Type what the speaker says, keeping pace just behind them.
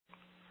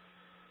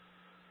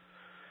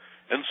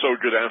And so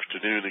good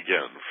afternoon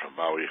again from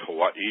Maui,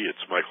 Hawaii.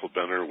 It's Michael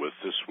Benner with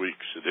this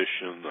week's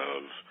edition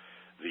of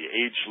the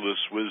Ageless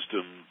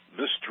Wisdom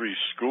Mystery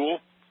School.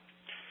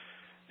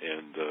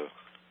 And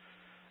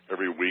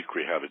every week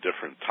we have a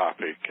different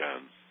topic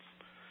on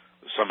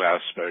some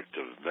aspect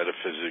of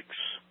metaphysics,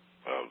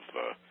 of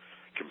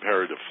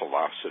comparative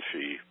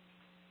philosophy,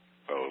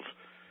 of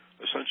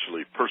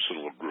essentially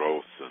personal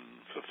growth and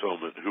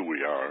fulfillment, who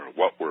we are,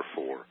 what we're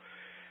for,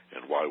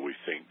 and why we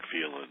think,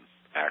 feel, and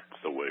act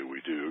the way we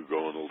do,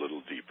 going a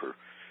little deeper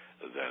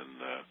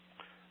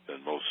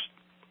than most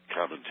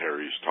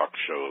commentaries, talk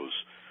shows,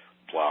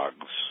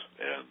 blogs,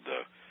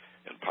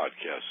 and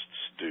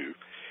podcasts do.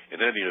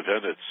 In any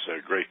event,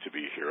 it's great to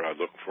be here. I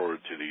look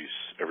forward to these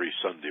every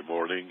Sunday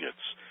morning.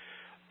 It's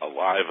a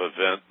live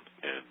event,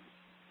 and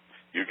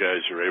you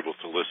guys are able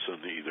to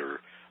listen either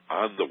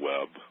on the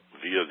web,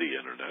 via the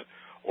internet,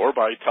 or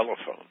by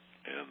telephone.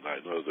 And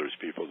I know there's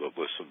people that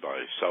listen by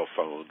cell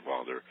phone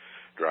while they're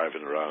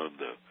driving around.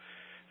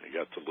 You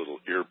got the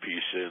little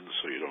earpiece in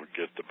so you don't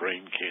get the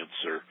brain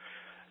cancer,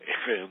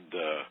 and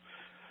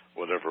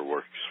whatever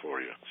works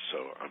for you.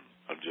 So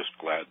I'm just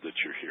glad that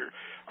you're here.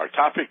 Our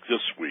topic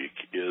this week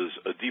is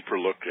a deeper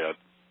look at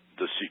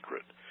The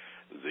Secret,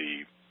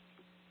 the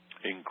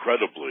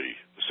incredibly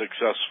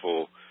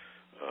successful,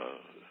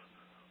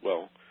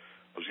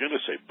 I was going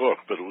to say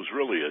book, but it was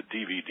really a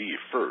DVD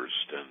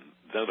first and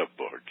then a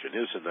book. And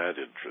isn't that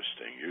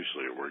interesting?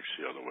 Usually it works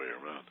the other way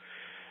around.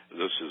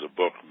 This is a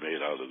book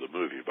made out of the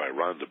movie by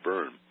Rhonda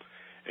Byrne,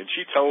 and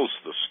she tells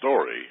the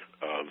story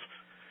of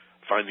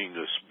finding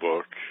this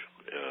book,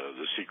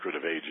 The Secret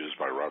of Ages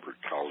by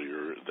Robert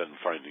Collier, then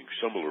finding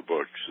similar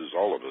books, as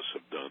all of us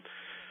have done.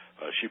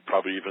 She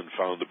probably even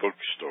found a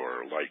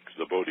bookstore like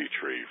the Bodhi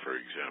Tree, for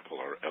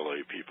example. Our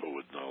L.A. people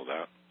would know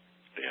that.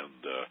 And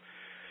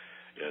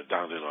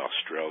down in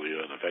Australia,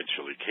 and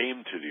eventually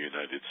came to the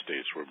United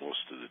States, where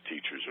most of the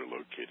teachers are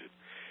located,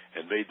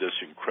 and made this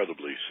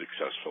incredibly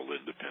successful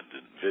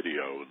independent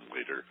video, and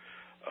later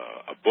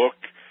a book,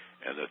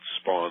 and it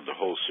spawned a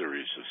whole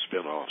series of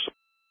spin-offs.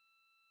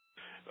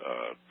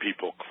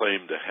 People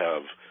claim to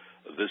have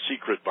the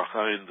secret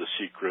behind the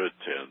secret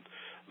and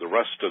the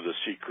rest of the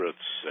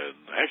secrets,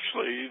 and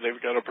actually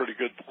they've got a pretty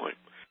good point.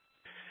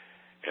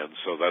 And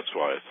so that's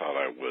why I thought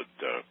I would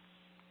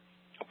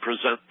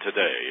present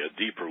today a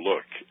deeper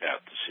look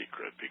at The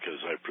Secret,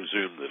 because I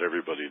presume that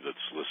everybody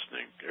that's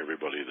listening,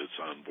 everybody that's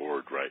on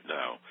board right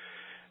now,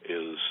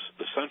 is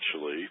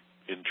essentially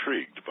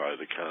intrigued by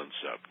the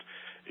concept.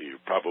 You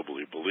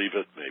probably believe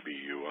it, maybe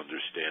you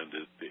understand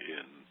it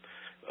in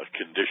a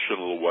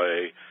conditional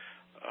way.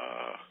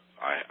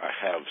 I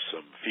have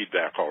some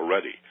feedback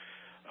already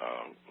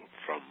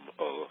from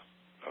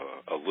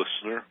a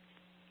listener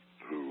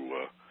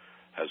who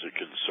has a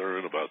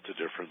concern about the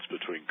difference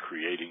between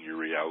creating your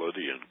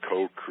reality and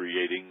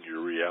co-creating your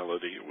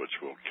reality, which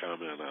we'll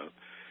comment on.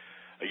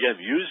 Again,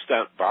 use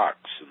that box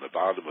in the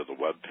bottom of the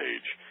web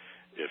page.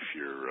 If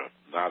you're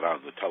not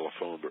on the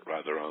telephone but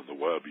rather on the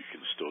web, you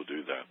can still do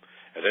that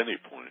at any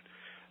point.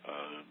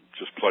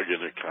 Just plug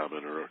in a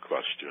comment or a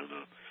question,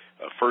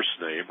 a first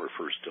name or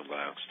first and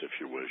last, if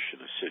you wish,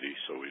 in a city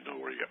so we know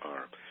where you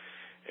are.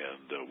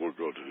 And we'll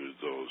go to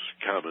those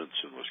comments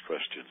and those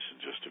questions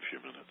in just a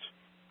few minutes.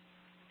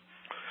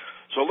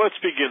 So let's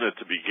begin at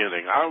the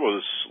beginning. I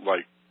was,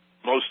 like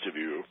most of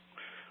you,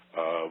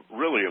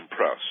 really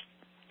impressed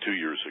 2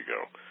 years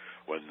ago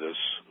when this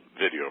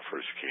video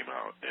first came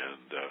out.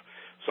 And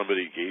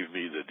somebody gave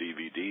me the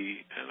DVD,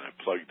 and I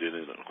plugged it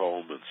in at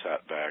home and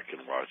sat back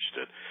and watched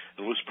it,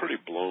 and was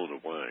pretty blown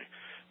away.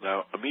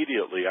 Now,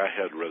 immediately I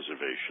had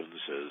reservations,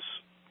 as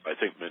I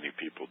think many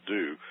people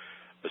do,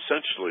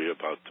 essentially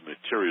about the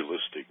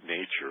materialistic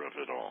nature of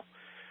it all.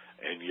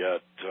 And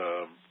yet,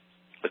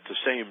 at the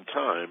same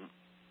time,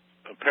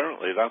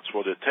 apparently that's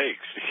what it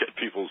takes to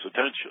get people's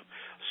attention.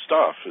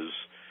 Stuff is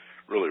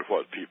really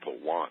what people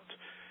want.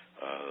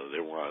 They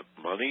want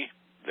money,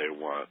 they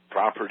want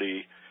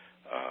property,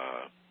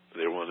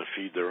 they want to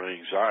feed their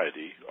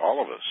anxiety. All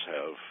of us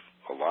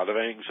have a lot of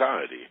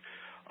anxiety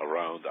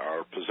around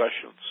our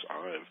possessions.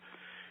 I've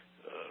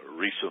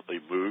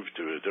recently moved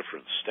to a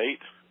different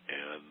state,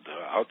 and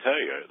I'll tell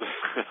you,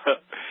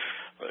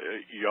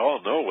 you all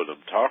know what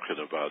I'm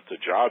talking about,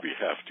 the job you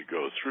have to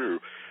go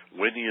through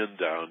whinnying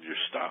down your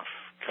stuff,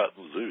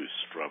 cutting loose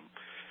from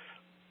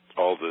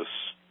all this.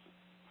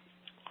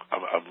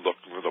 I'm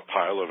looking at a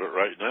pile of it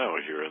right now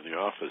here in the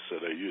office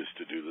that I used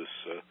to do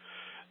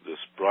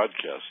this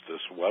broadcast,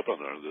 this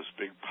webinar, this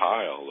big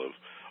pile of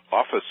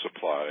office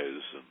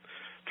supplies, and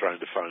trying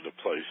to find a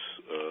place,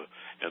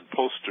 and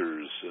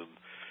posters, and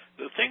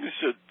the things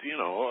that,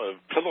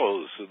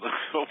 pillows, and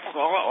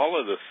all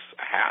of this,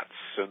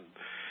 hats, and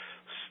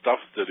stuff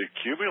that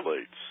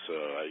accumulates,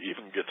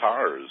 even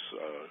guitars.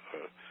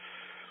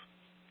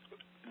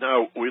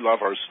 Now, we love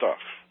our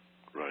stuff,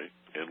 right?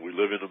 And we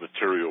live in a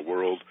material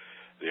world.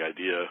 The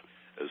idea,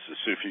 as the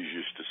Sufis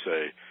used to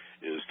say,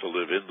 is to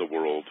live in the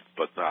world,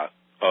 but not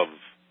of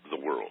the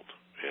world.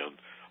 And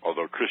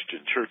although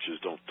Christian churches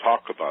don't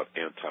talk about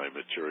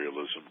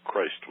anti-materialism,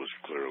 Christ was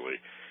clearly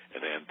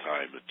an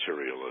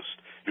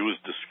anti-materialist. He was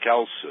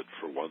discalcid,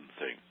 for one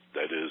thing,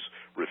 that is,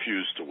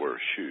 refused to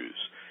wear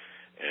shoes.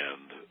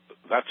 And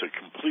that's a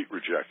complete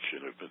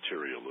rejection of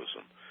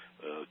materialism.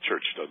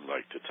 Church doesn't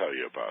like to tell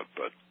you about,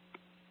 but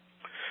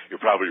you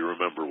probably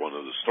remember one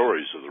of the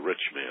stories of the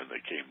rich man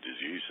that came to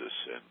Jesus,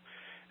 and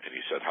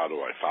he said, "How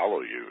do I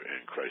follow you?"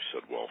 And Christ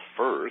said, "Well,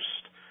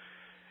 first,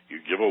 you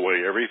give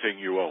away everything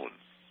you own,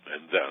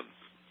 and then."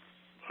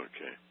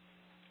 Okay.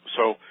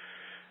 So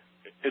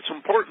it's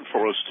important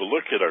for us to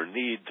look at our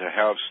need to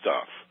have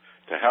stuff,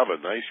 to have a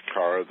nice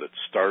car that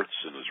starts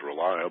and is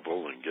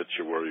reliable and gets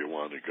you where you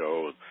want to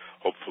go and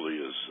hopefully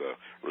is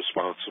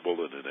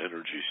responsible in an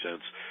energy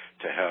sense,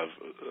 to have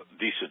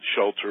decent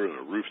shelter and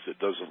a roof that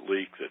doesn't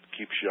leak, that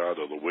keeps you out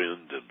of the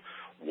wind and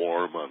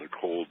warm on a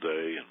cold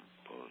day and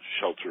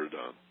sheltered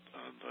in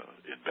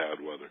bad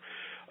weather,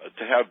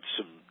 to have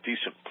some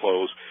decent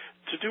clothes.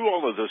 To do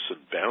all of this in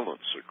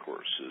balance, of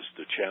course, is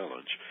the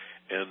challenge.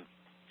 And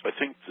I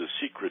think the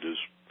secret is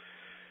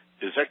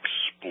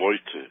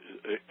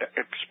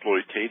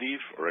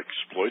exploitative or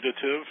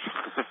exploitative.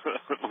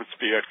 Let's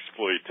be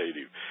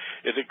exploitative.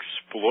 It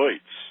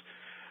exploits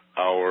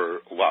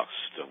our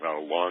lust and our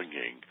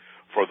longing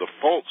for the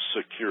false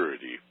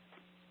security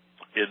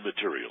in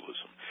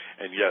materialism.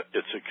 And yet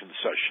it's a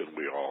concession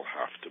we all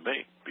have to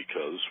make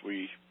because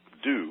we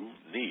do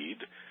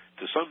need,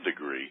 to some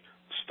degree,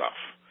 stuff.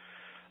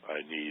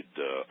 I need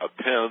a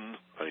pen,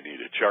 I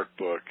need a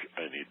checkbook,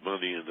 I need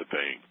money in the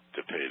bank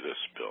to pay this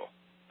bill,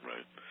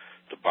 right?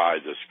 To buy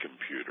this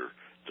computer,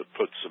 to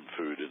put some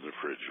food in the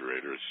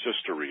refrigerator. It's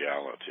just a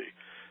reality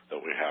that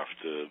we have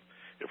to,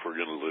 if we're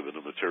going to live in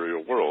a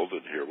material world,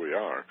 and here we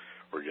are,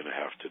 we're going to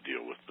have to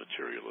deal with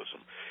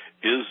materialism.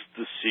 Is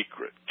the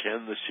secret,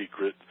 can the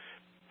secret,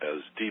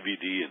 as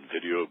DVD and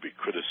video, be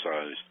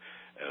criticized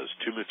as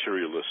too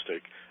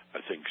materialistic?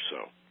 I think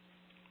so.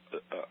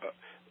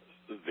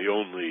 The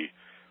only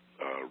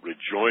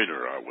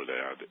rejoinder I would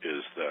add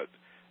is that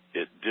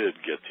it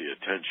did get the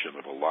attention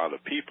of a lot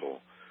of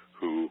people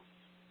who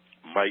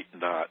might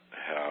not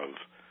have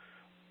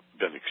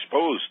been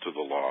exposed to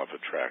the law of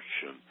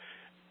attraction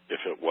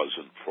if it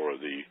wasn't for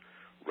the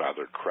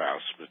rather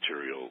crass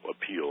material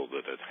appeal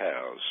that it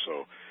has.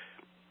 So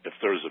if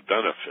there's a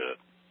benefit,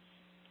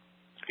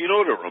 you know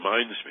what it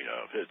reminds me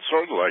of? It's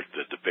sort of like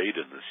the debate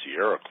in the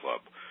Sierra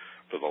Club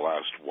for the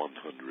last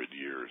 100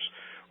 years,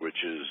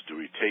 which is, do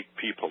we take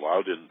people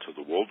out into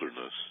the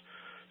wilderness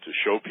to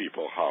show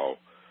people how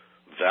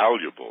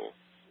valuable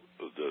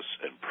this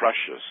and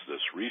precious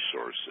this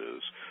resource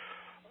is,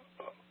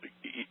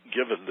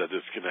 given that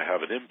it's going to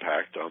have an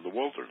impact on the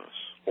wilderness?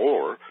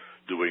 Or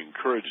do we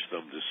encourage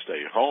them to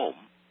stay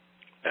home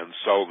and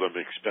sell them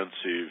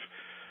expensive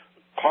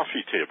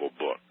coffee table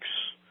books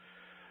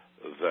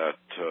that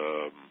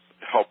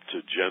help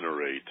to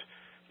generate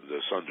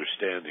this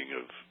understanding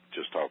of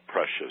just how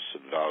precious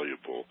and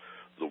valuable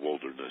the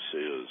wilderness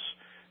is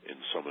in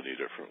so many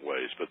different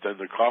ways? But then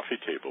the coffee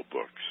table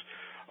books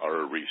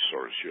are a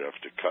resource. You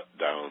have to cut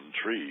down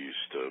trees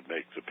to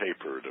make the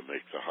paper, to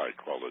make the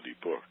high-quality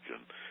book,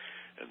 and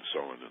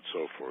so on and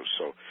so forth.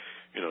 So,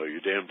 you know,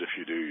 you're damned if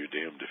you do, you're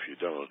damned if you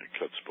don't. It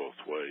cuts both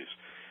ways.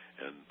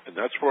 And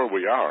that's where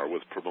we are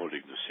with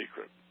promoting The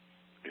Secret.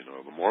 You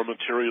know, the more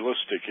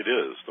materialistic it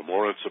is, the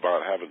more it's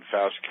about having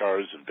fast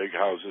cars and big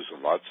houses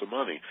and lots of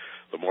money,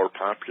 the more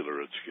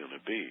popular it's going to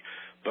be.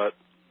 But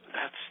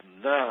that's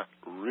not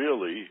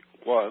really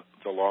what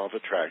the law of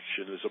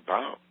attraction is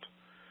about.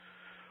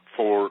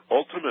 For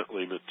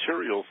ultimately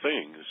material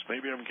things,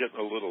 maybe I'm getting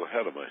a little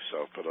ahead of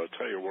myself, but I'll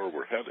tell you where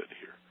we're headed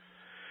here.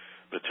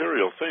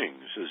 Material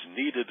things, as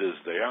needed as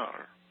they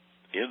are,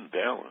 in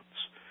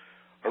balance,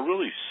 are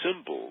really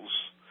symbols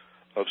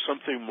of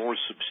something more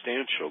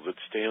substantial that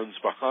stands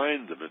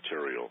behind the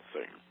material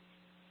thing.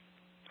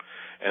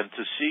 And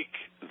to seek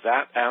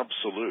that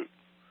absolute,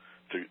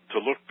 to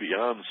look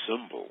beyond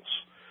symbols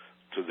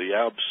to the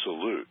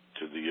absolute,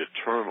 to the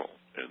eternal,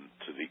 and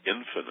to the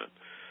infinite,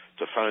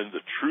 to find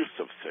the truth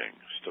of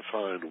things, to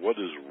find what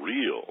is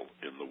real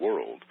in the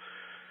world,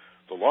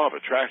 the law of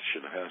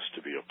attraction has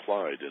to be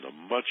applied in a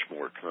much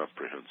more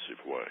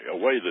comprehensive way, a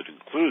way that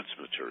includes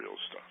material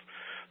stuff,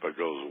 but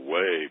goes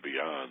way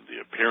beyond the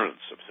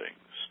appearance of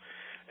things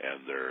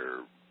and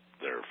their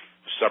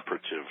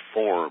separative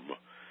form,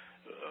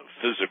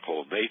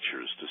 physical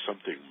natures, to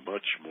something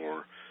much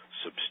more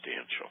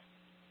substantial.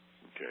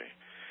 Okay?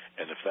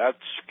 And if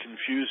that's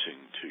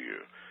confusing to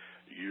you,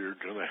 you're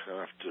going to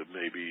have to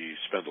maybe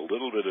spend a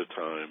little bit of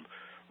time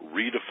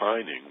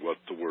redefining what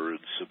the word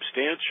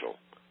substantial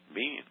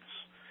means.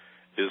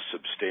 Is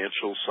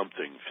substantial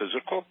something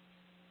physical?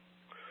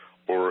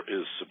 Or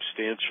is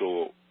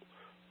substantial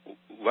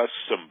less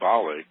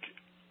symbolic,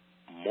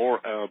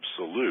 more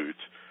absolute,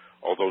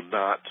 although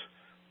not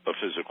a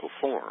physical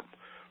form?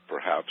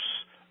 Perhaps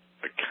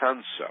a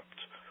concept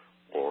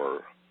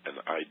or an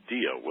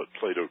idea, what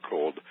Plato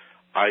called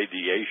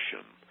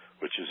ideation,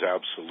 which is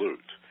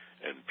absolute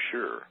and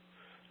pure.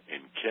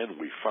 And can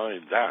we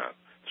find that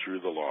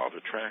through the law of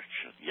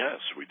attraction. Yes,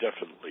 we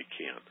definitely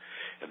can.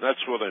 And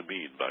that's what I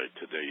mean by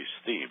today's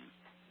theme,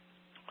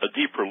 a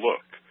deeper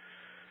look,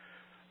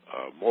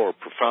 more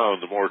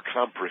profound, a more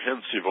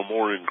comprehensive, a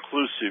more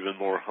inclusive, and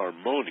more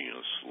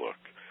harmonious look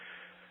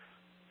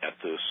at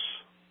this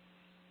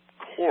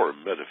core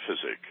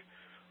metaphysic,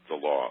 the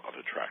law of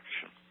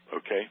attraction.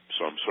 Okay?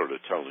 So I'm sort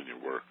of telling you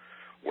where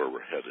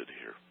we're headed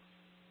here.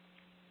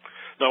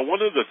 Now,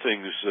 one of the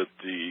things that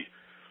the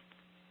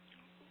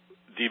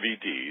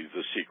DVD,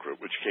 The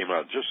Secret, which came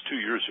out just 2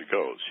 years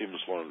ago, it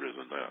seems longer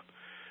than that,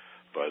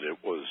 but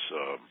it was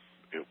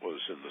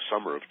in the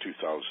summer of 2006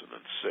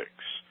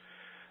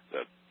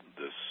 that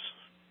this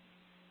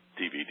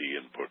DVD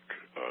and book,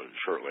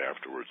 shortly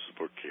afterwards, the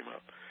book came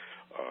out.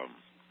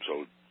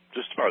 So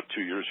just about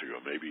 2 years ago,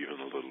 maybe even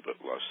a little bit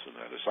less than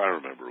that. As I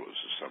remember, it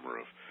was the summer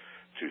of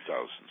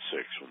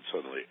 2006 when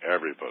suddenly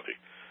everybody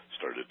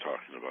started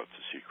talking about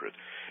The Secret.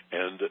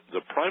 And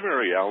the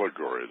primary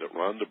allegory that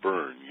Rhonda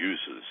Byrne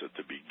uses at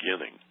the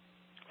beginning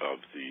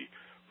of the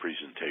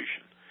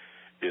presentation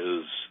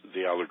is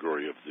the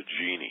allegory of the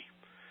genie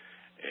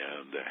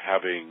and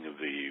having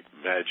the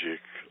magic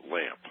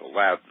lamp,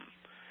 Aladdin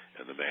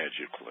and the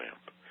magic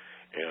lamp.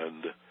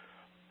 And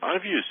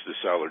I've used this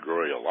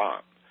allegory a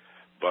lot,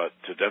 but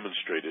to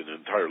demonstrate an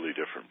entirely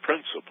different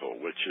principle,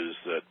 which is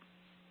that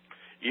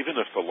even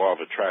if the law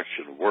of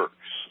attraction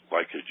works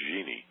like a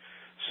genie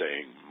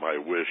saying, my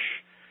wish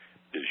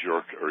is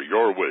your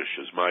wish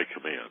is my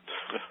command.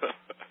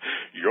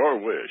 Your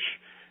wish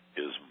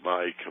is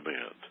my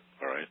command.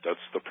 All right?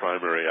 That's the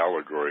primary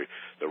allegory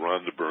that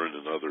Rhonda Byrne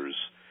and others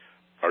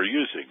are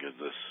using in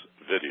this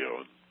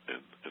video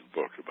and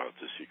book about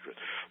The Secret.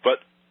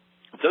 But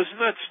doesn't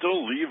that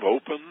still leave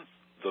open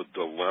the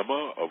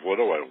dilemma of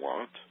what do I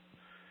want?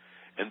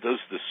 And does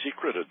The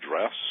Secret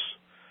address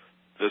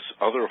this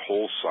other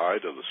whole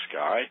side of the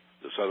sky,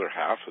 this other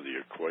half of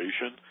the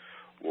equation?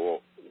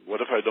 Well,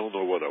 what if I don't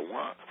know what I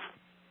want?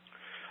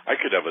 I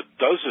could have a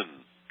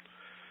dozen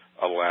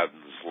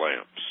Aladdin's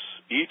lamps,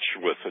 each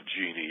with a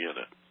genie in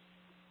it,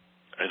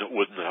 and it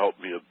wouldn't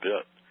help me a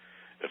bit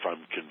if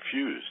I'm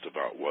confused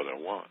about what I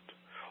want,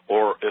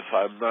 or if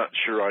I'm not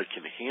sure I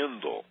can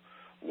handle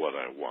what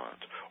I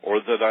want,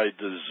 or that I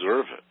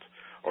deserve it,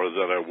 or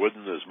that I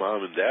wouldn't, as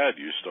Mom and Dad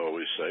used to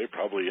always say,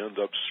 probably end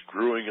up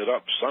screwing it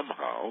up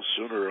somehow.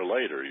 Sooner or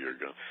later,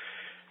 you're going to,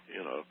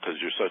 because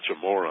you're such a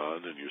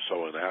moron and you're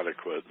so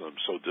inadequate and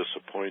I'm so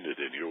disappointed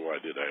in you. Why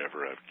did I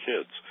ever have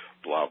kids?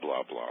 Blah,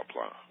 blah, blah,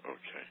 blah.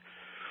 Okay.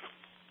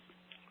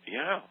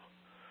 Yeah.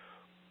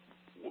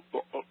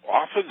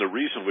 Often the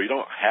reason we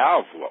don't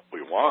have what we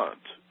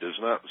want is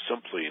not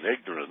simply an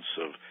ignorance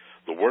of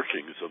the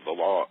workings of the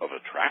law of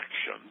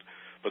attraction,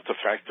 but the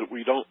fact that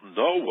we don't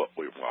know what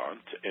we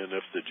want, and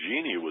if the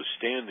genie was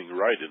standing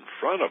right in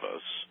front of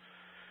us,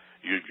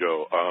 you'd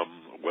go,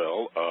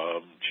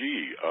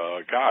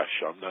 gosh,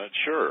 I'm not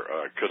sure.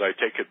 Could I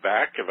take it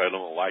back if I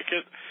don't like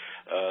it?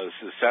 Is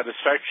the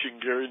satisfaction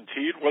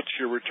guaranteed? What's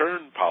your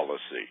return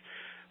policy?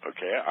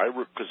 Okay,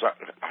 because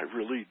I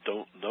really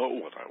don't know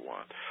what I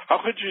want. How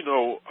could you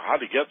know how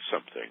to get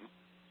something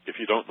if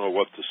you don't know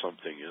what the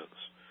something is?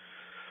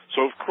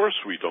 So, of course,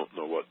 we don't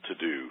know what to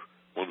do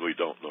when we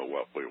don't know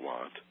what we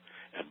want.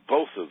 And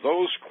both of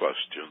those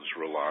questions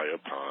rely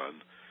upon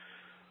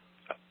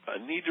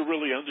a need to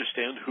really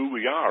understand who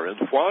we are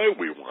and why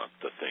we want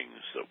the things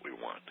that we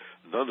want.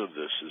 None of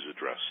this is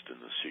addressed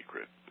in The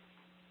Secret.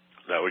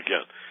 Now,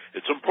 again,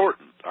 it's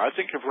important. I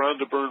think if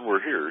Rhonda Byrne were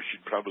here,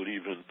 she'd probably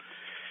even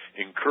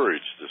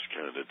encourage this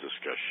kind of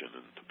discussion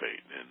and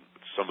debate. And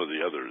some of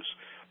the others,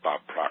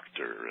 Bob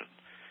Proctor and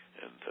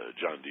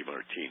John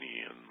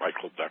DeMartini and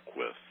Michael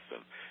Beckwith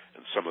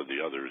and some of the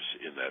others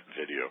in that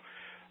video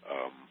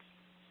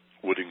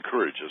would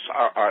encourage us.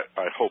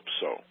 I hope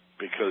so,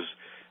 because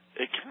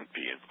it can't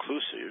be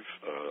inclusive.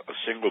 A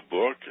single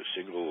book, a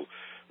single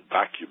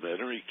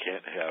documentary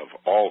can't have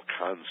all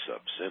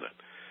concepts in it.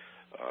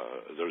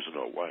 There's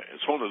no way.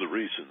 It's one of the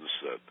reasons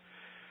that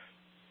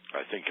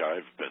I think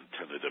I've been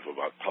tentative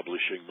about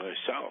publishing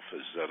myself,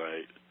 is that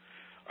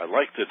I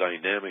like the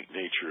dynamic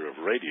nature of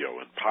radio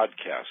and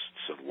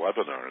podcasts and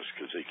webinars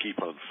because they keep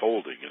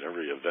unfolding, and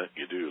every event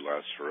you do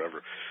lasts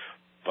forever.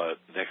 But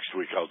next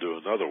week I'll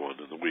do another one,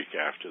 and the week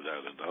after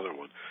that another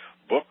one.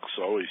 Books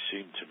always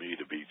seem to me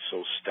to be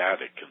so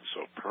static and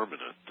so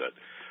permanent that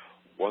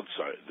I'm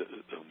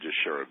just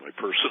sharing my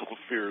personal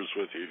fears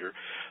with you here,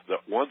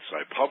 that once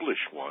I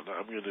publish one,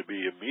 I'm going to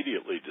be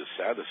immediately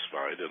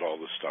dissatisfied at all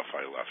the stuff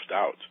I left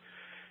out.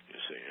 You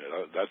see,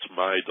 that's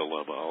my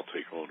dilemma. I'll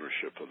take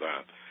ownership of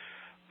that.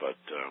 But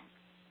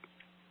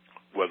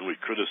when we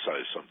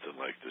criticize something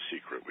like The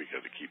Secret, we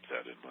got to keep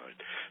that in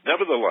mind.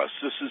 Nevertheless,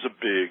 this is a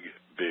big,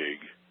 big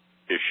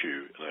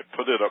issue, and I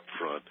put it up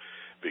front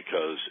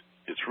because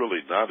it's really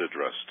not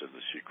addressed in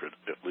The Secret,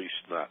 at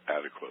least not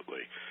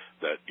adequately,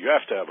 that you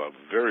have to have a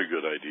very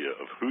good idea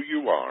of who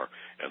you are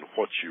and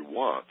what you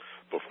want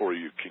before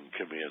you can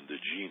command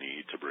the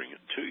genie to bring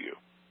it to you.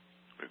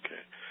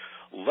 Okay.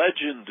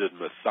 Legend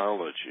and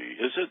mythology,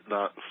 is it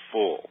not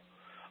full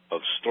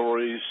of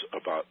stories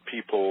about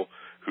people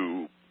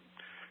who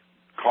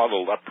caught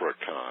a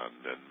leprechaun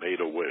and made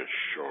a wish,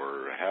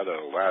 or had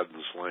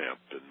Aladdin's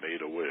lamp and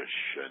made a wish,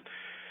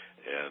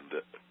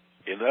 and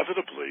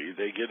inevitably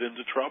they get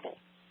into trouble.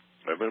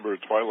 I remember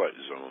Twilight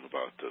Zone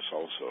about this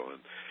also,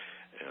 and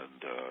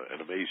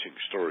amazing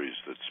stories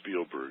that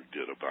Spielberg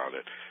did about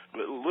it.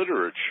 But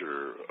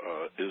literature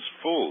is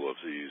full of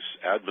these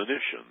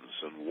admonitions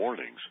and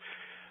warnings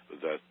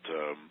that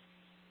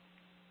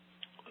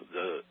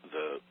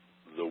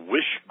the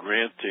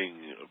wish-granting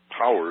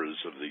powers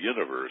of the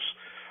universe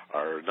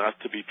are not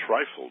to be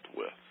trifled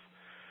with.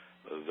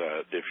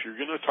 That if you're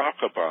going to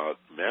talk about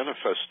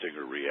manifesting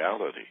a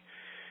reality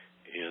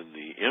in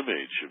the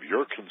image of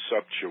your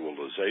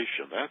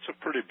conceptualization, that's a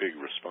pretty big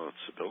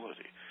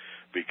responsibility.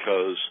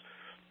 Because,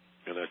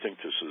 and I think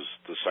this is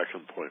the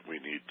second point we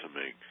need to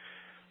make,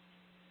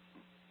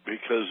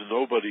 because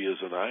nobody is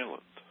an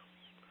island.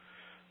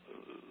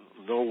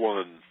 No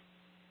one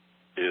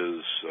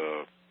is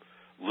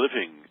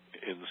living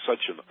in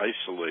such an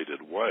isolated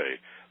way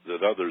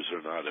that others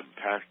are not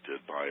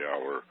impacted by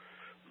our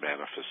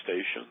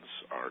manifestations,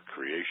 our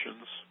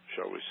creations,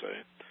 shall we say.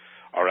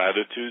 Our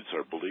attitudes,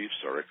 our beliefs,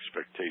 our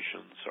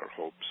expectations, our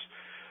hopes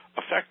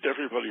affect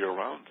everybody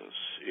around us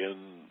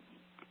in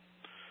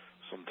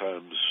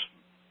sometimes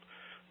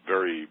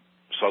very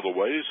subtle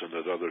ways and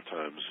at other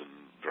times in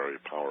very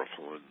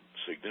powerful and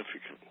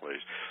significant ways.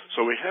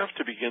 So we have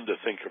to begin to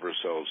think of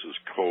ourselves as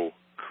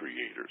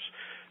co-creators.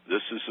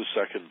 This is the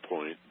second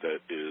point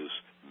that is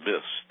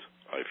missed,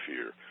 I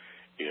fear,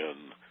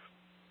 in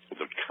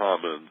the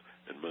common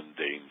and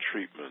mundane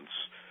treatments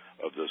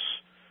of this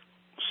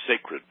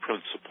sacred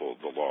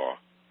principle, the law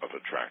of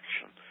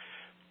attraction.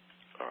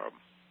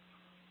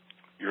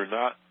 You're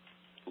not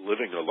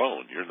living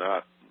alone. You're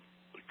not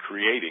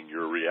creating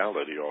your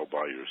reality all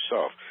by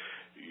yourself.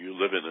 You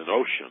live in an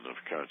ocean of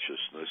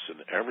consciousness,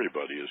 and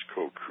everybody is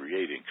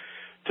co-creating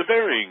to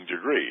varying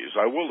degrees.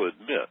 I will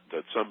admit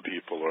that some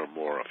people are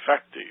more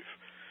effective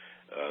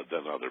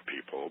than other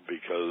people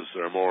because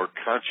they're more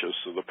conscious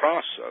of the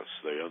process.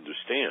 They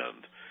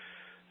understand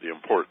the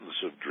importance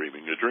of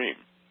dreaming a dream.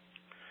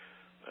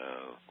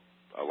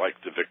 I like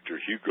the Victor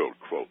Hugo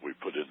quote we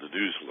put in the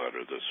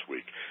newsletter this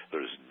week.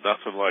 There's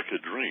nothing like a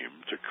dream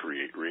to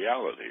create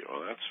reality.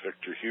 Well, that's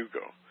Victor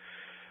Hugo.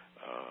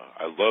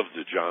 I love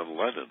the John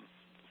Lennon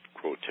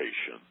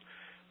quotation.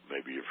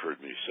 Maybe you've heard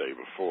me say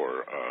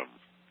before,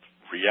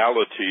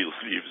 reality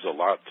leaves a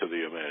lot to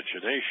the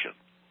imagination.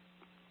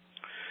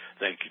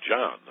 Thank you,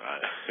 John.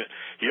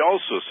 He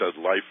also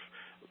said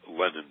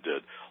Lennon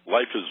did,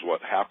 life is what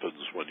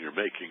happens when you're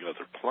making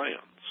other plans.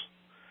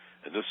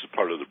 And this is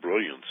part of the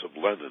brilliance of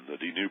Lennon,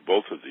 that he knew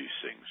both of these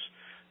things.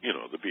 You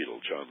know, the Beatle,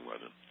 John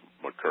Lennon,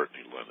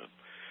 McCartney, Lennon.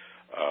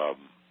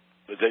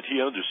 That he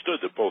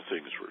understood that both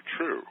things were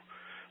true,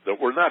 that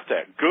we're not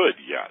that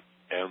good yet.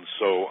 And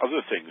so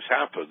other things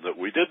happen that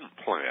we didn't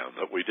plan,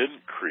 that we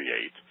didn't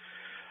create.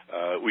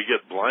 We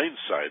get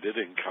blindsided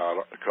and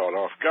caught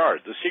off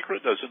guard. The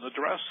Secret doesn't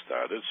address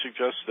that. It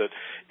suggests that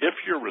if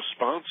you're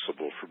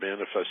responsible for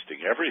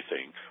manifesting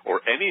everything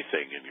or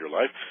anything in your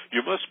life,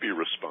 you must be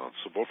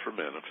responsible for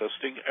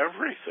manifesting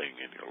everything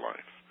in your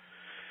life.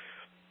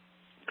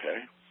 Okay?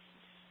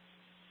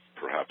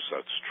 Perhaps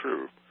that's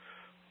true.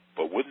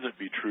 But wouldn't it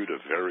be true to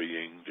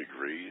varying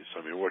degrees?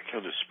 I mean, what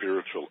kind of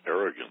spiritual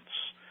arrogance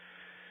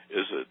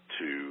is it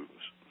to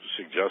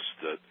suggest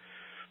that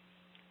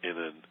in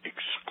an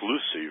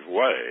exclusive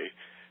way,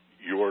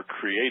 you are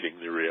creating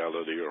the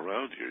reality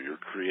around you?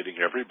 You're creating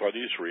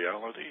everybody's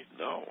reality?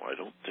 No, I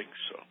don't think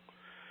so.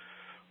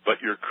 But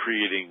you're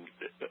creating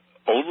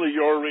only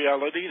your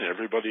reality and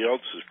everybody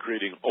else is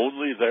creating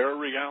only their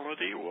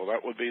reality? Well,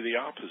 that would be the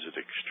opposite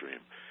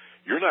extreme.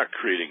 You're not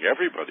creating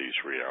everybody's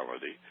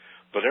reality,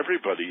 but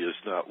everybody is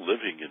not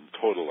living in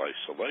total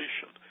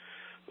isolation.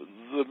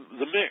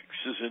 The mix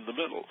is in the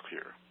middle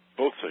here.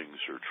 Both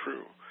things are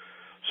true.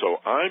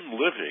 So I'm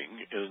living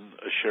in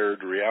a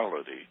shared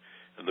reality,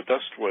 and the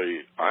best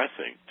way, I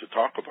think, to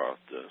talk about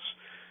this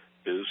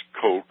is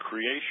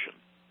co-creation.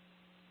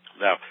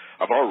 Now,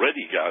 I've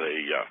already got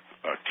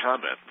a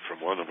comment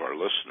from one of our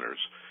listeners.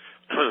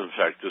 In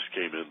fact, this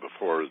came in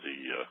before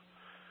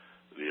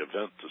the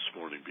event this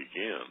morning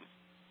began.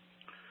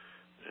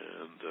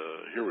 And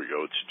here we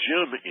go. It's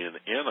Jim in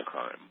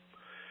Anaheim.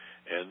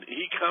 And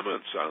he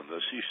comments on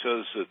this. He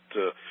says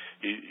that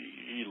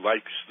he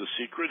likes The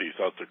Secret. He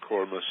thought the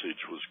core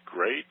message was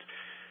great.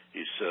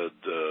 He said,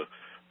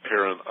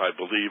 Perrin, I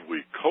believe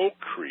we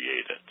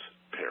co-create it,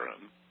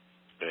 Perrin.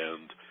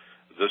 And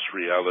this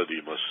reality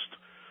must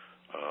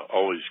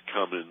always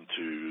come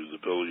into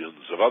the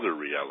billions of other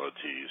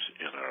realities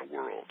in our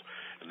world.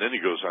 And then he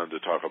goes on to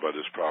talk about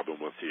his problem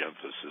with the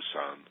emphasis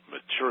on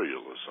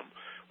materialism,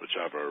 which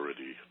I've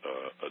already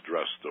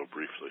addressed, though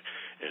briefly.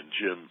 And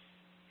Jim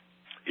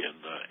in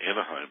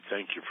Anaheim,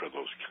 thank you for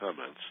those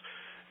comments.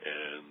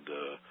 And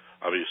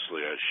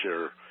obviously I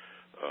share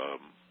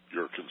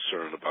your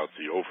concern about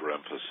the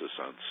overemphasis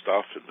on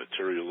stuff and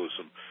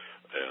materialism.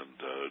 And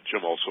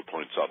Jim also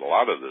points out a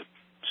lot of the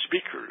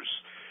speakers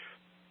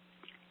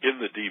in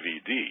the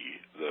DVD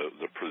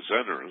the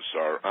presenters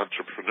are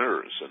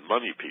entrepreneurs and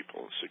money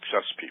people and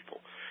success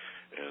people.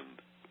 And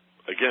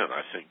again,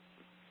 I think,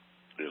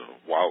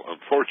 while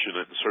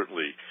unfortunate and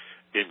certainly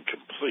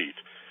incomplete,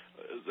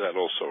 that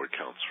also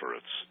accounts for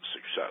its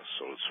success.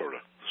 So it's sort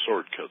of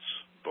sword cuts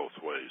both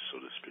ways,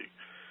 so to speak.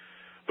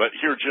 But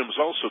here Jim's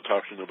also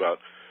talking about,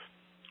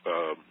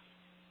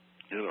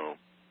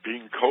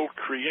 being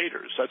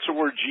co-creators. That's a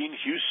word Gene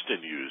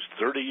Houston used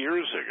 30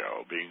 years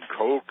ago, being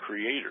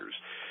co-creators.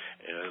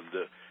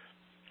 And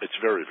it's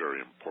a very, very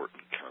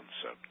important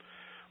concept.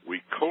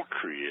 We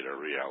co-create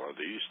our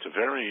realities to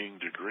varying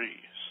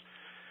degrees.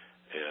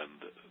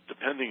 And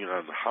depending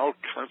on how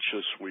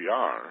conscious we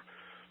are,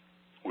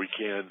 we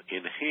can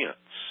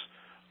enhance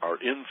our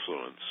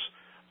influence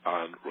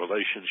on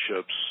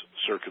relationships,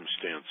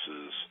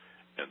 circumstances,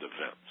 and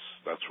events.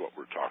 That's what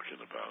we're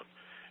talking about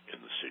in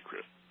The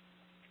Secret.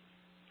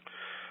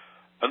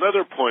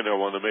 Another point I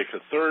want to make, a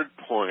third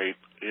point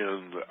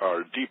in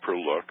our deeper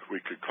look,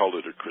 we could call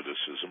it a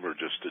criticism or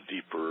just a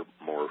deeper,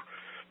 more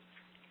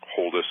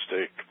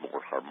holistic, more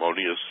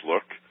harmonious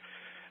look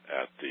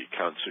at the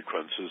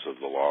consequences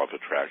of the law of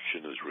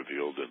attraction as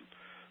revealed in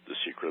The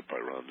Secret by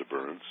Rhonda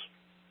Burns,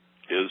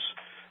 is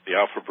the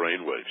alpha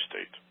brainwave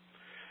state.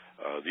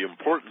 The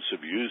importance of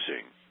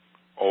using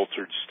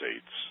altered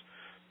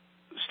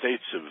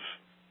states of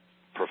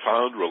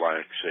profound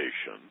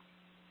relaxation.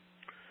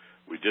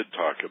 We did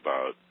talk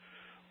about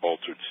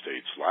altered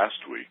states last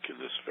week in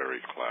this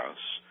very class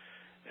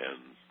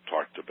and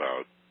talked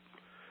about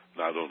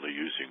not only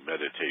using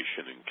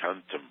meditation and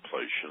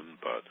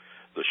contemplation, but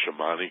the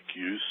shamanic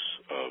use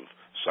of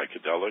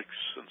psychedelics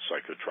and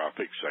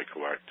psychotropic,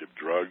 psychoactive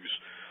drugs,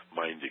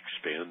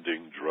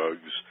 mind-expanding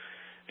drugs.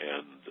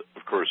 And,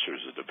 of course,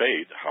 there's a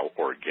debate, how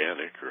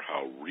organic or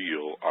how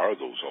real are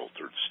those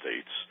altered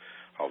states?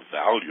 How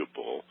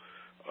valuable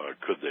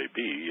could they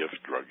be if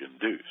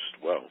drug-induced?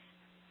 Well,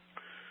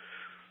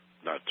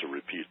 not to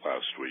repeat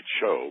last week's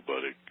show,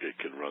 but it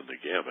can run the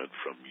gamut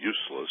from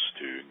useless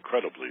to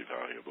incredibly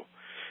valuable.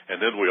 And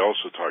then we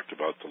also talked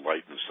about the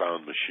light and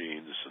sound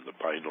machines and the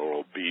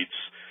binaural beats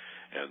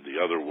and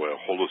the other way,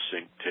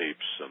 holosync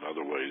tapes and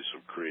other ways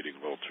of creating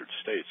altered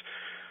states.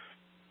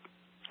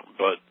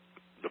 But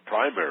the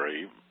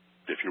primary,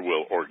 if you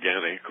will,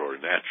 organic or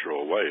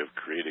natural way of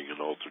creating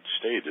an altered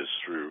state is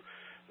through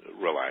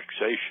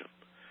relaxation.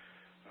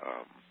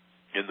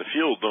 In the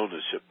field known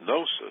as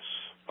hypnosis,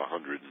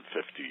 150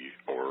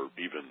 or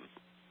even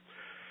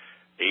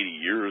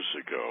 80 years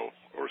ago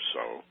or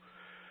so,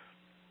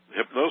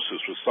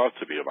 hypnosis was thought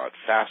to be about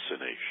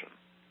fascination.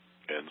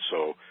 And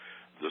so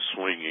the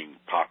swinging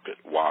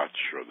pocket watch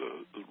or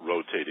the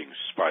rotating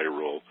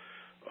spiral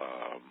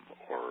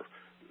or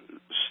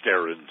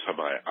stare into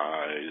my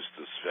eyes,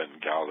 the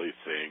Svengali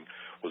thing,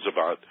 was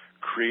about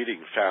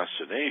creating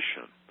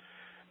fascination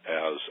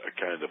as a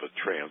kind of a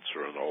trance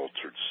or an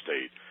altered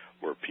state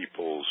where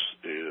people's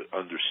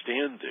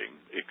understanding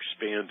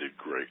expanded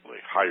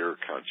greatly, higher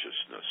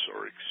consciousness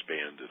or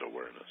expanded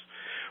awareness.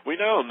 We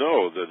now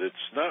know that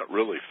it's not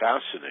really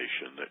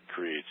fascination that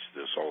creates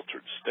this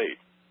altered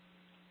state,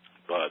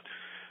 but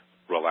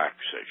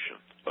relaxation,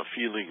 a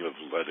feeling of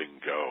letting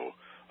go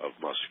of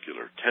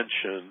muscular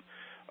tension,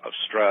 of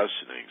stress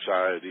and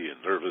anxiety and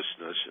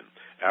nervousness and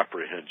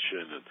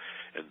apprehension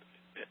and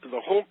the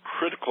whole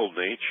critical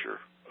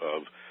nature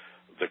of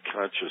the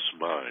conscious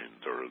mind,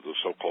 or the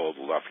so-called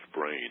left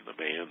brain, the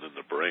man in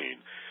the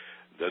brain,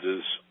 that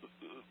is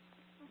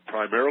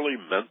primarily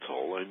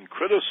mental and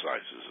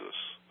criticizes us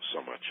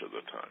so much of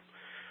the time.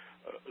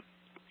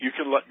 You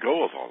can let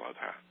go of all of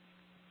that.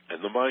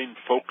 And the mind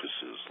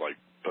focuses like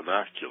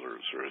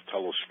binoculars or a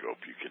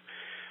telescope.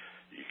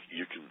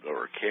 You can,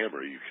 or a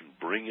camera, you can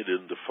bring it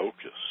into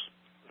focus.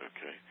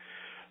 Okay?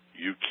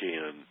 You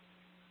can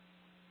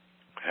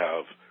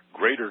have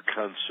greater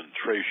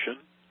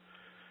concentration.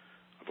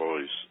 I've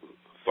always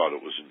thought it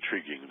was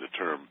intriguing, the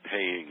term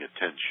paying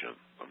attention.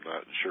 I'm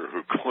not sure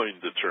who coined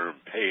the term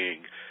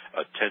paying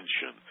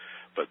attention,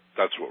 but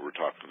that's what we're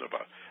talking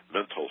about.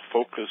 Mental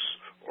focus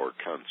or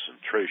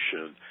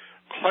concentration,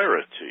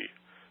 clarity.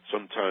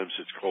 Sometimes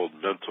it's called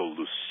mental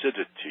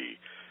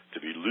lucidity, to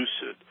be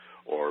lucid,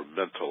 or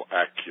mental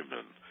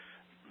acumen,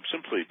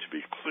 simply to be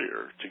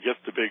clear, to get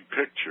the big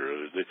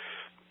picture.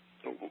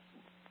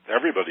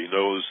 Everybody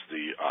knows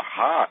the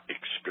aha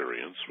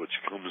experience, which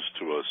comes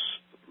to us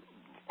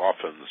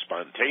often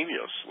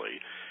spontaneously,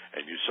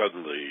 and you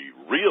suddenly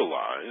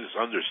realize,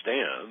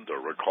 understand,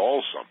 or recall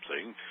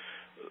something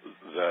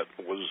that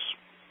was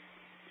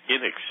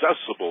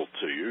inaccessible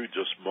to you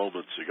just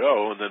moments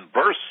ago and then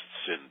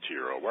bursts into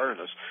your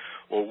awareness.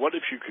 Well, what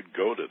if you could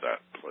go to that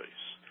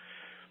place?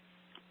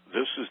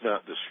 This is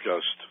not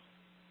discussed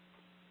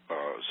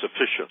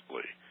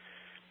sufficiently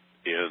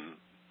in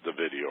the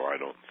video, I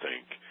don't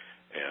think,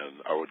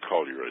 and I would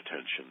call your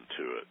attention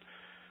to it.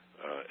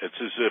 It's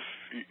as if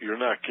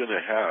you're not going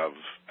to have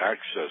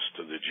access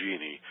to the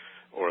genie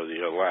or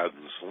the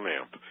Aladdin's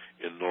lamp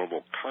in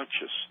normal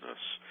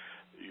consciousness.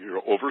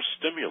 You're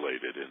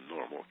overstimulated in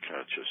normal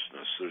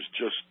consciousness. There's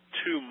just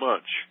too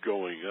much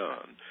going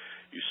on.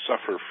 You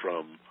suffer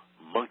from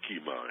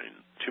monkey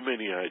mind, too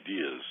many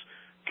ideas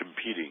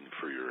competing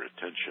for your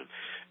attention.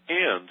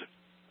 And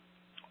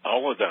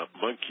all of that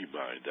monkey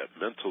mind, that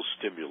mental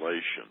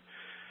stimulation,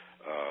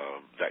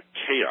 that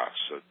chaos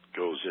that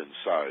goes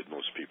inside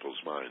most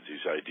people's minds,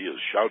 these ideas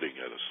shouting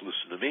at us,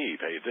 listen to me,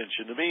 pay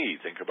attention to me,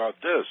 think about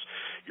this,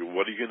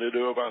 what are you going to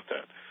do about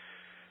that?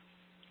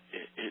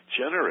 It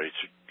generates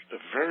a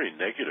very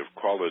negative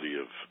quality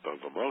of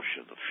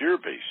emotion, the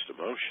fear-based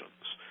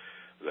emotions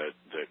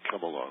that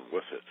come along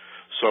with it.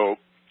 So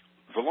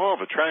the law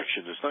of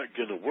attraction is not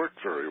going to work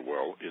very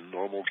well in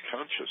normal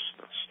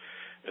consciousness.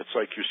 It's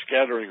like you're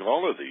scattering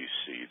all of these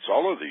seeds,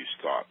 all of these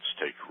thoughts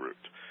take root.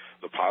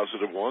 The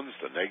positive ones,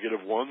 the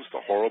negative ones,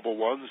 the horrible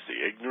ones,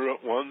 the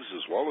ignorant ones,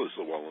 as well as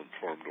the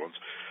well-informed ones,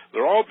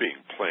 they're all being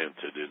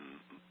planted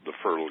in the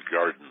fertile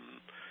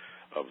garden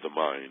of the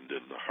mind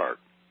and the heart.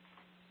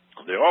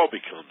 They all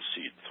become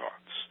seed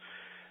thoughts,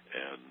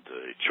 and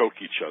they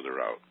choke each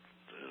other out.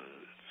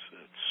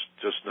 It's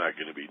just not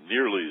going to be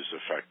nearly as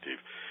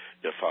effective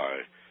if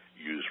I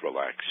use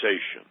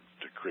relaxation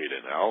to create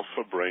an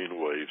alpha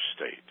brainwave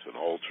state, an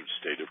altered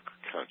state of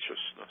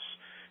consciousness,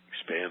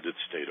 expanded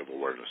state of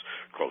awareness.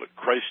 Call it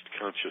Christ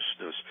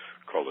consciousness,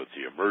 call it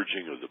the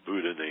emerging of the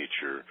Buddha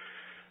nature,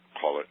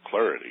 call it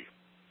clarity.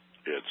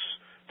 It's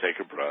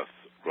take a breath,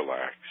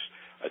 relax.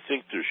 I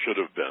think there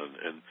should have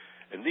been,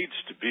 and needs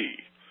to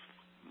be,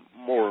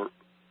 more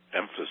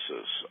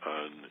emphasis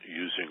on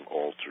using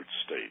altered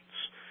states,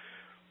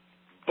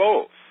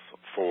 both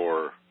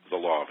for the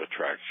law of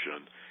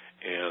attraction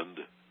and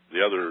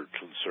the other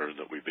concern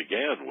that we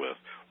began with.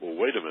 Well,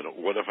 wait a minute,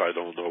 what if I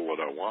don't know what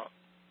I want?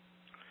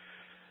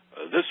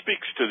 This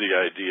speaks to the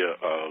idea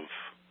of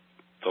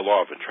the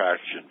law of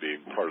attraction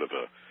being part of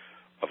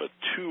a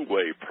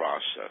two-way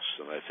process,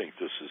 and I think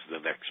this is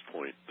the next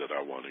point that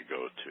I want to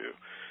go to.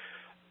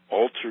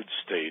 Altered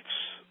states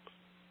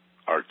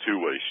are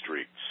two-way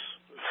streets.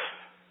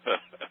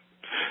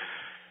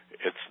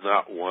 It's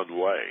not one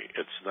way.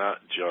 It's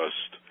not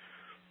just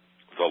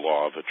the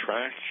law of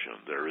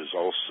attraction. There is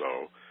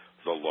also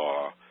the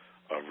law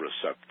of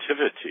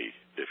receptivity,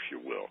 if you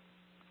will.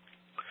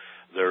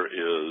 There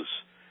is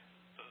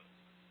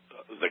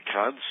the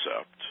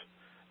concept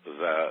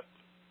that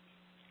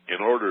in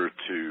order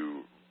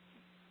to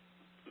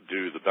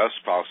do the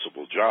best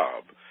possible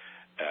job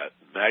at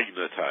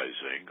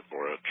magnetizing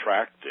or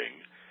attracting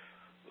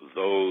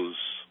those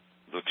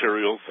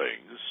material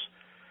things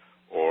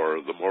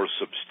or the more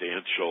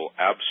substantial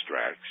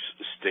abstracts,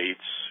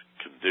 states,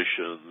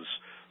 conditions,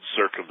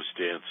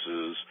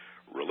 circumstances,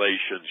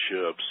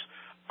 relationships,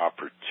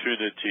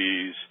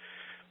 opportunities.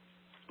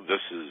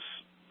 This is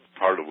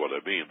part of what I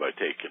mean by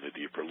taking a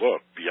deeper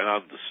look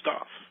beyond the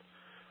stuff.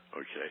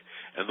 Okay?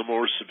 And the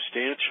more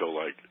substantial,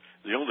 like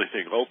the only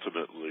thing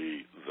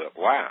ultimately that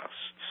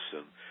lasts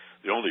and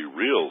the only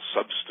real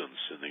substance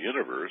in the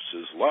universe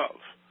is love.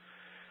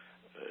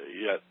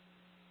 Yet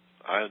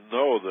I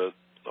know that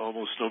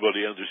almost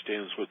nobody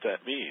understands what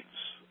that means.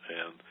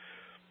 And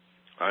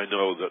I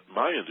know that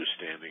my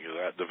understanding of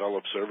that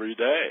develops every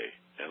day.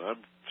 And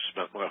I've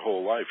spent my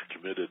whole life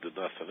committed to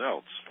nothing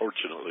else.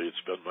 Fortunately,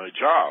 it's been my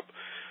job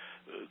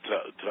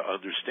to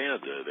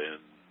understand it.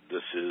 And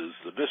this is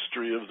the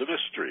mystery of the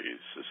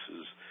mysteries. This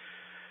is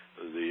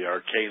the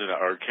arcane,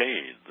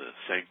 the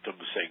sanctum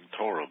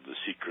sanctorum, the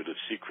secret of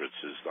secrets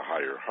is the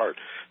higher heart.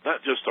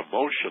 Not just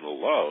emotional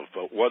love,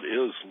 but what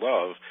is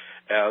love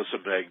as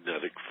a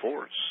magnetic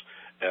force,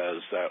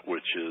 as that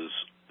which is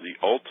the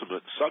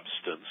ultimate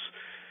substance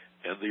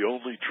and the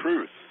only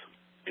truth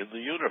in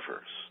the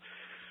universe.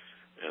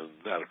 And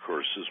that, of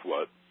course, is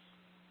what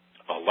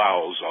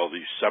allows all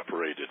these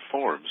separated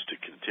forms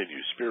to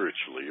continue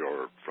spiritually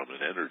or from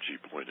an energy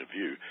point of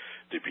view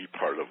to be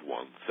part of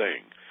one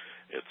thing.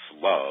 It's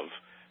love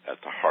at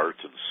the heart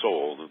and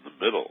soul in the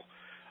middle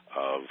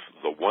of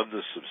the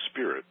oneness of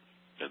spirit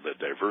and the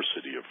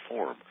diversity of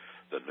form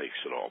that makes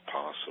it all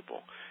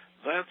possible.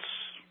 That's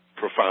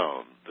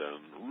profound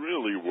and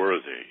really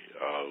worthy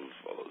of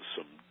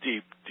some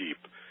deep, deep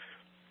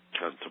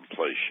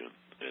contemplation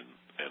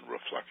and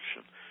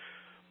reflection.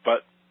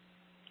 But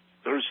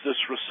there's this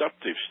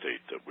receptive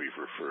state that we've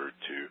referred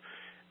to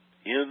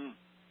in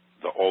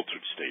the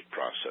altered state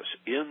process,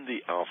 in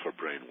the alpha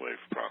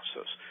brainwave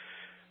process.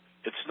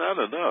 It's not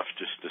enough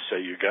just to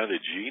say you got a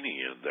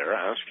genie in there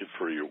asking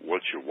for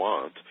what you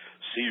want,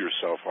 see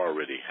yourself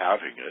already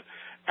having it,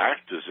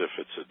 act as if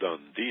it's a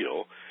done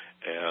deal,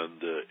 and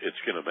it's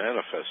going to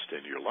manifest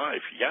in your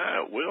life.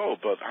 Yeah, it will,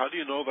 but how do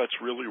you know that's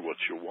really what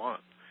you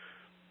want?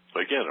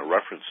 Again, a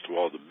reference to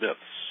all the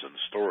myths and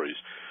stories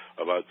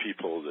about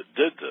people that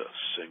did this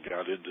and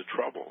got into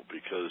trouble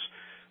because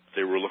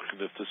they were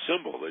looking at the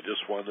symbol. They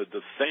just wanted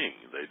the thing.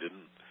 They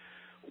didn't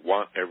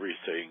want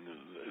everything.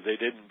 They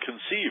didn't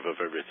conceive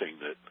of everything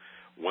that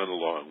went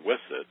along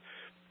with it,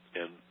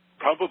 and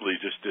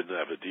probably just didn't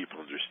have a deep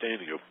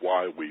understanding of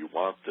why we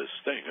want this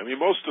thing. I mean,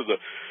 most of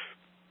the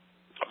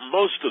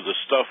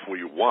stuff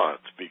we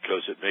want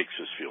because it makes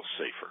us feel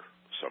safer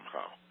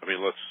somehow. I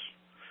mean,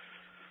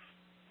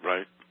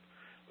 right?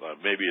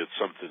 Maybe it's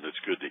something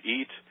that's good to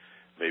eat.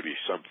 maybe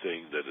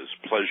something that is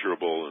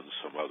pleasurable in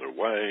some other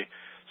way,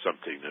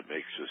 something that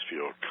makes us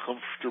feel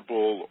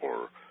comfortable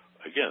or,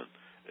 again,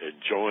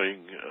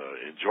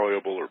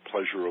 enjoyable or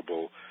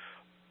pleasurable.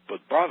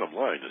 But bottom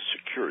line is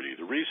security.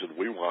 The reason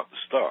we want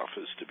stuff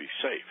is to be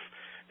safe.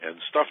 And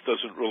stuff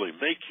doesn't really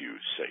make you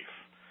safe.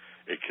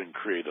 It can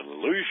create an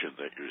illusion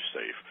that you're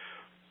safe.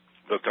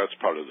 But that's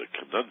part of the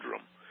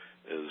conundrum,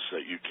 is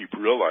that you keep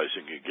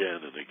realizing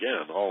again and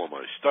again, all of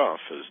my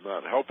stuff is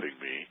not helping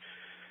me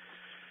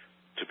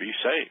to be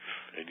safe.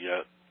 And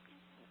yet,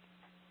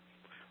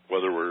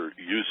 whether we're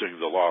using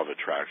the law of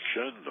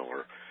attraction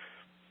or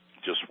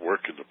just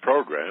working the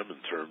program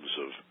in terms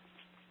of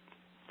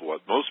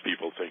what most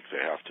people think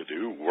they have to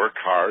do, work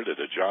hard at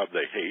a job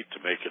they hate to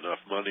make enough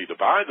money to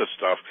buy the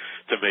stuff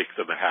to make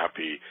them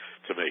happy,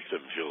 to make them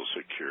feel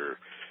secure,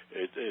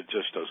 it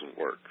just doesn't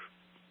work.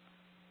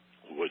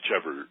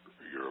 Whatever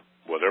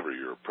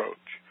your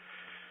approach.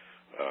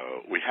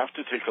 We have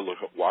to take a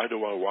look at, why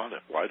do I want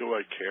it? Why do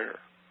I care?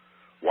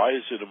 Why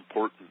is it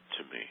important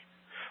to me?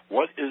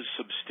 What is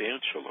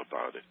substantial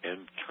about it?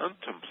 And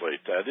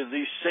contemplate that in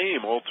these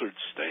same altered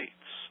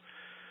states.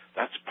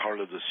 That's part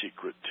of the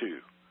secret,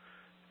 too.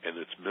 And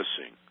it's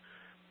missing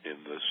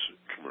in this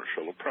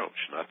commercial approach.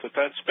 Not that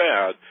that's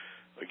bad.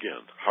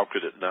 Again, how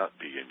could it not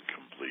be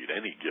incomplete?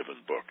 Any given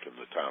book in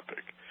the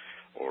topic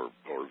or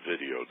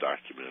video,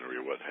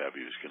 documentary, or what have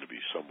you, is going to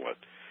be somewhat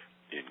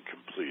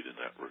incomplete in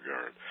that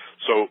regard.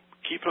 So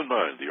keep in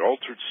mind, the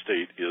altered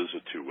state is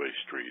a two-way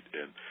street.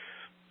 And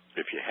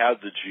if you had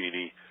the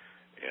genie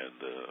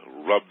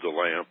and rub the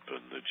lamp,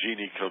 and the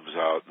genie comes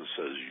out and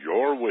says,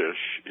 your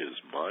wish is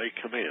my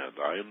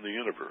command. I am the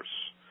universe.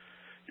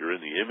 You're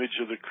in the image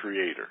of the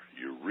Creator.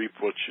 You reap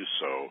what you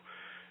sow.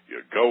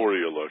 You go where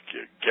you look.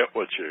 You get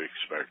what you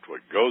expect.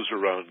 What goes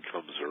around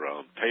comes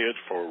around. Pay it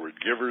forward.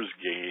 Givers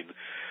gain.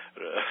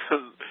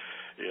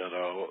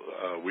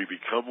 We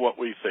become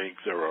what we think.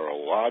 There are a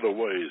lot of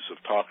ways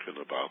of talking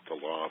about the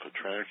law of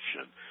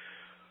attraction.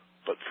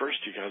 But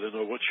first you got to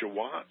know what you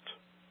want.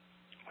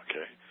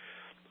 Okay?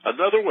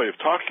 Another way of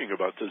talking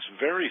about this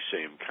very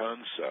same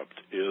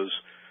concept is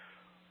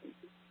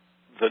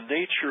the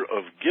nature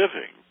of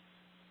giving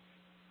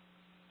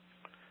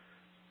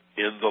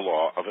in the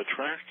law of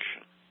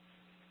attraction.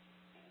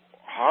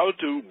 How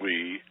do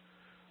we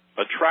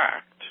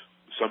attract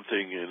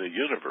something in a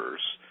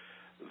universe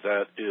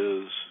that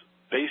is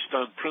based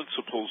on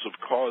principles of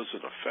cause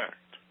and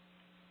effect?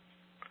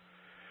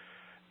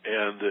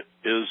 And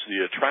is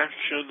the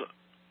attraction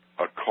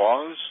a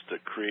cause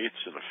that creates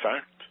an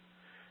effect?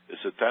 Is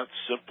it that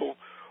simple?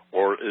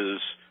 Or is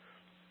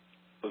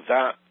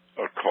that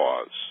a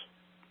cause?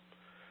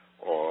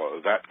 Or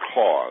that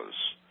cause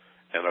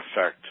an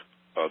effect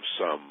of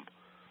some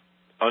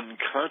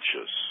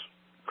unconscious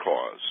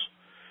cause?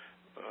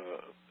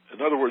 In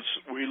other words,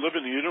 we live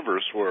in a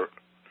universe where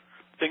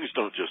things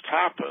don't just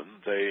happen,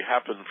 they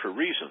happen for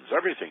reasons.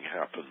 Everything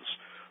happens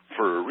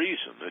for a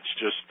reason. It's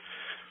just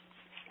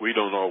we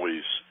don't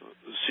always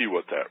see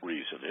what that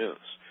reason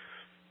is.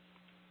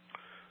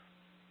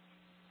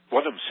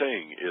 What I'm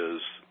saying is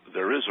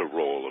there is a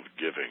role of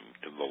giving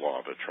in the law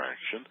of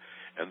attraction,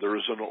 and there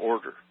is an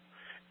order.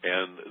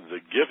 And the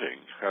giving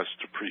has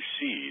to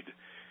precede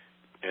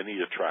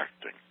any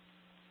attracting.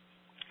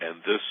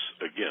 And this,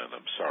 again,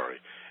 I'm sorry,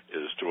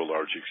 is to a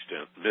large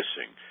extent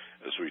missing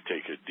as we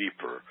take a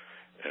deeper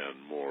and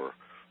more,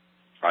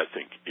 I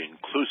think,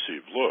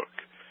 inclusive look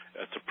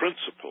at the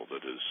principle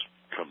that has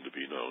come to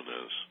be known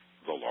as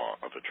the law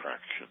of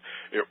attraction.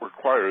 It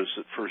requires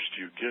that first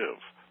you give.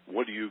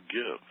 What do you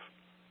give?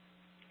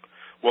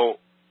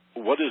 Well,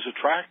 what is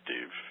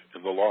attractive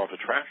in the law of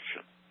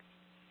attraction?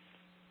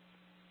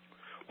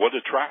 What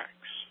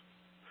attracts?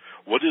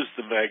 What is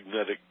the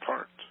magnetic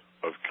part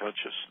of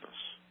consciousness?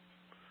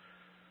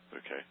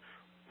 Okay.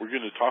 We're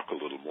going to talk a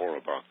little more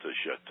about this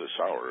yet this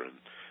hour, and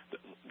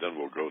then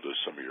we'll go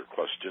to some of your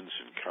questions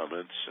and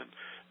comments and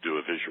do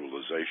a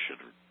visualization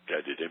or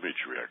guided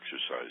imagery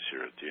exercise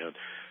here at the end.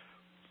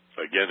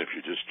 Again, if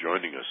you're just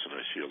joining us, and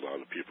I see a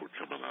lot of people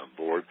coming on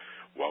board,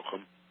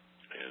 welcome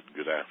and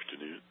good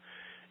afternoon.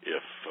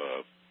 If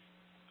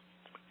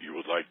you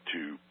would like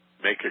to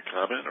make a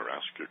comment or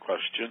ask a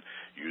question,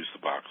 use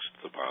the box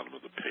at the bottom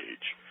of the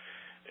page,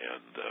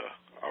 and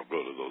I'll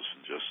go to those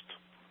in just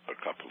a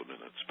couple of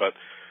minutes. But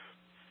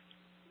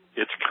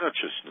it's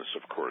consciousness,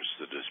 of course,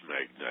 that is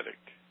magnetic.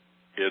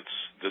 It's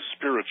the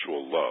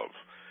spiritual love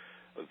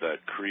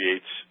that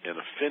creates an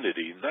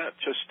affinity, not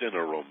just in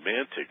a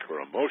romantic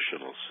or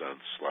emotional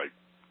sense, like,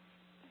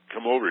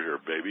 come over here,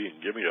 baby,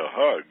 and give me a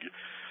hug.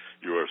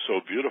 You are so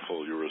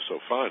beautiful. You are so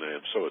fine. I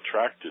am so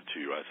attracted to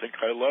you. I think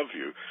I love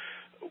you.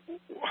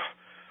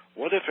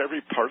 What if every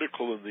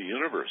particle in the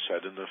universe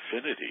had an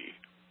affinity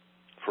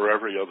for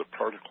every other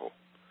particle?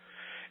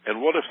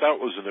 And what if that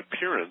was an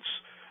appearance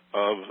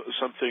of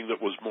something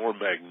that was more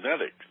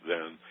magnetic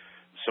than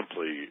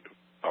simply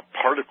a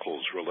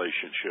particle's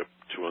relationship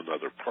to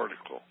another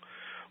particle?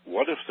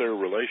 What if their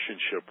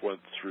relationship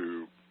went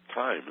through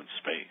time and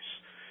space?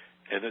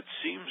 And it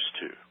seems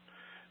to.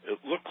 It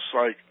looks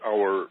like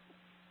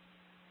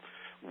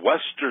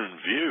Western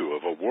view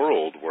of a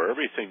world where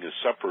everything is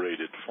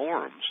separated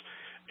forms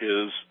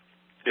is,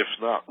 if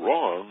not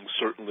wrong,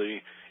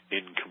 certainly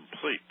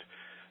incomplete.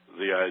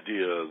 The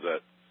idea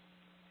that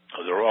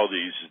there are all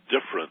these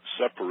different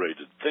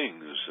separated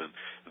things, and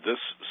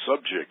this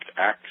subject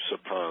acts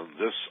upon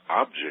this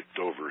object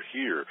over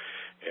here,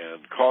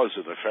 and cause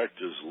and effect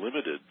is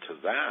limited to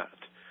that,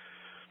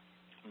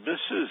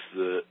 misses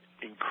the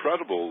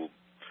incredible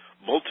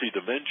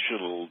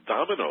multidimensional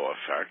domino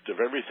effect of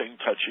everything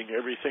touching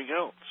everything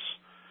else.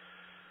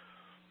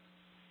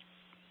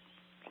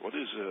 What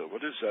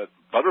is that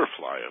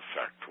butterfly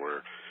effect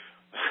where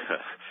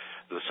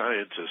the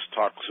scientist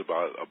talks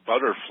about a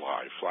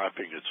butterfly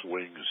flapping its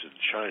wings in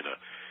China,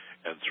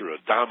 and through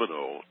a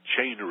domino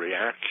chain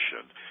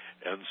reaction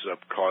ends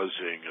up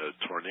causing a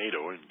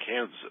tornado in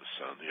Kansas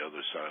on the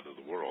other side of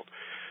the world?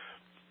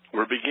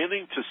 We're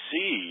beginning to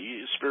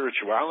see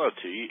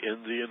spirituality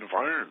in the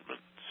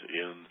environment,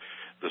 in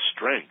the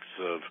strength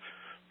of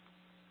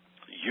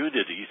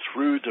unity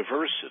through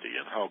diversity,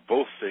 and how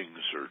both things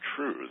are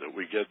true, that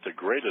we get the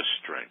greatest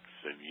strength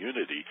in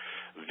unity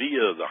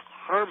via the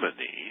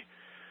harmony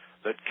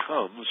that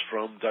comes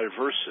from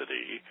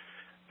diversity,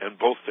 and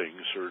both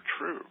things are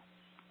true.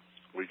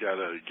 We got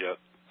to get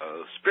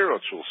a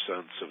spiritual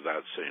sense of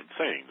that same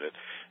thing, that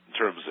in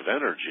terms of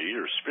energy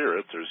or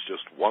spirit, there's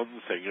just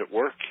one thing at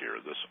work here,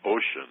 this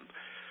ocean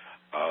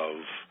of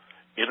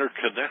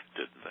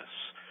interconnectedness.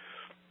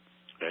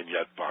 And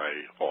yet by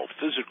all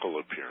physical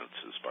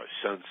appearances, by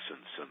sense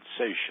and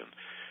sensation,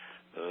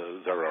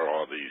 there are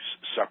all these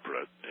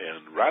separate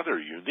and rather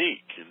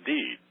unique,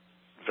 indeed,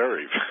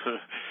 very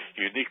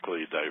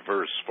uniquely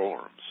diverse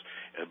forms.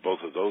 And both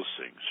of those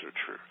things are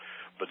true.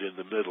 But in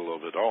the middle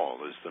of it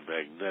all is the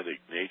magnetic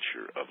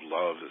nature of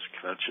love as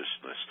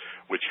consciousness,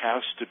 which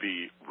has to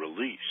be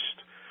released,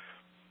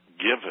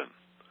 given,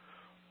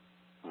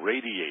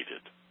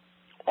 radiated,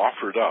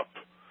 offered up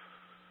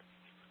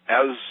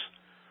as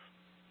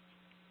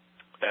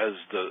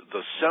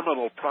the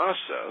seminal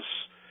process,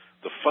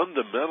 the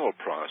fundamental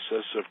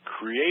process of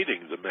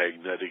creating the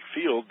magnetic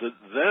field that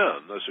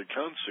then, as a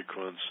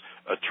consequence,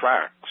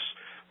 attracts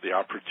the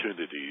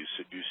opportunities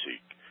that you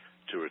seek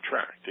to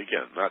attract.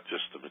 Again, not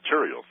just the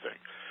material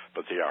thing,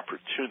 but the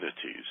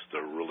opportunities,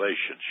 the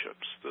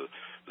relationships,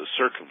 the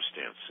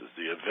circumstances,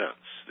 the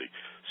events, the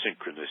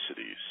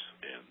synchronicities,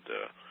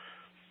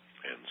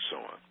 and so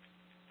on.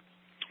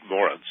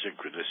 More on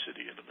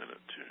synchronicity in a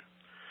minute, too.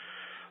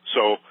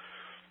 So,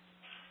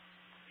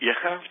 you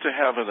have to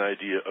have an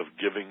idea of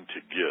giving to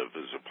give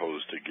as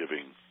opposed to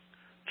giving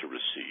to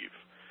receive.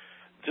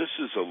 This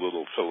is a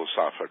little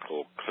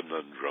philosophical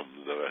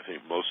conundrum that I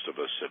think most of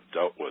us have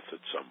dealt with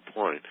at some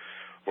point,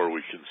 where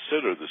we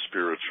consider the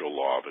spiritual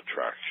law of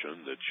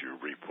attraction, that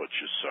you reap what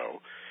you sow,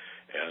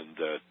 and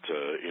that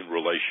in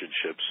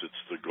relationships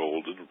it's the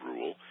golden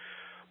rule.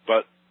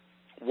 But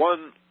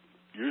one,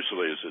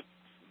 usually as a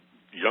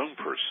young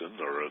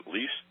person, or at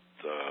least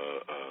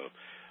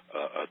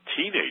a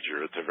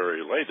teenager at the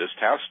very latest,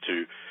 has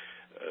to,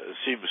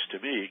 seems to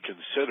me,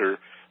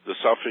 consider the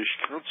selfish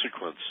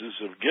consequences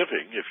of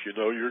giving if you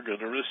know you're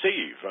going to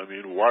receive. I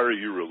mean, why are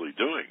you really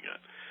doing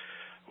it?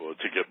 Well,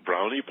 to get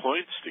brownie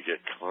points, to get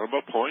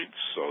karma points,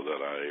 so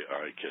that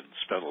I can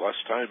spend less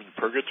time in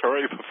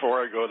purgatory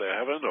before I go to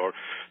heaven, or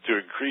to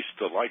increase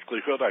the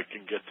likelihood I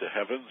can get to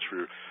heaven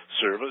through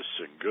service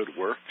and good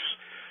works?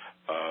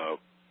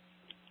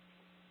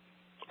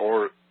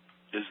 Or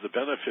is the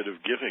benefit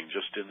of giving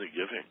just in the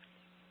giving?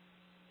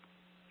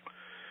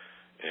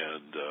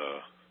 And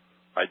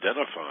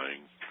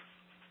identifying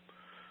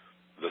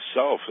the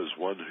self as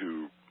one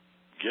who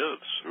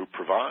gives, who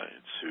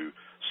provides, who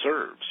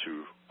serves,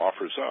 who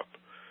offers up.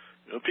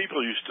 You know,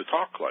 people used to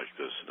talk like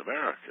this in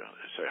America.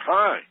 They say,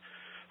 "Hi,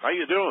 how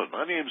you doing?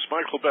 My name's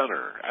Michael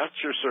Benner, at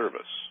your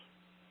service."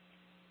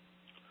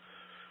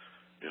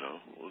 You know,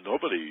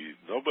 nobody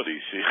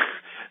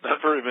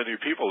not very many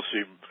people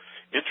seem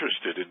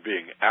interested in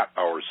being at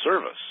our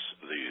service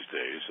these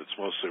days. It's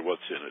mostly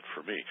what's in it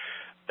for me.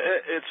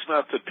 It's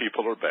not that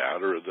people are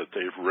bad or that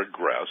they've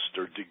regressed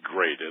or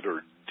degraded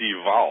or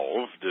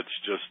devolved. It's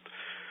just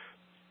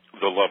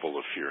the level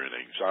of fear and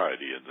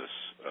anxiety in this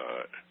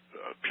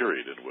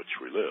period in which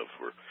we live.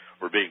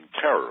 We're being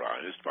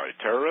terrorized by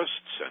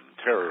terrorists and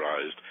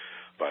terrorized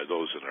by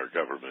those in our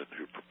government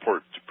who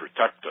purport to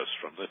protect us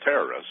from the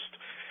terrorist,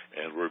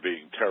 and we're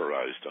being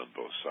terrorized on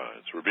both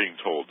sides. We're being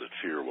told that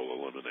fear will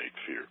eliminate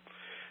fear,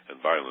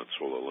 and violence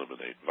will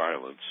eliminate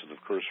violence, and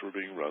of course we're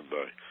being run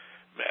by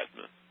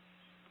madmen.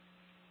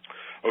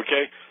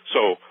 Okay,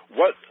 so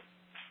what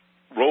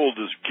role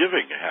does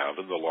giving have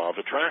in the law of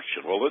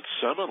attraction? Well, it's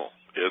seminal.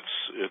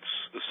 It's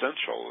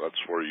essential. That's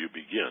where you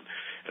begin.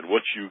 And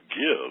what you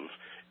give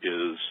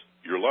is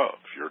your love,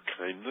 your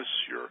kindness,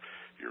 your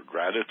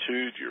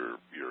gratitude,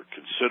 your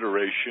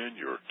consideration,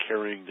 your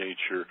caring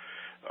nature,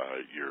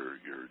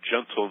 your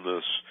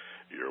gentleness,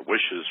 your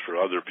wishes for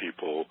other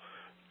people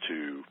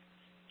to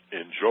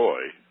enjoy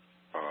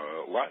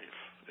life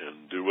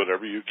and do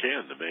whatever you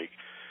can to make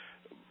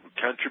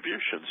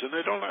contributions. And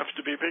they don't have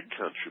to be big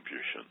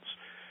contributions.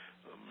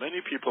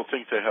 many people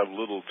think they have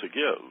little to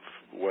give,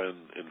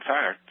 when, in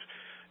fact,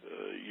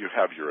 you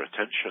have your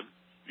attention.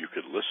 You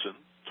could listen,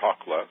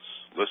 talk less,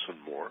 listen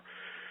more.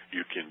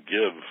 You can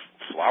give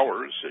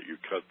flowers that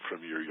you cut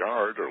from your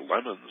yard or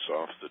lemons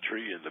off the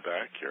tree in the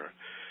backyard.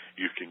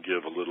 You can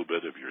give a little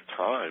bit of your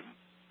time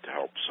to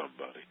help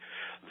somebody.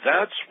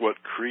 That's what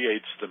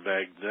creates the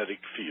magnetic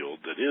field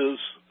that is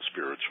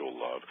spiritual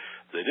love,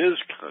 that is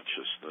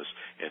consciousness,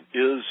 and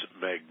is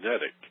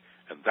magnetic.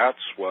 And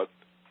that's what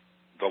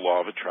the law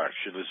of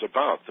attraction is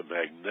about, the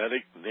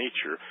magnetic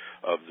nature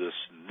of this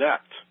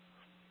net,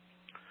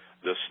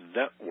 this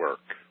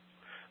network,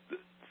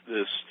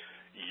 this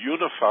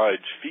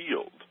unified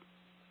field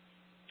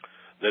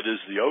that is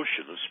the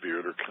ocean of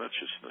spirit or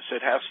consciousness.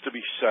 It has to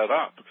be set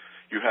up.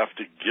 You have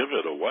to give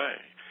it away.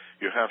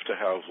 You have to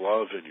have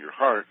love in your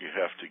heart. You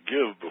have to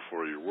give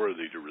before you're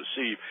worthy to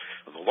receive.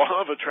 And the law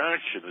of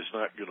attraction is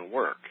not going to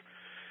work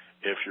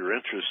if you're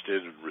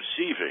interested in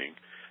receiving,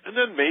 and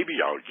then maybe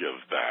I'll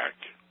give back.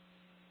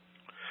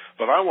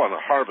 But I want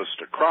to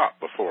harvest a crop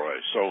before I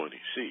sow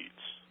any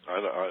seeds.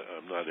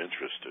 I'm not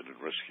interested in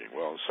risking.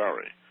 Well,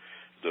 sorry.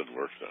 It doesn't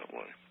work that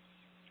way.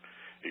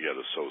 You got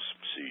to sow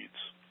some seeds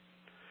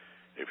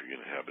if you're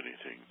going to have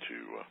anything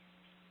to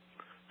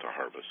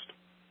harvest.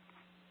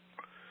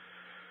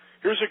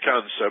 Here's a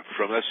concept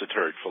from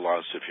esoteric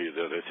philosophy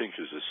that I think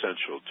is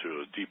essential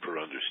to a deeper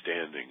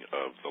understanding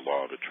of the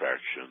law of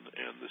attraction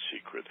and the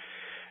secret,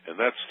 and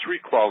that's three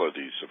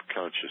qualities of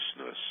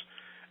consciousness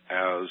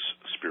as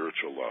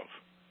spiritual love.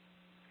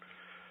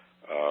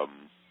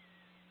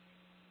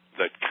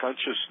 That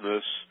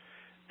consciousness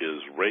is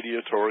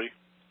radiatory,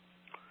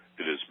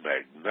 it is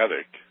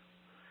magnetic,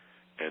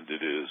 and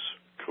it is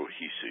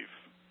cohesive.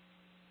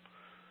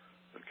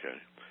 Okay?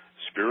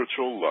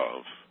 Spiritual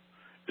love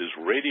is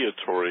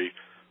radiatory,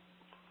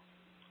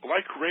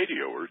 like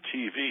radio or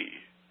TV,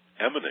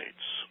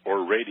 emanates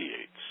or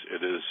radiates.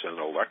 It is an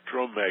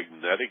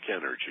electromagnetic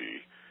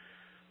energy.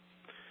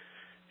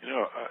 You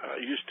know, I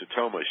used to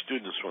tell my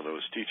students when I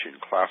was teaching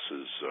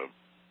classes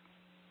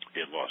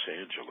in Los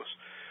Angeles,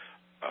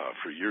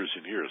 for years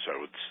and years, I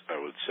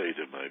would say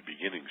to my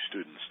beginning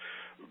students,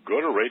 go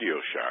to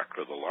Radio Shack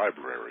or the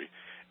library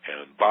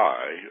and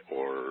buy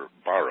or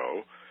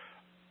borrow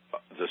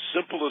the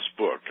simplest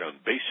book on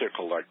basic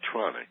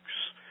electronics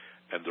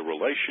and the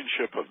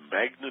relationship of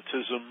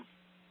magnetism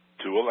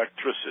to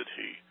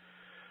electricity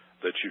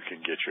that you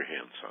can get your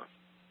hands on.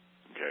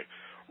 Okay?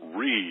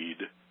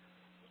 Read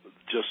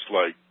just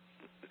like,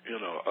 you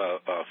know,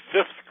 a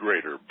fifth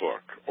grader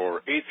book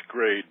or eighth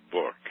grade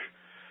book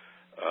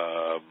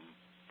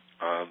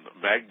on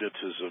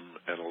magnetism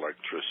and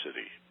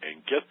electricity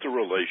and get the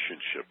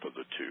relationship of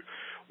the two.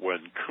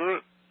 When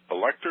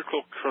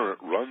electrical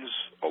current runs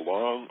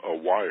along a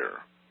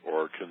wire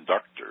or a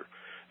conductor,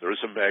 there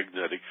is a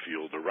magnetic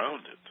field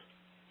around it.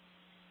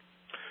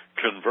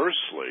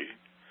 Conversely,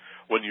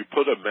 when you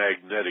put a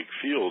magnetic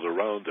field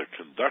around a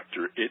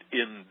conductor, it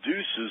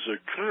induces a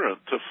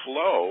current to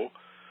flow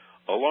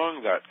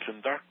along that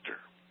conductor.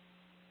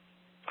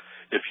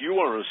 If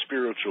you are a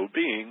spiritual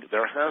being,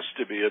 there has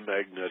to be a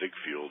magnetic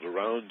field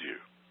around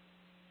you.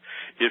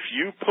 If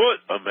you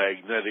put a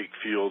magnetic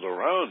field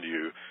around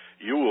you,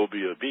 you will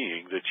be a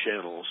being that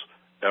channels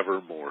ever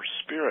more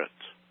spirit.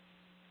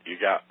 You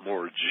got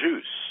more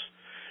juice.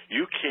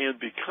 You can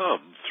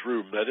become,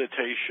 through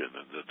meditation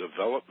and the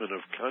development of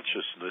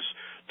consciousness,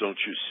 don't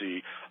you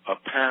see, a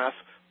path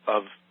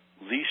of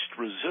least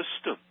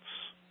resistance.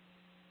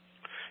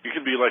 You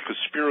can be like a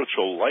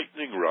spiritual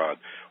lightning rod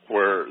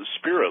where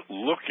spirit,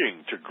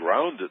 looking to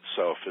ground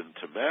itself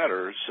into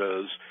matter,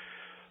 says,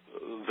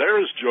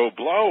 there's Joe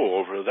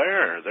Blow over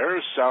there.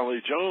 There's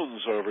Sally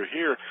Jones over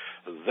here.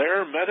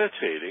 They're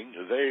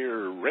meditating.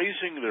 They're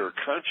raising their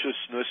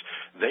consciousness.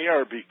 They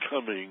are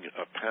becoming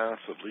a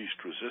path of least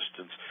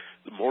resistance.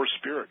 The more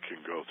spirit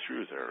can go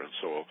through there. And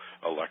so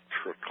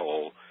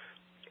electrical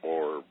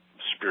or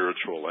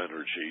spiritual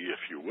energy,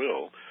 if you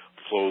will,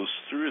 flows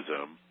through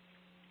them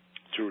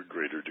to a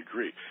greater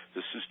degree.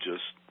 This is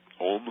just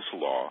Ohm's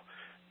law.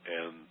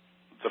 And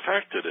the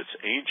fact that it's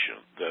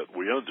ancient, that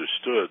we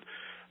understood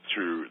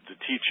through the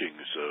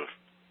teachings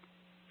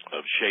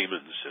of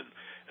shamans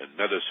and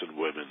medicine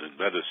women and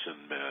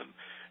medicine men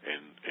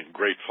and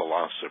great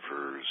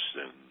philosophers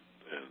and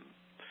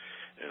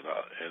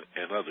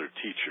other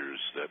teachers,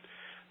 that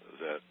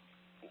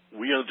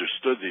we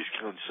understood these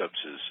concepts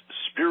as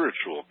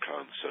spiritual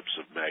concepts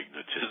of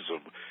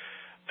magnetism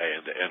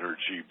and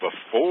energy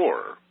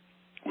before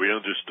we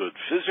understood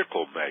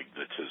physical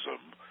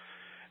magnetism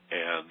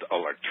and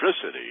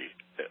electricity.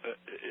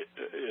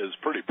 Is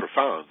pretty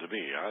profound to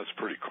me. It's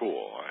pretty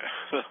cool.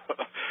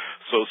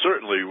 So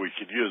certainly we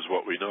can use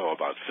what we know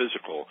about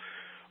physical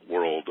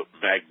world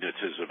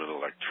magnetism and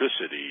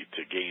electricity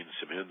to gain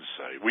some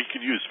insight. We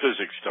can use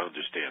physics to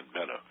understand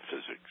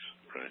metaphysics,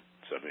 right?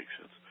 Does that make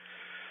sense?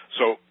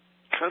 So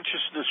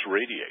consciousness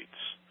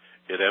radiates.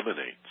 It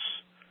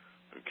emanates.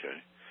 Okay?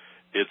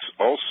 It's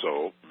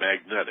also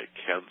magnetic,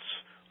 hence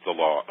the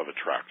law of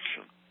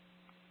attraction.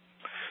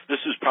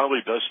 This is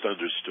probably best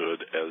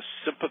understood as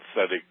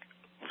sympathetic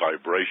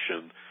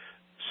vibration,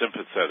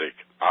 sympathetic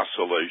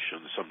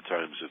oscillation.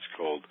 Sometimes it's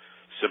called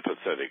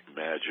sympathetic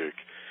magic.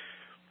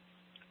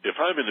 If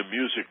I'm in a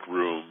music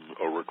room,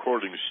 a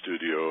recording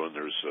studio, and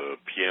there's a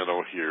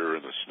piano here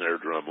and a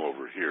snare drum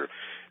over here,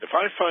 if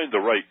I find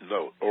the right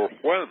note, or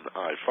when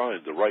I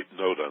find the right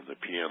note on the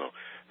piano,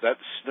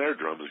 that snare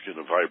drum is going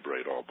to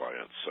vibrate all by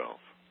itself.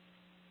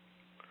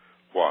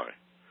 Why?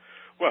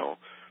 Well,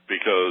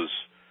 because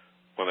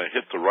when I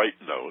hit the right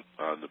note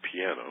on the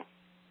piano,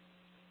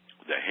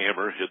 the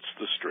hammer hits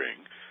the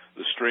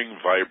string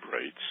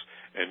vibrates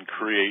and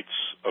creates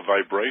a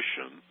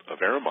vibration of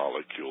air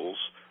molecules,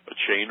 a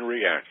chain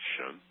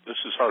reaction. This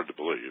is hard to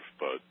believe,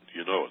 but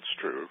you know it's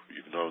true.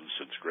 You've known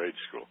since grade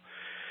school.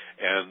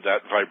 And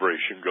that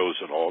vibration goes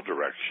in all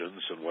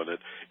directions, and when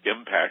it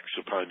impacts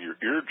upon your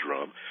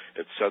eardrum,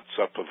 it sets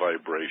up a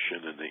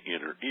vibration in the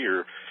inner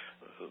ear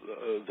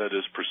that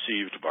is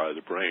perceived by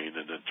the brain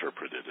and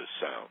interpreted as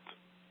sound.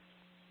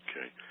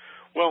 Okay.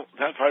 Well,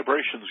 that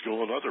vibrations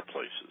go in other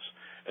places,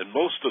 and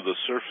most of the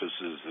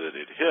surfaces that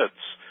it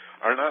hits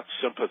are not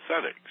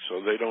sympathetic,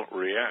 so they don't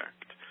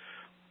react.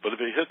 But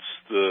if it hits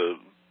the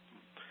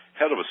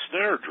head of a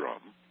snare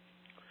drum,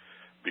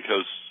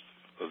 because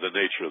of the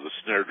nature of the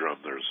snare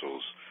drum, there's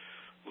those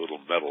little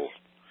metal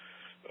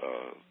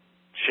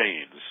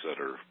chains that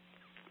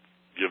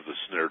give the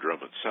snare drum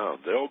its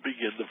sound, they'll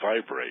begin to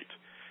vibrate,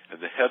 and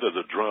the head of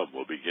the drum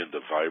will begin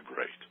to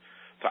vibrate,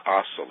 to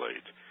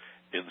oscillate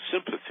in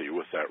sympathy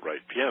with that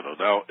right piano.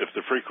 Now, if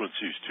the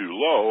frequency is too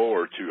low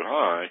or too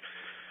high,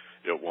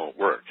 it won't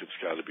work.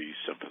 It's got to be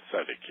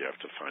sympathetic. You have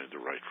to find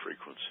the right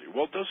frequency.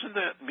 Well, doesn't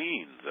that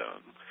mean, then,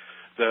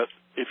 that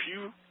if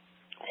you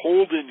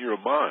hold in your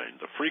mind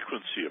the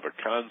frequency of a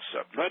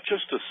concept, not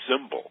just a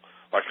symbol,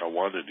 like I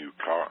want a new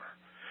car,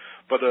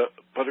 but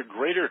a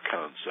greater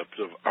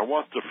concept of I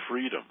want the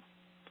freedom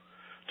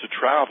to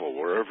travel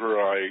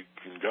wherever I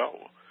can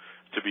go,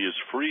 to be as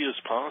free as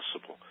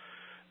possible,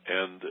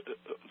 and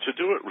to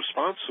do it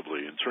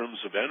responsibly in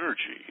terms of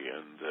energy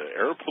and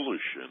air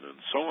pollution and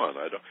so on.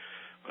 I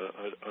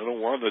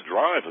don't want to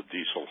drive a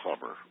diesel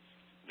Hummer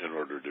in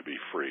order to be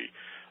free.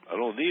 I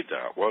don't need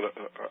that.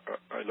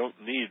 I don't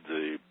need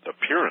the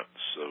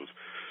appearance of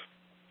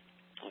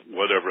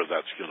whatever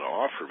that's going to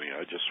offer me.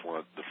 I just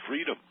want the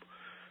freedom.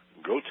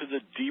 Go to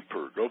the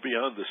deeper, go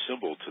beyond the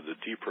symbol to the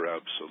deeper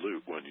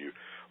absolute when you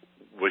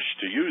wish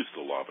to use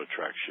the law of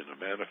attraction to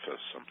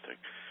manifest something.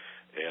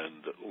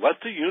 And let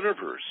the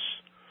universe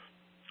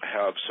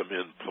have some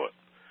input.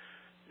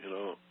 You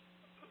know,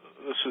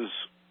 this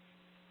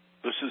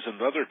is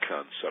another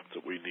concept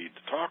that we need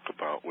to talk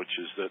about, which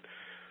is that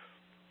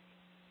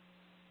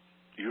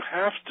you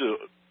have to,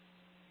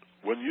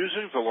 when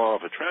using the law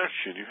of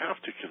attraction, you have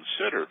to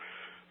consider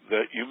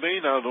that you may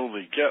not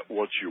only get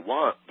what you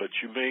want, but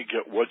you may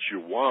get what you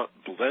want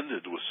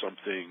blended with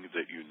something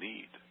that you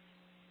need.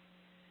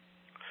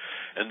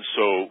 And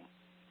so,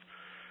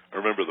 I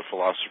remember the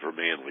philosopher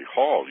Manly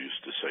Hall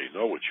used to say,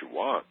 know what you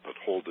want, but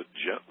hold it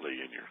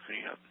gently in your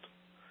hand.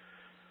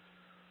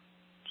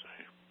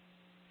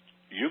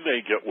 You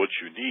may get what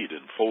you need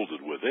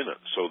enfolded within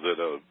it, so that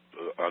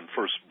on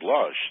first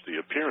blush, the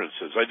appearance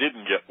says, I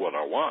didn't get what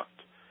I want.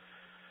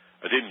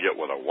 I didn't get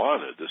what I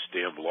wanted. This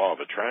damn law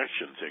of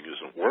attraction thing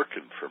isn't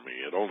working for me.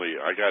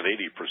 I got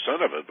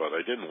 80% of it, but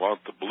I didn't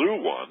want the blue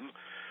one.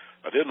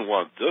 I didn't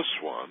want this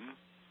one.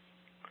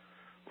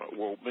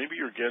 Well, maybe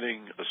you're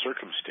getting a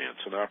circumstance,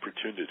 an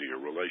opportunity, a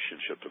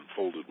relationship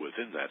enfolded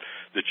within that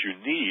you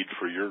need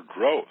for your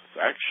growth.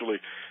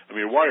 Actually,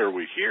 why are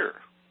we here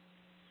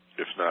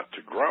if not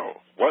to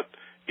grow? What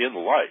in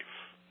life,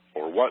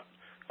 or what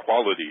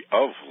quality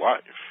of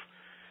life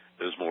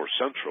is more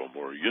central,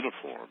 more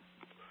uniform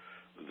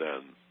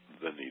than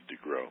the need to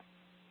grow?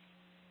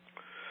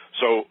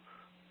 So,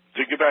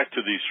 to get back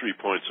to these 3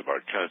 points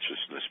about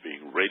consciousness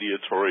being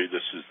radiatory,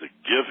 this is the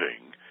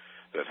giving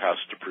that has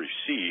to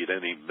precede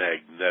any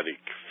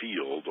magnetic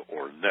field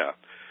or net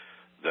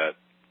that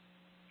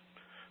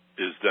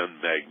is then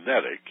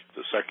magnetic,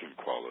 the second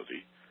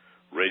quality,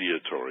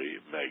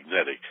 radiatory,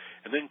 magnetic,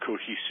 and then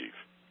cohesive.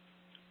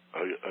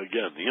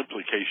 Again, the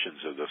implications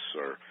of this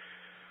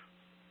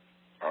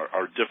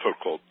are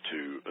difficult to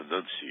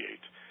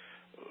enunciate,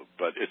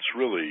 but it's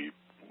really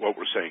what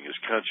we're saying is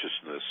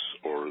consciousness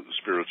or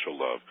spiritual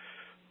love,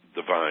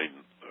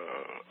 divine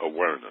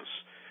awareness,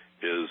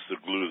 is the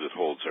glue that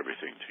holds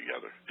everything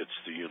together. It's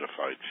the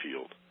unified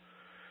field.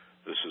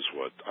 This is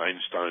what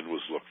Einstein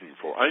was looking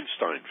for.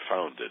 Einstein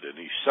found it, and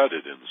he said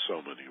it in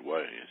so many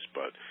ways,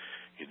 but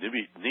you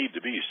need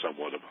to be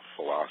somewhat of a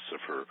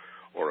philosopher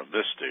or a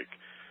mystic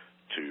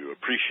to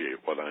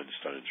appreciate what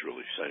Einstein's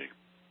really saying.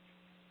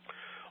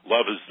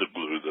 Love is the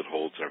glue that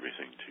holds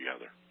everything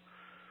together.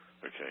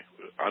 Okay,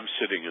 I'm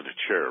sitting in a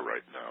chair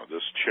right now.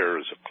 This chair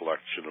is a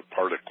collection of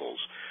particles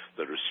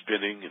that are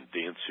spinning and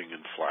dancing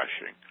and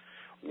flashing.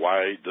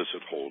 Why does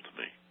it hold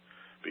me?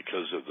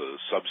 Because of the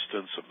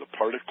substance of the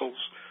particles?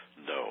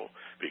 No,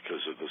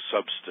 because of the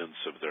substance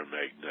of their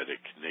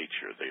magnetic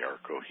nature. They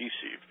are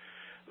cohesive.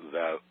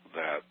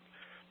 That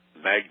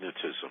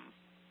magnetism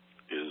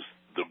is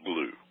the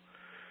glue.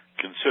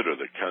 consider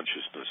that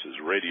consciousness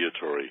is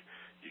radiatory.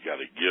 You got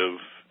to give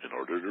in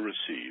order to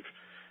receive.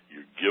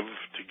 You give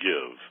to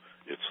give.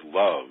 It's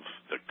love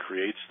that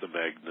creates the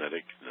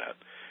magnetic net.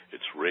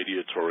 It's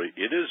radiatory.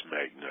 It is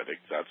magnetic.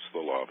 That's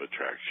the law of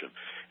attraction.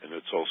 And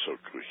it's also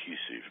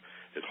cohesive.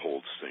 It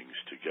holds things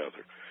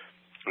together.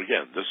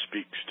 Again, this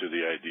speaks to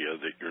the idea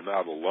that you're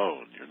not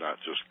alone. You're not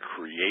just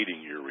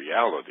creating your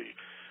reality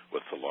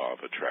with the law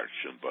of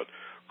attraction, but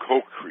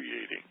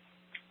co-creating.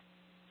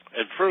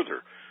 And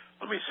further,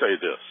 let me say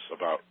this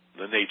about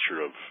the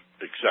nature of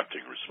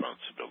accepting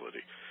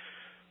responsibility.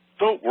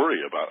 Don't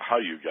worry about how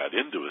you got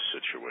into a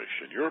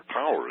situation. Your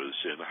power is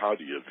in how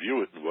do you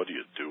view it and what do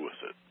you do with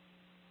it.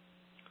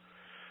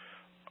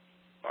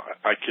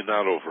 I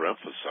cannot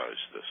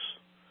overemphasize this.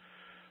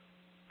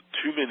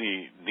 Too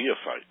many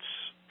neophytes,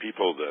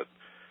 people that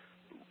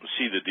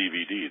see the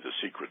DVD, The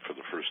Secret, for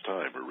the first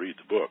time, or read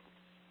the book,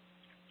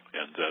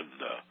 and then,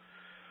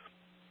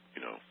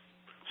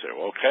 say,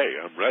 well, okay,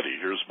 I'm ready.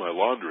 Here's my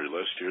laundry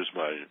list. Here's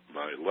my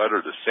letter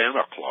to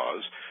Santa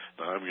Claus.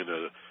 Now I'm going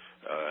to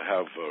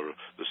have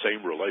the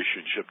same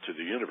relationship to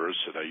the universe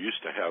that I used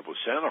to have with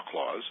Santa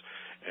Claus,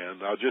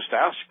 and I'll just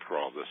ask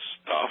for all this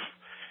stuff,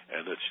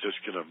 and it's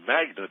just going to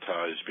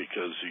magnetize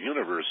because the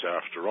universe,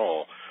 after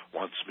all,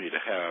 wants me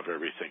to have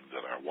everything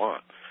that I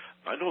want.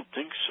 I don't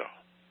think so.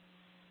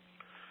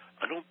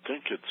 I don't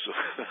think it's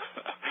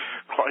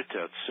quite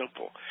that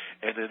simple.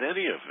 And in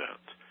any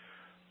event,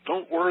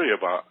 don't worry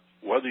about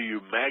whether you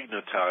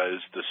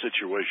magnetize the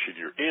situation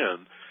you're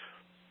in.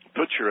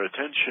 Put your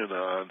attention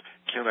on,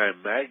 can I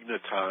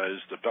magnetize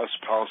the best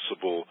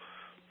possible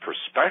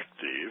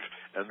perspective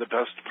and the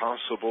best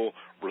possible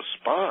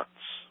response?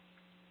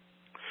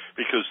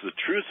 Because the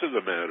truth of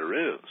the matter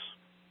is,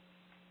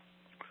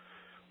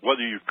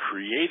 whether you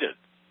created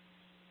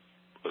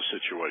a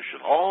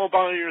situation all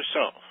by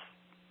yourself,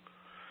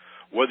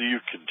 whether you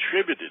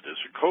contributed as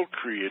a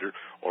co-creator,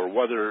 or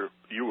whether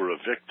you were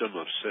a victim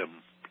of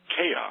some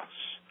chaos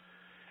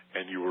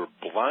and you were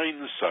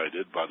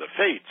blindsided by the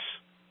fates,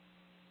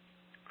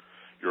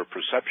 your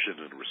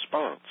perception and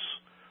response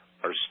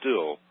are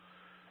still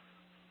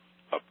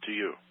up to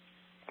you.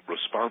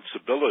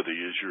 Responsibility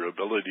is your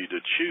ability to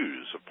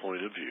choose a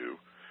point of view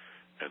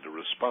and a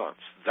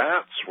response.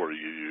 That's where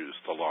you use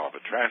the law of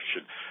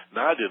attraction,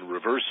 not in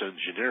reverse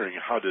engineering,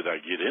 how did I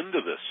get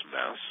into this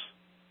mess?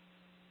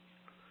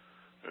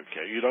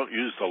 Okay, you don't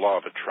use the law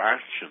of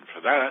attraction for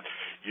that.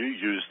 You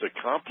use the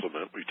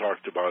complement we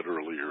talked about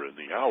earlier in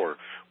the hour,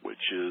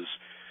 which is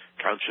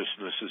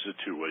consciousness is a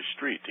two-way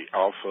street. The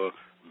alpha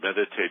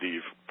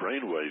meditative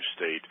brainwave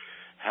state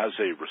has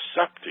a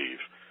receptive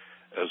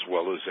as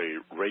well as a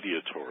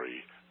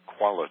radiatory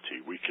quality.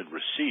 We can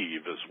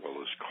receive as well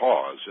as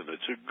cause, and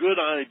it's a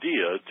good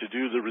idea to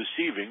do the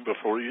receiving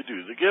before you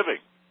do the giving.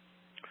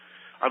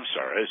 I'm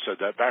sorry, I said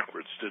that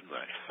backwards, didn't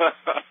I?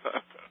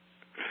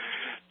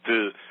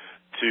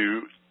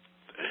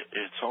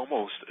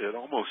 It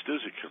almost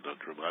is a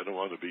conundrum. I don't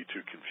want to be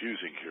too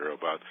confusing here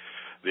about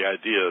the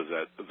idea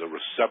that the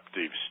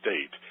receptive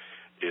state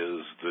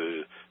is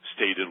the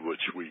state in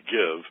which we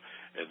give,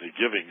 and the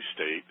giving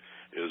state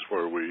is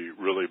where we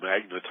really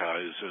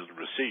magnetize and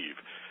receive.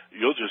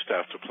 You'll just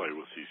have to play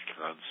with these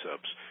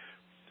concepts.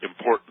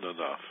 Important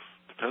enough,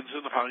 depends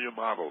on how you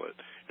model it,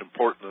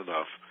 important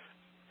enough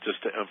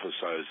just to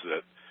emphasize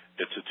that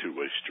it's a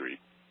two-way street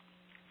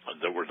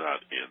and that we're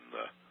not in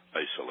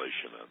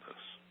isolation on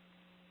this.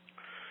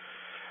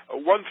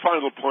 One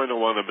final point I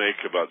want to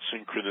make about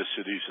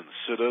synchronicities and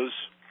siddhas.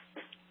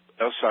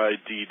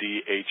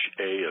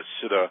 S-I-D-D-H-A, a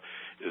siddha,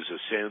 is a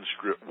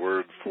Sanskrit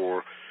word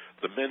for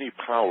the many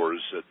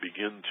powers that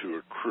begin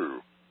to accrue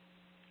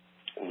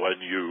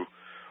when you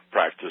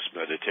practice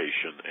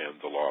meditation and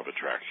the law of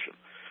attraction.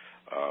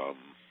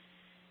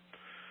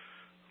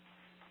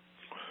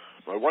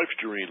 My wife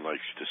Doreen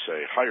likes to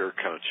say higher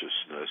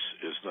consciousness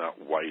is not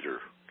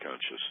wider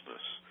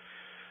consciousness.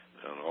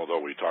 And although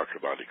we talk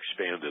about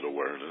expanded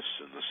awareness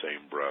in the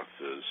same breath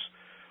as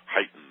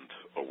heightened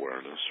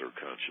awareness or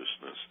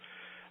consciousness,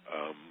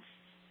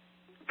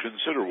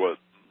 consider what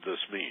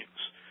this means.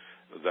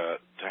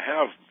 That to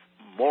have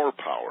more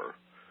power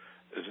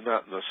is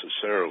not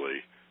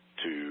necessarily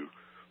to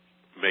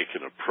make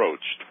an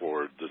approach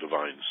toward the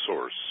divine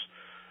source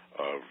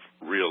of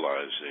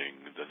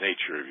realizing the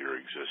nature of your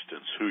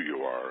existence, who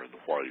you are and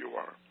why you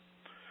are,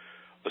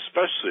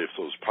 especially if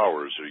those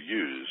powers are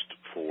used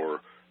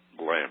for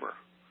glamour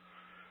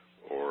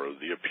or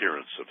the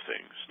appearance of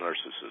things,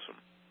 narcissism.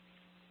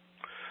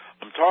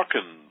 I'm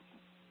talking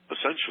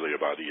essentially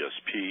about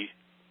ESP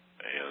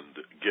and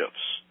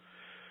gifts.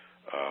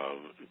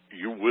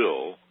 You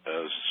will,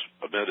 as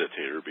a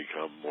meditator,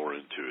 become more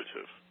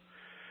intuitive.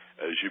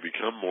 As you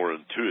become more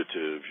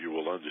intuitive, you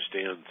will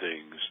understand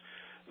things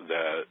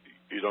that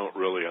you don't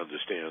really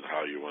understand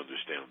how you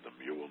understand them.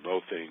 You will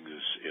know things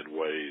in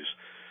ways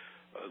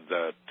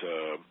that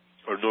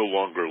are no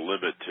longer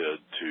limited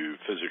to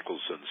physical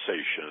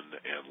sensation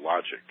and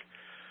logic.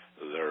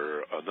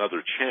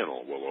 Another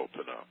channel will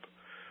open up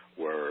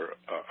where,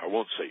 I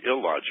won't say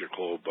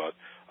illogical, but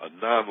a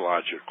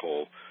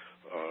non-logical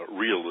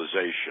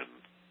realization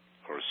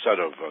or set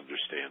of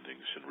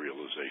understandings and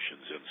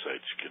realizations,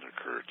 insights can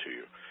occur to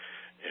you.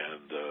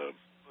 And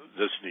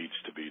this needs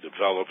to be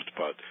developed,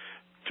 but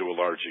to a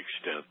large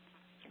extent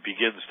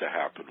begins to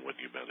happen when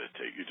you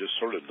meditate. You just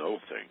sort of know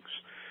things.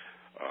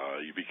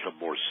 You become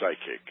more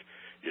psychic.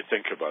 You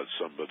think about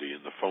somebody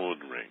and the phone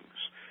rings.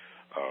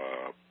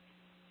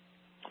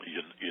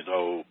 You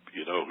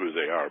know who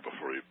they are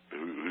before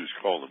who's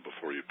calling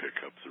before you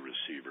pick up the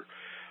receiver.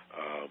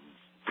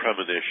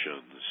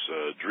 Premonitions,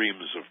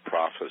 dreams of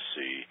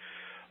prophecy,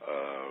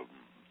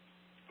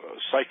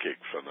 psychic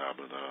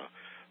phenomena,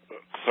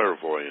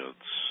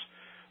 clairvoyance.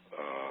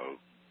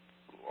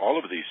 All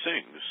of these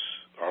things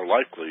are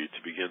likely to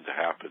begin to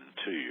happen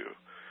to you.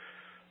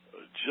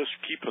 Just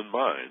keep in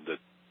mind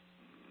that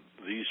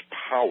these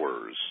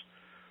powers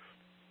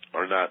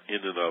are not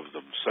in and of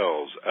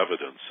themselves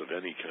evidence of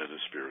any kind of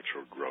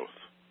spiritual growth.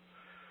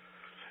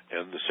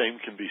 And the same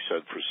can be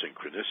said for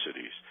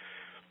synchronicities.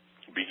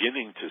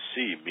 Beginning to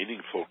see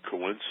meaningful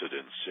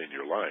coincidence in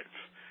your life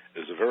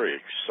is a very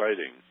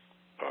exciting,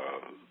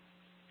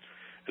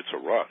 it's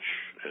a rush.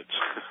 It's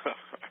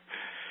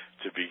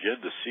to begin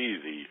to see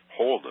the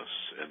wholeness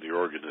and the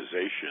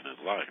organization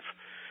in life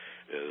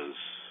is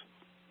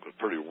a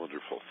pretty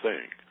wonderful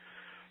thing.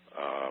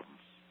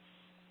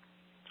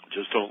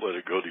 Just don't let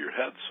it go to your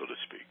head, so to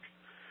speak,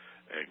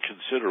 and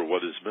consider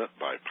what is meant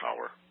by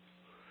power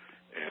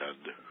and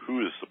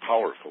who is the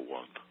powerful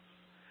one.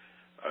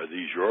 Are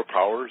these your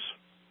powers,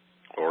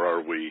 or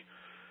are we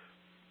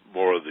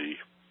more of the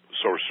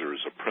sorcerer's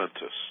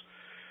apprentice?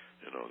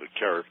 You know, the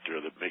character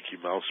that Mickey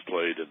Mouse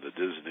played in the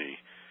Disney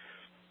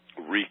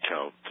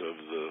recount of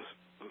the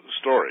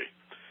story,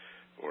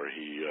 where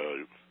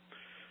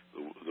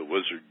the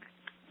wizard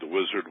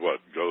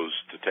goes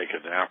to take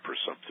a nap or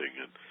something,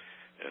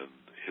 and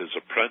his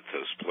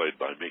apprentice, played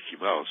by Mickey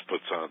Mouse,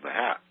 puts on the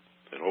hat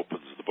and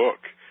opens the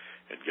book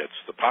and gets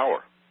the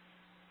power.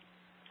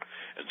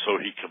 And so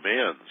he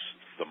commands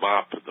the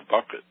mop and the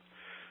bucket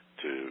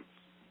to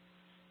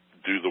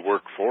do the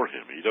work for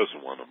him. He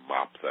doesn't want to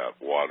mop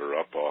that water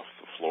up off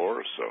the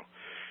floor, so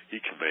he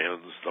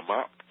commands the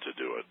mop to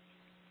do it.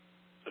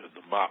 And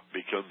the mop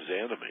becomes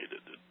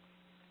animated. And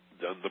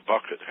then the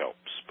bucket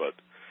helps. But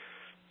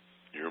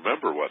you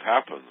remember what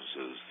happens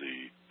is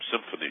the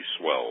symphony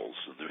swells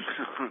and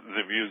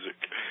the music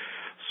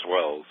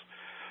swells.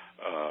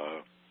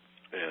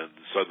 And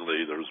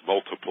suddenly there's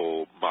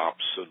multiple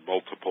mops and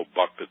multiple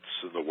buckets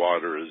and the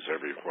water is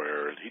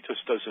everywhere, and he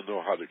just doesn't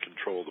know how to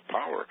control the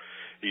power.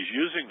 He's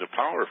using the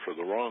power for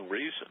the wrong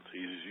reason.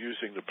 He's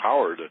using the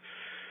power to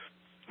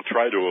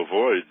try to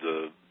avoid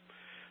the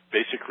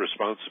basic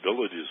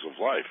responsibilities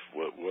of life,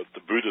 what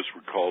the Buddhists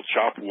would call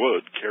chop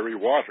wood, carry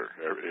water,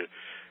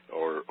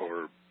 or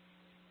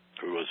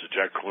who was it,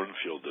 Jack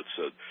Kornfield that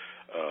said,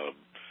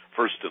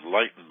 first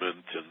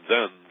enlightenment and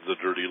then the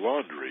dirty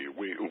laundry.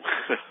 We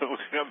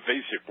have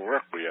basic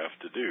work we have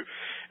to do,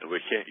 and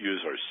we can't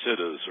use our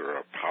siddhas or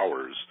our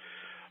powers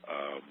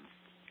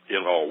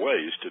in all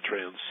ways to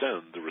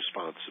transcend the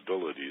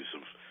responsibilities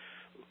of,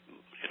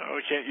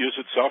 we can't use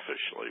it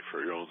selfishly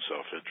for your own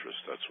self-interest.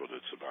 That's what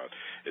it's about.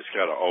 It's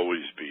got to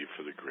always be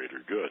for the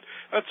greater good.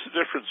 That's the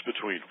difference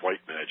between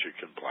white magic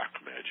and black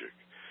magic.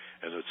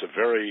 And it's a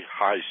very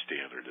high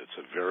standard. It's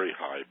a very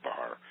high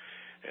bar.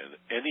 And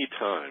any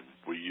time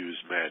we use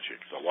magic,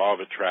 the law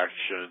of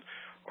attraction,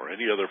 or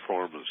any other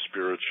form of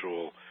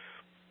spiritual,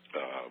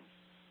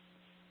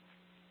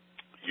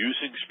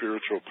 using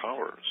spiritual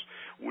powers,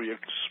 we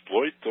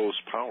exploit those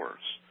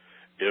powers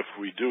if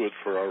we do it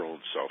for our own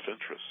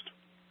self-interest.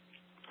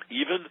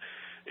 Even,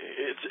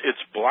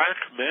 it's black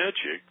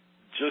magic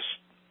just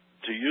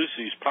to use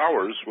these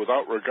powers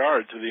without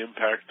regard to the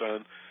impact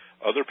on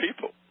other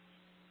people.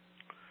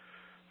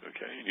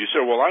 Okay, you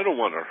say, well, I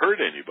don't want to hurt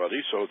anybody,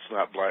 so it's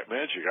not black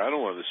magic. I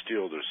don't want to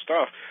steal their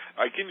stuff.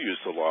 I can use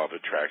the law of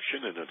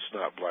attraction, and it's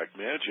not black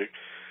magic.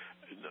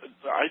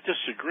 I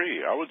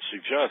disagree. I would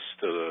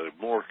suggest a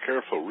more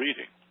careful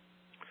reading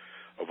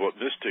of what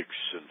mystics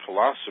and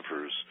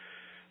philosophers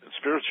and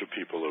spiritual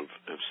people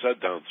have said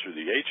down through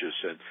the ages,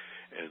 and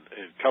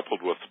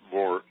coupled with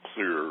more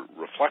clear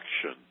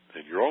reflection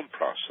in your own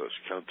process,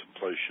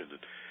 contemplation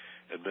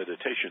and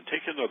meditation,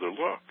 take another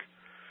look.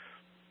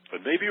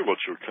 And maybe what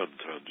you'll come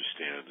to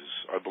understand is,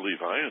 I believe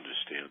I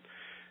understand,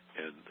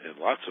 and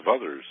lots of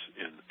others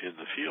in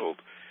the field,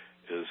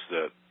 is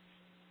that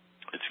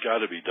it's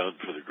got to be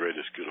done for the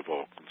greatest good of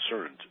all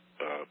concerned.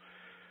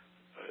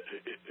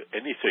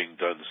 Anything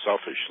done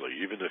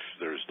selfishly, even if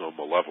there's no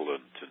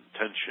malevolent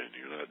intention,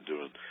 you're not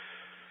doing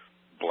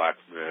black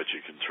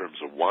magic in terms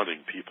of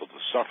wanting people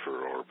to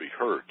suffer or be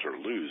hurt or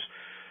lose,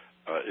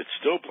 it's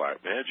still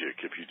black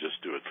magic if you just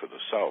do it for the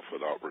self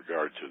without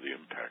regard to the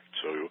impact.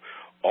 So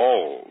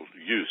all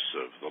use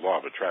of the law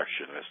of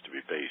attraction has to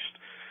be based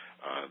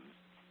on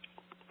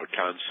a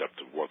concept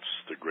of what's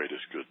the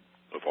greatest good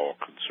of all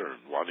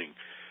concerned, wanting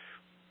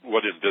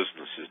what in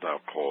business is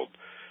now called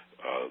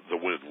the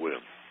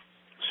win-win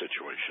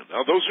situation.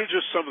 Now, those are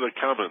just some of the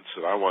comments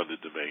that I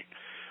wanted to make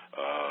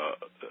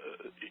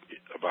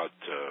about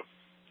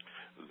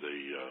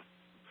the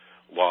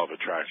law of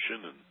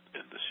attraction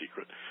and The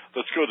Secret.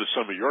 Let's go to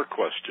some of your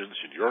questions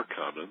and your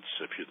comments.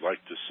 If you'd like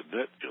to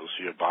submit, you'll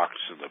see a box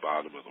in the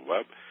bottom of the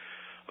web.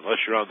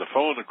 Unless you're on the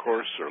phone, of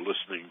course, or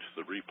listening to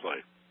the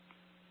replay.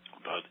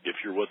 But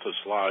if you're with us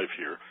live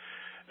here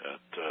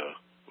at,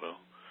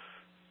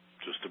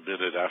 just a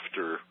minute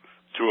after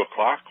 2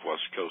 o'clock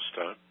West Coast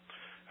time,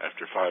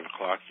 after 5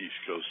 o'clock East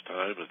Coast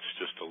time, it's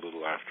just a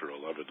little after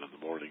 11 in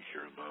the morning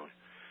here in Maui.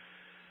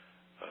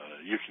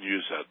 You can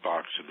use that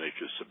box and make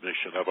a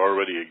submission. I've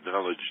already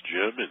acknowledged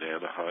Jim in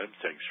Anaheim.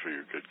 Thanks for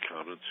your good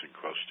comments and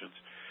questions.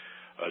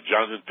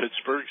 John in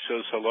Pittsburgh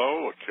says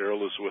hello.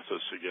 Carol is with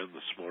us again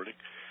this morning.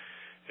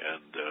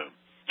 And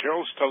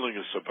Carol's telling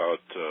us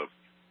about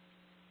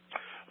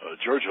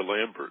Georgia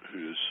Lambert,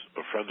 who's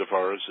a friend of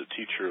ours, a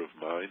teacher of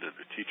mine, and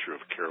a teacher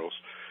of Carol's,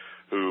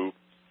 who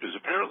is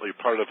apparently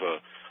part of a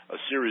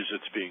series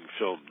that's being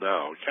filmed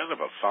now, kind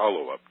of a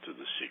follow-up to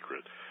The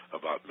Secret,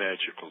 about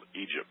magical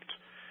Egypt.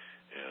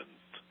 And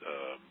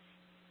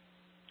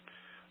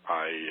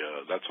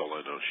that's all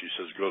I know. She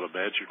says go to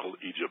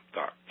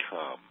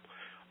magicalegypt.com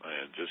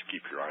and just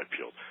keep your eye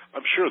peeled.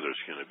 I'm sure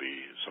there's going to be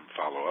some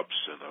follow-ups,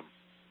 and I'm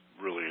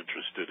really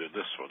interested in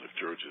this one if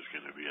George is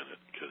going to be in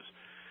it, because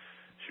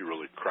she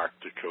really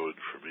cracked the code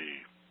for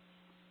me.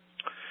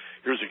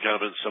 Here's a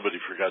comment.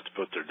 Somebody forgot to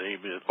put their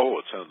name in. Oh,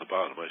 it's on the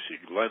bottom. I see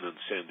Glenn in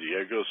San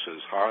Diego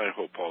says, hi,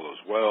 hope all is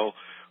well.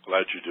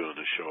 Glad you're doing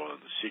a show on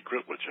The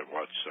Secret, which I've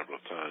watched several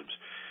times.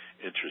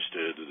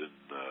 Interested in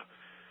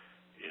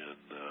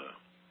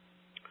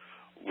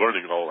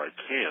learning all I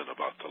can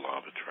about the law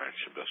of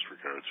attraction. Best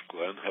regards,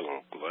 Glenn.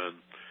 Hello,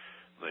 Glenn.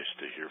 Nice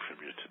to hear from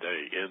you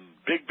today. In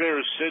Big Bear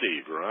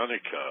City,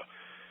 Veronica.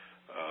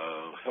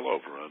 Hello,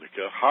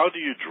 Veronica. How do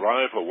you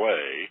drive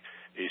away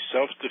a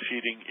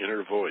self-defeating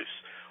inner voice?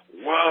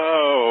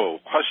 Whoa!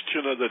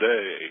 Question of the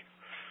day.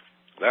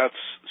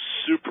 That's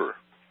super.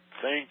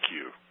 Thank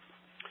you.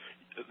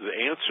 The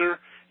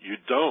answer, you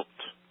don't.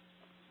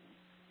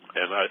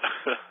 And I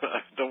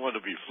don't want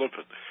to be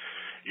flippant.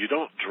 You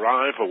don't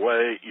drive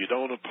away, you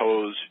don't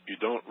oppose, you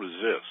don't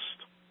resist.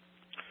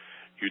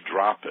 You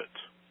drop it,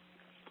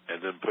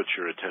 and then put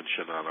your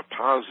attention on a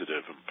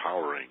positive,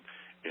 empowering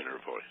inner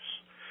voice.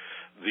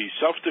 The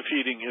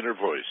self-defeating inner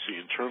voice, the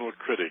internal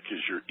critic,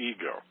 is your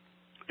ego.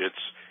 Its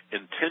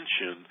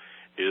intention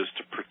is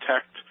to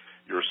protect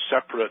your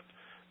separate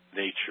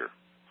nature,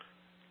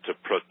 to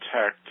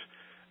protect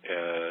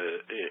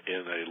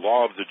in a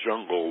law of the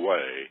jungle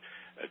way,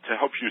 to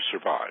help you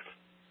survive,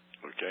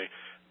 okay?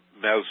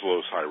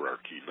 Maslow's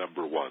hierarchy,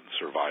 number one,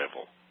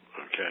 survival,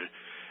 okay?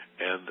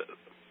 And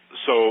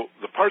so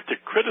the part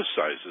that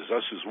criticizes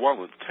us is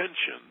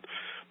well-intentioned,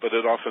 but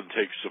it often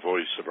takes the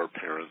voice of our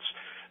parents,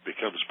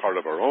 becomes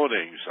part of our own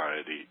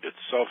anxiety,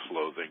 it's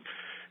self-loathing.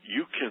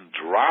 You can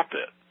drop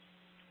it,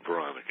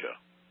 Veronica,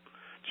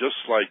 just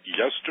like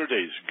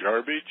yesterday's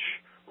garbage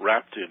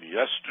wrapped in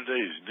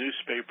yesterday's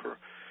newspaper.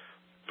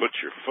 Put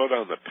your foot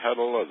on the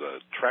pedal of the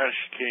trash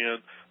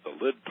can, the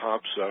lid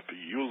pops up,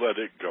 you let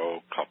it go,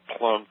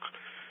 kaplunk,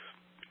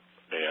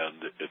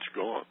 and it's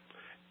gone.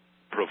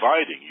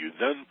 Providing you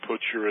then put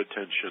your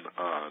attention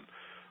on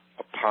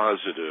a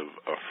positive,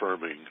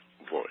 affirming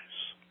voice.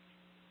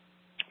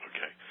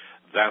 Okay,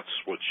 that's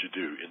what you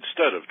do.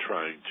 Instead of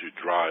trying to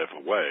drive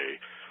away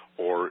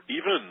or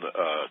even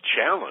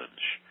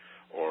challenge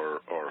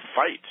or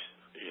fight,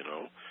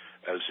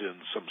 as in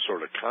some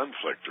sort of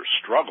conflict or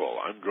struggle,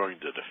 I'm going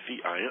to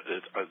defeat. I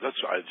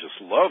just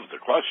love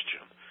the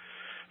question.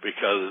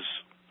 Because,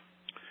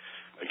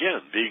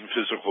 again, being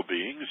physical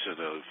beings in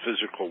a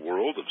physical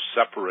world of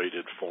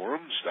separated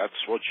forms, that's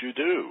what you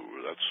do.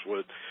 That's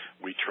what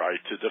we try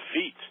to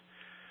defeat.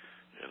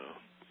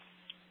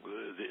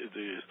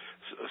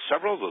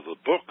 Several of the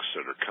books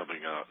that are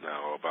coming out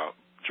now about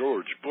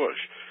George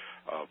Bush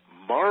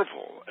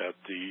marvel at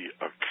the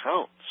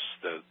accounts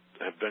that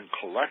have been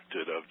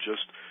collected of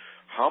just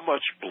how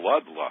much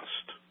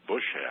bloodlust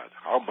Bush had,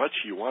 how much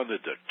he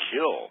wanted to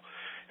kill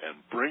and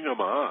bring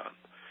them on.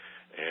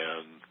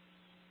 And,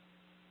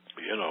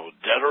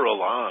 dead or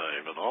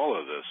alive and all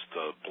of this,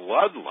 the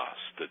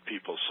bloodlust that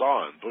people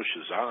saw in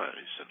Bush's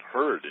eyes and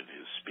heard in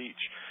his speech,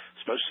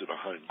 especially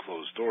behind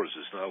closed doors,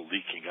 is now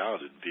leaking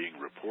out and being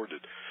reported.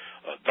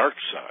 Dark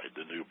Side,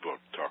 the new book,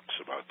 talks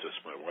about this.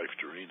 My wife,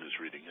 Doreen, is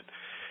reading it.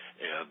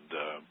 And,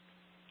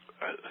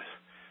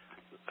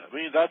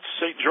 that's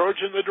St. George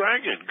and the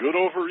Dragon, good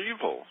over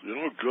evil.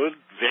 Good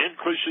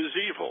vanquishes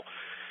evil.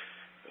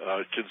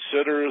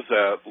 Consider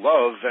that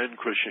love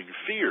vanquishing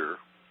fear,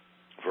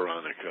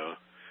 Veronica,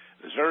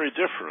 is very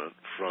different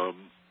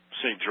from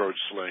St. George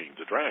slaying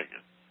the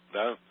dragon.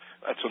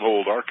 That's an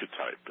old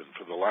archetype, and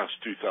for the last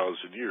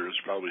 2,000 years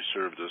probably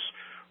served us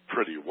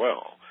pretty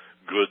well.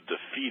 Good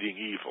defeating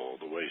evil,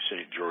 the way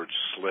St. George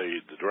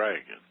slayed the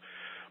dragon.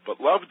 But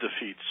love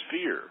defeats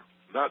fear,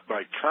 not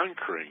by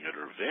conquering it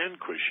or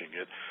vanquishing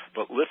it,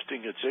 but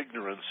lifting its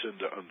ignorance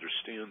into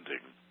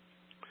understanding.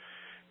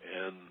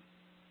 And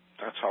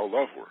that's how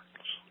love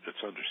works.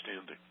 It's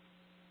understanding.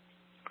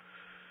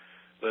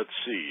 Let's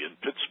see. In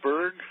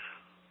Pittsburgh,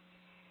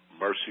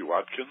 Marcy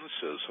Watkins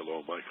says,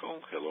 hello,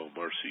 Michael. Hello,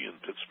 Marcy in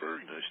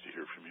Pittsburgh. Nice to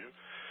hear from you.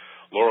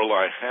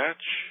 Lorelei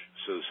Hatch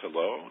says,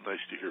 hello.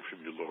 Nice to hear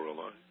from you,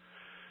 Lorelei.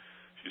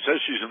 She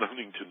says she's in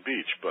Huntington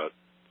Beach, but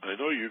I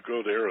know you go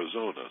to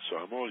Arizona,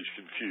 so I'm always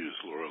confused,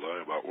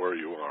 Lorelei, about where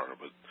you are.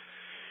 But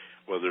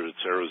whether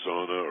it's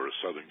Arizona or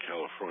Southern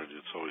California,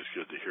 it's always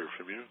good to hear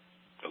from you,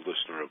 a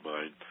listener of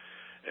mine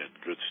and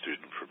good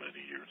student for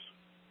many years.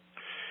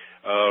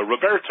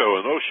 Roberto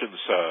in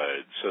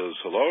Oceanside says,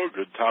 hello,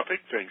 good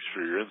topic. Thanks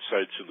for your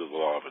insights into the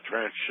law of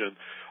attraction.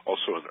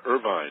 Also in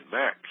Irvine,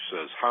 Max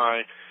says,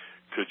 hi,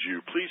 could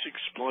you please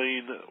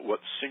explain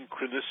what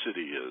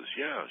synchronicity is?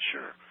 Yeah,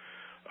 sure.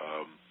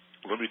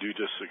 Let me do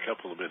just a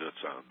couple of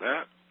minutes on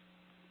that.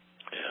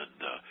 And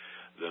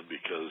then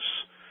because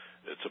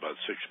it's about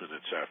 6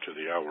 minutes after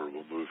the hour,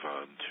 we'll move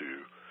on to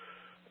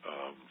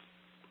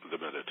the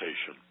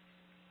meditation.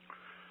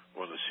 I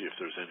want to see if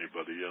there's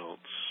anybody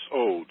else.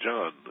 Oh,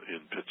 John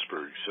in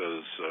Pittsburgh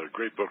says,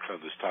 great book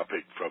on this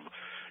topic from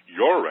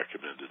your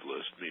recommended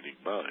list, meaning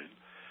mine,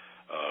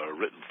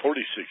 written 46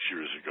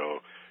 years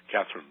ago.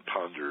 Catherine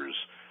Ponder's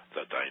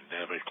The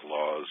Dynamic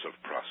Laws of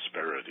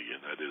Prosperity,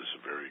 and that is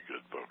a very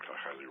good book. I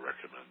highly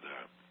recommend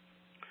that.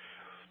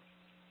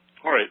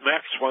 All right,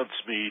 Max wants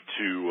me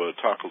to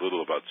talk a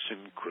little about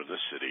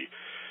synchronicity.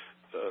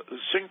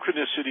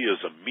 Synchronicity is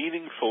a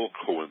meaningful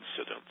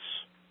coincidence.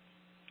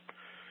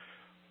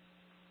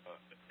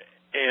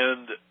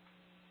 And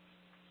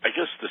I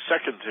guess the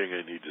second thing I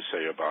need to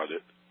say about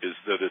it is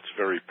that it's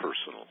very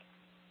personal.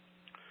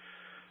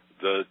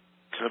 The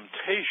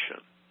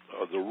temptation,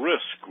 or the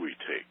risk we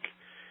take,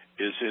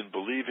 is in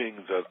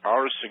believing that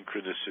our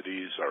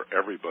synchronicities are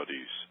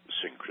everybody's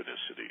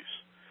synchronicities.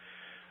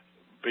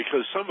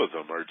 Because some of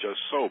them are just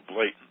so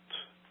blatant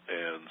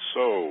and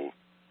so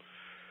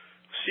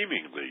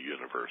seemingly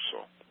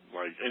universal.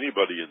 Like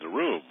anybody in the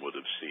room would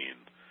have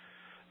seen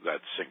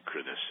that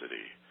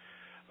synchronicity.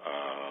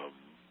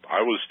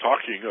 I was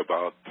talking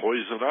about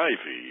poison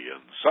ivy,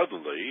 and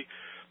suddenly,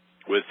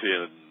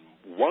 within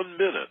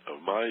 1 minute of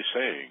my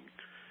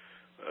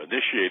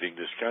initiating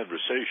this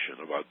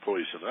conversation about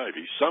poison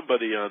ivy,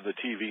 somebody on the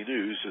TV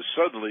news is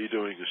suddenly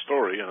doing a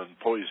story on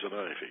poison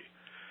ivy.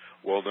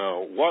 Well,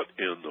 now,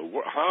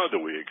 how do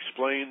we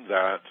explain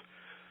that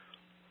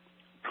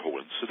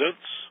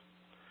coincidence,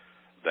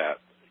 that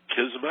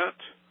kismet,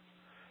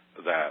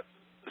 that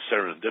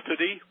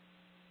serendipity,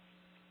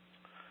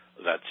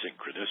 that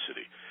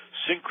synchronicity?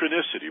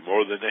 Synchronicity,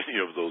 more than any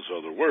of those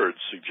other words,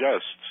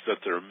 suggests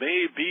that there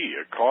may be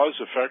a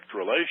cause-effect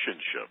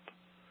relationship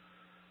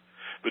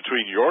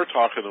between your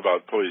talking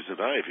about poison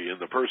ivy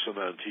and the person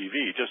on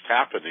TV just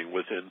happening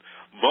within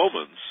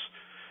moments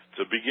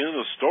to begin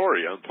a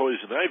story on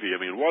poison ivy.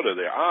 I mean, what are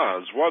the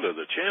odds? What are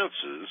the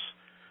chances?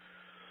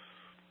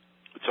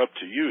 It's up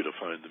to you to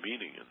find the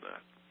meaning in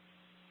that.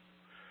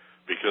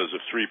 Because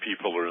if 3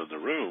 people are in the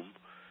room,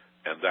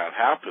 and that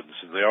happens,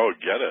 and they all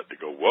get it.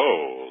 They go,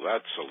 whoa,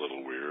 that's a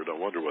little weird. I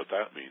wonder what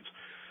that means.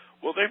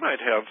 Well, they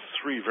might have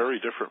 3 very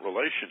different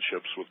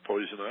relationships with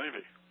poison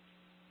ivy.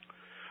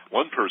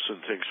 One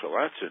person thinks, well,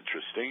 that's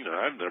interesting.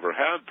 I've never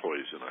had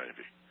poison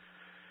ivy.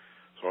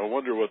 So I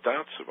wonder what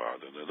that's about.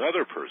 And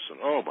another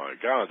person, oh, my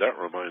God, that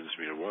reminds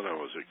me of when I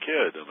was a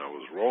kid, and I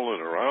was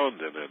rolling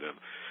around in it, and,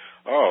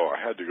 I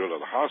had to go to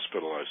the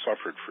hospital. I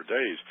suffered for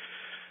days.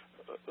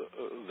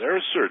 Their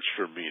search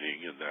for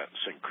meaning in that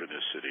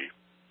synchronicity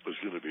was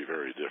going to be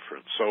very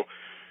different. So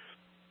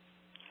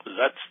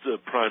that's the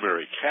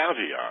primary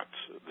caveat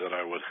that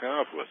I would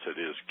have with it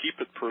is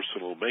keep it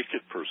personal, make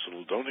it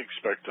personal. Don't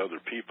expect other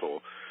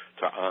people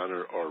to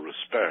honor or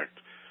respect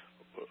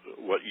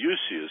what you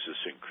see as a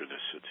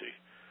synchronicity.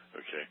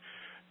 Okay?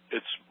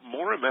 It's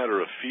more a matter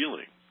of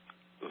feeling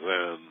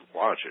than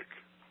logic.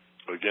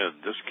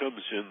 Again, this comes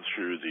in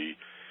through the,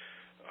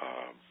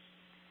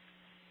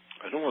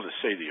 I don't want to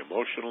say the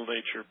emotional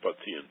nature,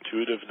 but the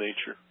intuitive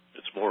nature.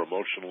 It's more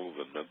emotional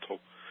than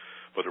mental,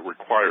 but it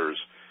requires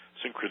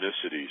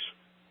synchronicities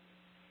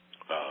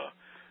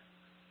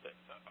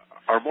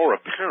are more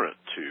apparent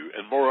to,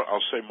 and more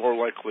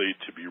likely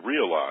to be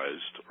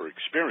realized or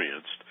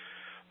experienced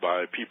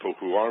by people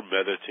who are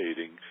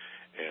meditating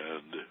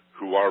and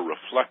who are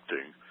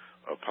reflecting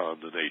upon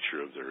the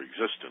nature of their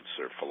existence.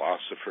 They're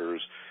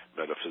philosophers,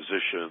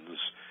 metaphysicians,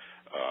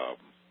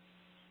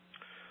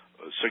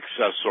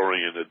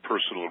 success-oriented,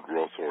 personal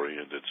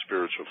growth-oriented,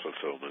 spiritual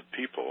fulfillment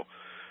people.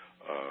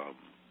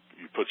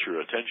 You put your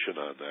attention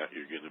on that,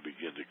 you're going to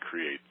begin to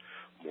create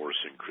more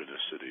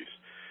synchronicities.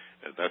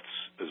 And that's,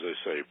 as I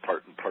say,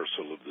 part and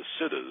parcel of the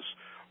siddhas,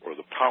 or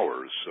the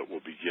powers that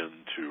will begin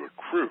to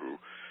accrue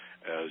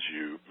as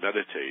you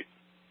meditate,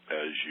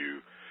 as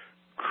you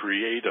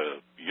create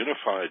a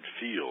unified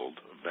field,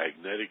 a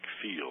magnetic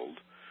field,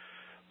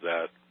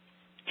 that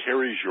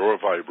carries your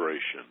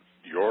vibration,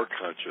 your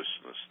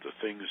consciousness, the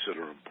things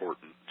that are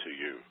important to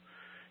you.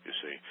 You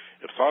see,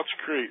 if thoughts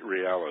create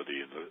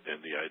reality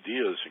and the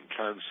ideas and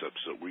concepts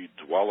that we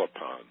dwell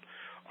upon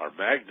are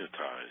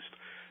magnetized,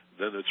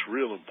 then it's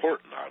real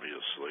important,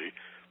 obviously,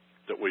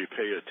 that we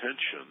pay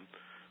attention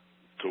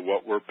to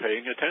what we're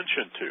paying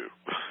attention to,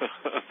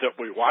 that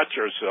we watch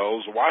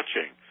ourselves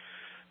watching,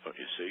 don't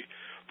you see?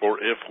 For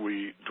if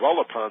we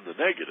dwell upon the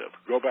negative,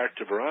 go back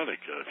to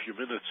Veronica a few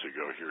minutes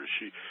ago here.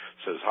 She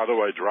says, how do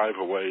I drive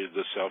away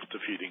the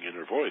self-defeating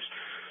inner voice?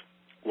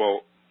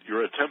 Well,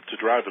 your attempt to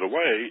drive it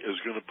away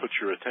is going to put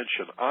your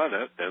attention on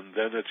it, and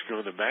then it's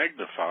going to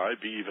magnify,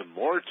 be even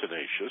more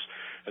tenacious,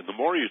 and the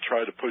more you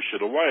try to push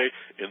it away,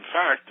 in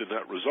fact, the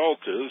net result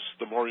is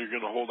the more you're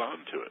going to hold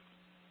on to it.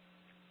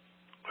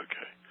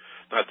 Okay.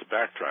 Not to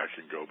backtrack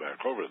and go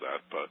back over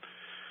that, but,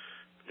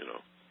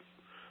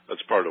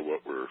 that's part of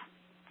what we're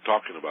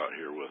talking about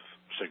here with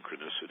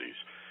synchronicities.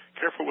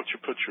 Careful what you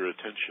put your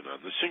attention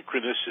on. The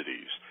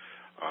synchronicities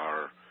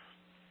are,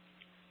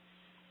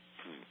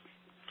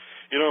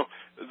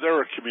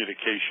 they're a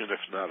communication,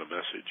 if not a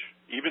message.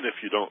 Even if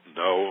you don't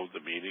know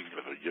the meaning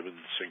of a given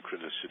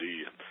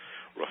synchronicity, and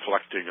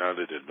reflecting on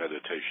it in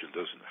meditation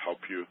doesn't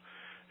help you,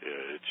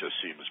 it just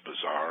seems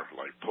bizarre,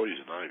 like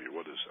poison ivy.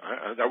 What is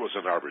that? Was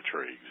an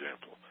arbitrary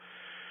example.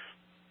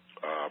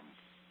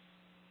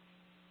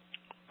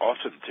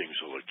 Often things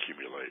will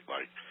accumulate,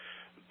 like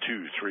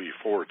 2, 3,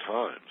 4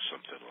 times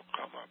something will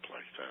come up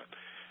like that.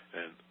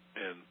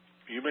 And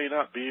you may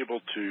not be able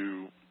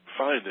to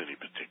find any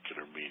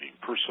particular meaning,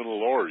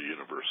 personal or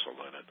universal,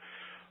 in it.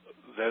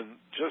 Then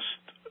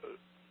just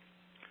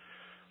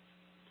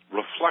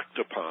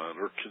reflect upon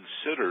or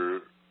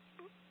consider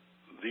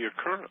the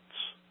occurrence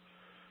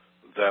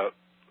that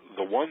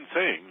the one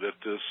thing that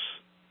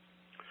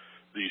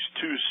these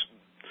two,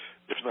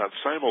 if not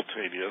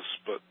simultaneous,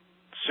 but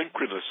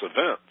synchronous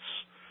events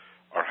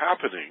are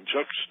happening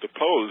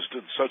juxtaposed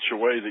in such a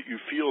way that you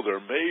feel there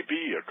may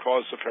be a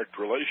cause-effect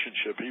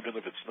relationship, even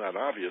if it's not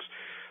obvious,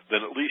 then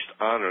at least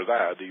honor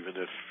that, even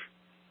if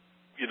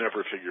you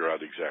never figure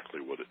out exactly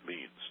what it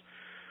means.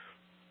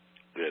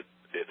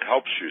 It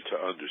helps you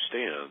to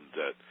understand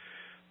that,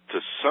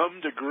 to some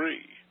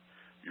degree,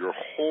 your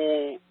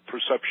whole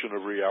perception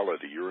of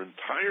reality, your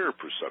entire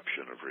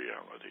perception of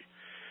reality,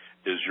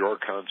 is your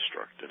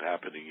construct and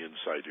happening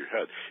inside your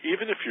head.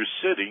 Even if you're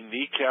sitting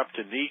kneecap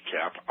to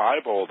kneecap,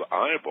 eyeball to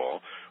eyeball,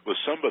 with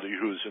somebody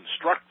who's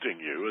instructing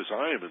you, as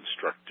I am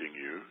instructing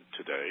you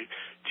today,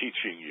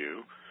 teaching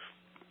you,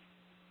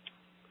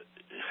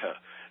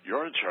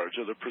 you're in charge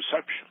of the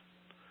perception.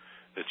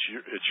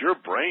 It's your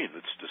brain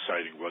that's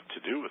deciding what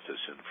to do with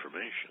this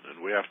information,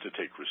 and we have to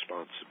take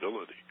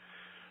responsibility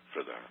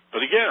for that.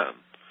 But again,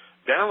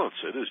 balance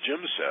it, as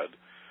Jim said,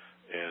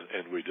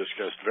 and we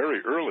discussed very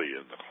early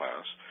in the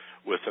class,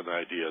 with an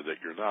idea that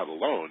you're not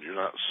alone, you're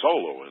not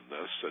solo in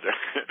this, that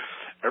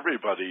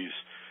everybody's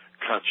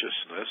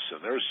consciousness and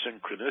their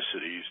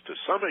synchronicities, to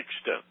some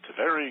extent, to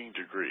varying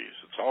degrees,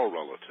 it's all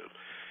relative,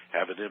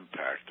 have an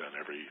impact on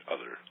every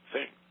other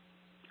thing.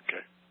 Okay?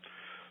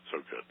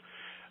 So good.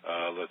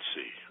 Let's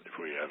see if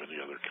we have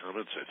any other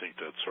comments. I think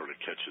that sort of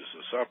catches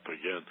us up.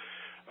 Again,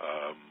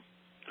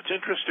 it's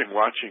interesting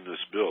watching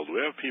this build.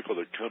 We have people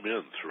that come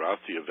in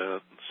throughout the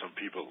event, and some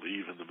people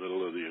leave in the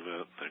middle of the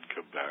event and then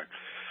come back.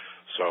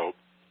 So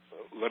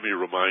let me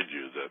remind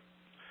you that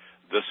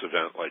this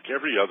event, like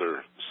every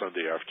other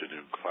Sunday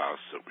afternoon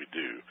class that we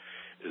do,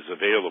 is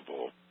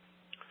available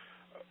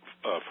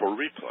for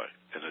replay.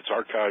 And it's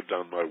archived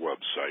on my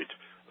website,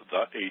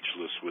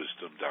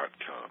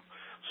 theagelesswisdom.com.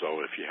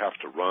 So if you have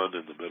to run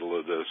in the middle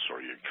of this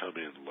or you come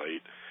in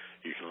late,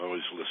 you can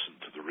always listen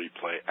to the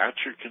replay at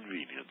your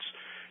convenience.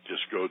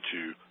 Just go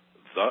to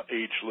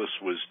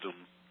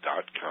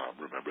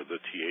theagelesswisdom.com. Remember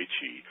the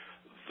THE,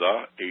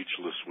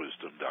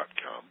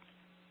 theagelesswisdom.com.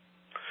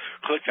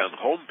 Click on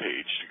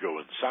Homepage to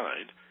go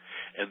inside,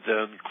 and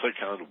then click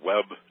on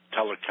Web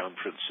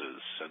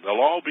Teleconferences, and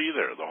they'll all be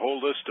there, the whole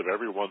list of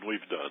every one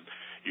we've done.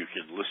 You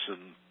can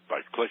listen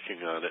by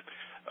clicking on it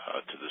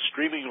to the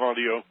streaming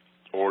audio,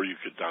 or you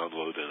could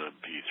download an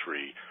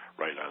MP3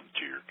 right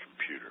onto your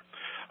computer.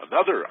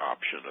 Another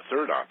option, a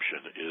third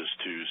option, is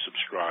to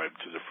subscribe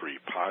to the free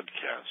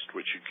podcast,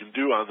 which you can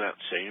do on that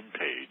same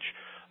page,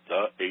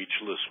 The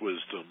Ageless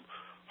Wisdom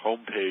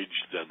homepage,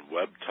 then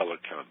Web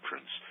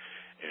Teleconference,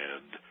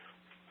 and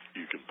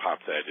you can pop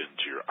that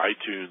into your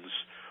iTunes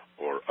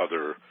or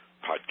other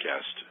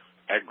podcast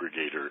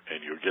aggregator,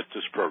 and you'll get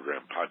this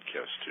program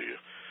podcast to you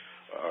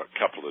a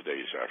couple of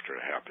days after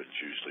it happens,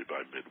 usually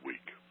by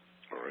midweek.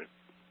 All right?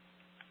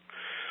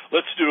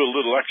 Let's do a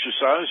little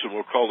exercise, and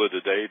we'll call it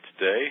a day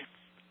today.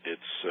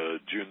 It's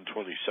June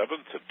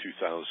 27th of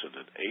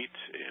 2008,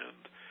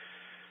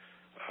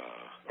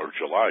 or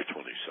July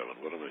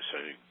 27th. What am I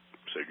saying?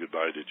 Say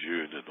goodbye to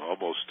June and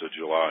almost to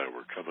July.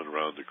 We're coming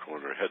around the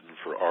corner, heading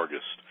for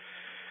August.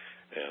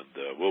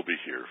 And we'll be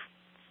here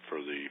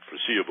for the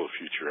foreseeable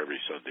future every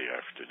Sunday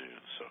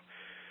afternoon. So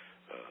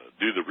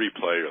do the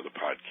replay or the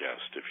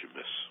podcast if you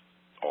miss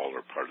all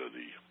or part of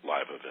the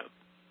live event.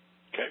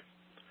 Okay?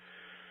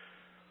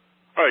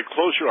 All right,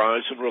 close your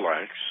eyes and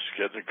relax.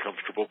 Get in a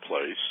comfortable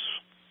place.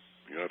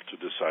 You have to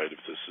decide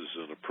if this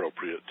is an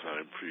appropriate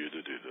time for you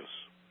to do this.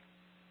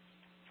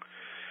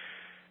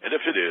 And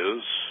if it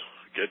is,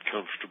 get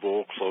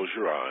comfortable, close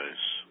your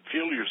eyes,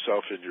 feel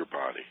yourself in your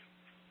body.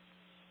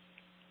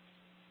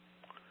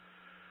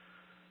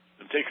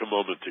 take a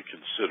moment to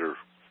consider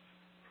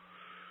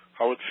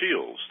how it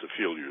feels to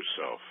feel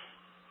yourself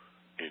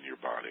in your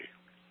body.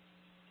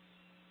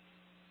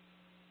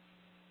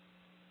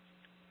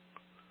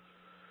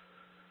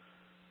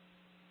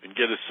 And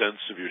get a sense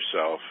of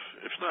yourself,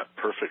 if not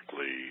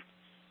perfectly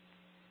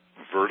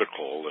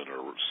vertical and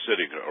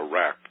sitting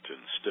erect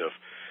and stiff,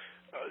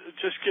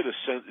 just get a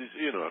sense,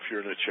 if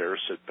you're in a chair,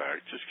 sit back,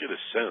 just get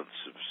a sense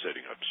of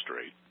sitting up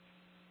straight.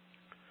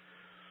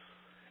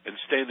 And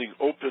standing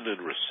open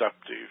and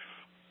receptive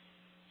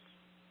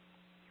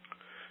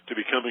to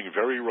becoming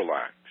very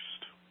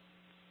relaxed,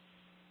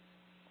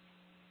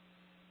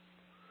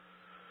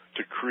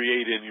 to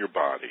create in your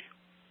body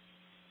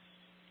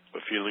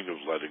a feeling of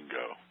letting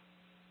go.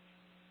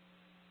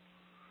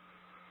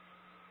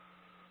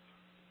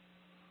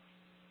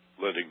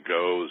 Letting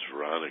go, as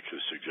Veronica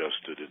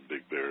suggested in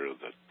Big Bear,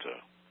 that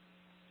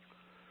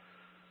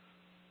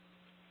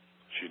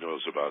she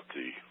knows about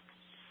the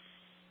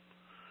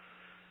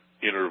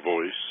inner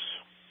voice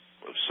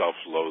of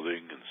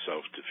self-loathing and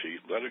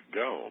self-defeat. Let it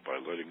go by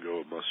letting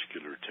go of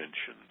muscular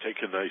tension. Take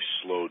a nice,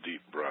 slow,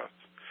 deep breath.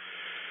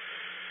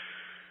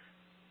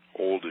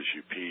 Hold as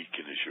you peak,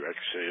 and as you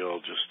exhale,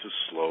 just as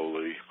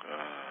slowly,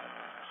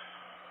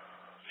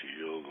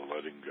 feel the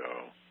letting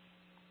go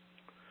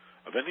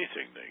of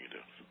anything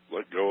negative.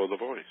 Let go of the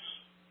voice.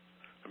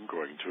 I'm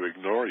going to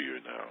ignore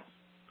you now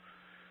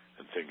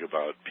and think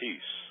about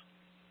peace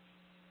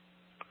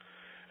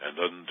and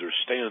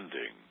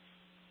understanding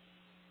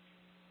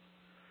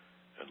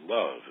and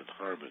love and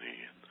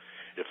harmony. And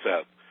if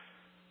that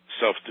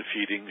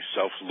self-defeating,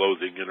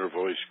 self-loathing inner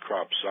voice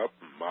crops up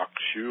and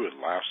mocks you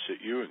and laughs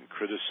at you and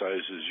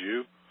criticizes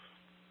you,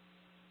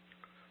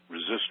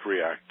 resist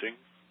reacting,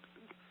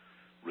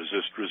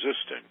 resist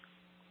resisting,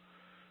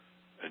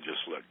 and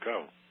just let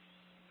go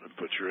and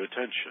put your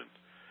attention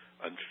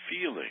on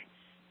feeling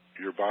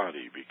your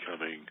body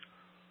becoming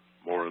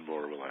more and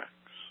more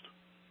relaxed,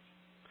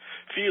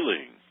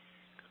 feeling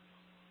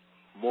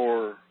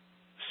more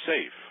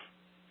safe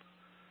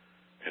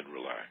and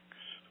relaxed.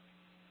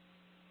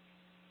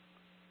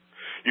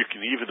 You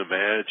can even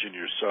imagine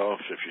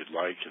yourself, if you'd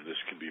like, and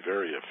this can be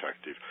very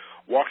effective,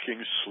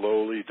 walking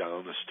slowly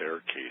down a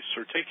staircase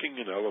or taking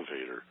an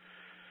elevator,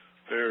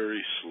 very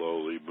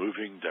slowly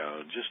moving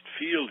down. Just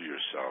feel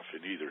yourself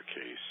in either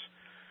case,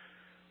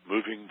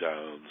 moving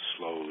down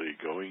slowly,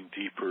 going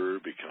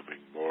deeper,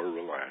 becoming more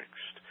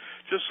relaxed.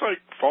 Just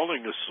like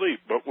falling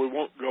asleep, but we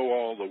won't go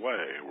all the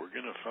way. We're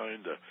going to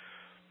find a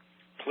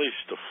place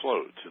to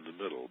float in the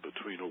middle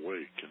between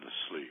awake and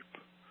asleep.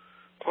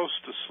 Close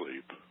to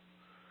sleep.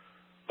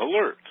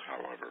 Alert,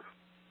 however.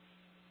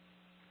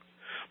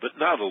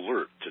 But not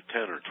alert to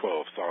 10 or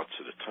 12 thoughts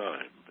at a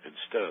time.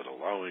 Instead,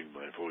 allowing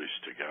my voice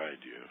to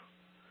guide you.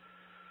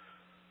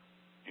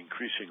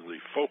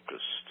 Increasingly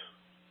focused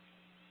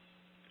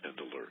and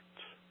alert.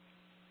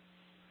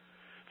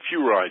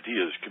 Fewer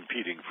ideas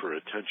competing for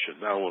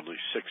attention. Now only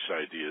 6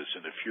 ideas.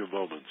 In a few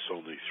moments,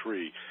 only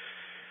 3.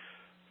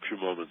 A few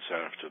moments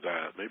after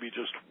that, maybe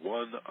just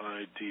one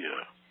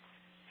idea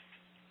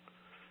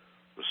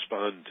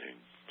responding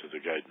to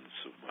the guidance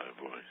of my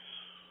voice.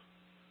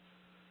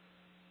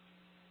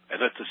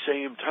 And at the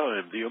same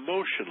time, the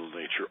emotional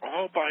nature,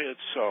 all by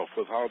itself,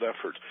 without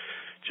effort,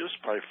 just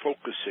by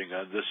focusing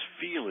on this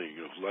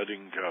feeling of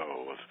letting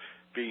go, of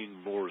being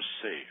more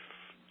safe,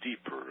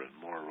 deeper, and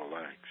more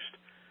relaxed,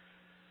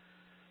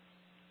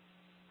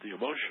 the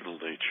emotional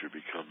nature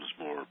becomes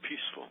more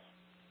peaceful,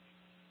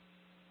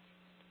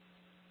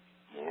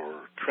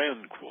 more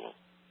tranquil.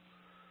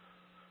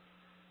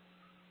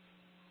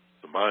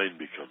 The mind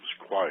becomes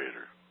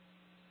quieter.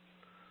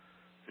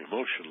 The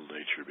emotional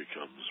nature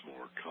becomes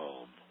more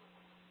calm.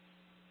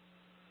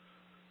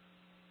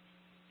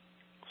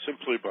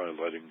 Simply by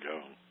letting go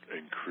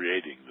and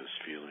creating this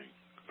feeling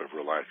of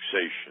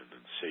relaxation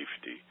and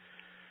safety,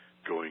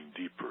 going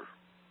deeper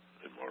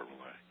and more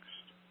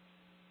relaxed.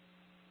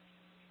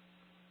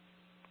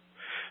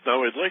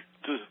 Now, I'd like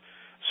to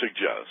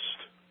suggest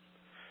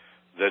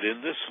that in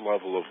this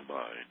level of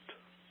mind,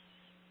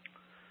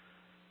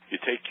 you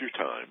take your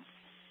time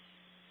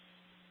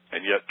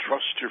and yet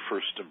trust your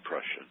first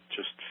impression.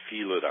 Just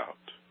feel it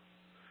out.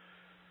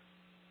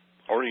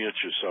 Orient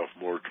yourself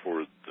more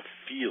toward the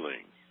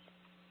feeling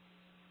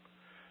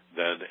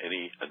than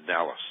any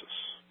analysis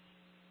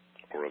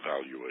or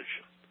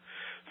evaluation.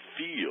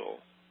 Feel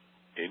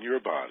in your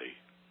body,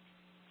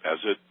 as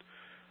it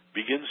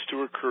begins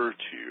to occur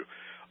to you,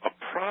 a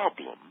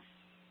problem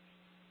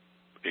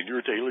in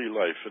your daily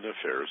life and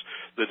affairs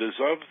that is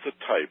of the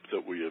type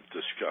that we have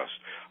discussed.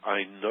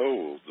 I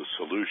know the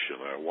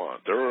solution I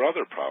want. There are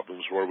other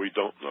problems where we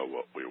don't know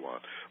what we want,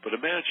 but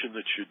imagine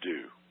that you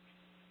do.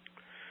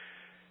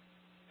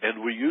 And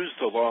we use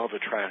the law of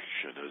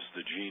attraction as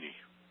the genie.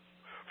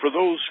 For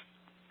those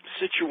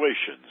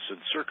situations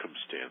and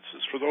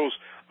circumstances, for those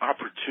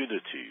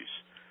opportunities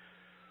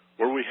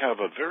where we have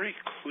a very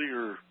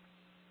clear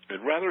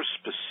and rather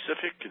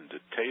specific and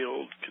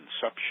detailed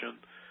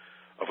conception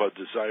of a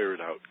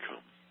desired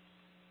outcome,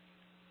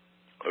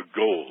 a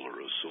goal or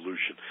a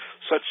solution,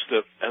 such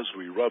that as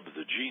we rub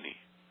the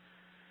genie,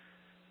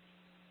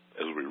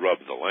 as we rub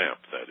the lamp,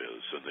 that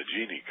is, and the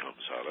genie comes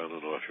out. I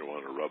don't know if you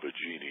want to rub a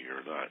genie or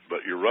not,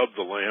 but you rub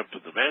the lamp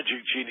and the magic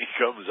genie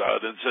comes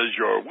out and says,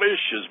 your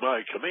wish is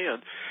my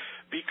command.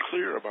 Be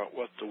clear about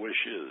what the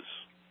wish is.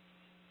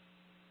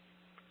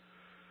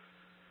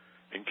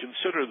 And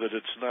consider that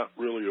it's not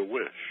really a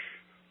wish.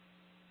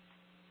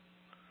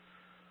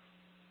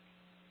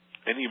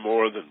 Any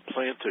more than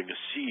planting a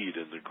seed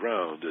in the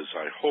ground as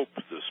I hope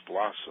this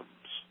blossoms.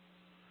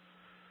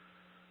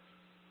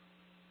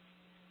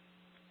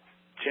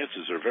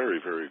 Chances are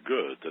very, very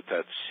good that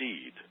that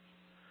seed,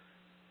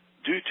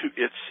 due to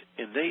its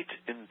innate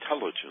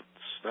intelligence,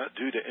 not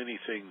due to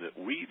anything that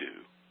we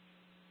do,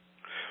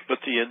 but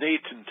the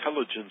innate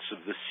intelligence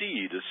of the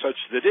seed is such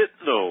that it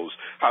knows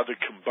how to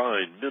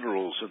combine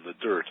minerals in the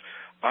dirt,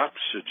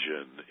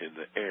 oxygen in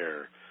the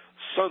air,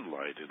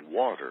 sunlight and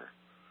water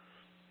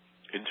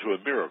into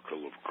a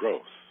miracle of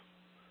growth,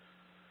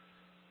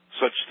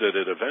 such that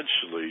it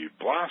eventually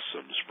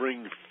blossoms,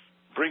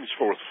 brings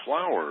forth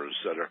flowers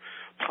that are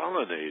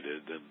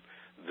pollinated and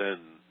then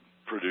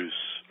produce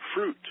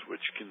fruit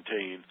which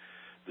contain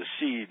the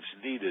seeds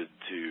needed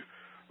to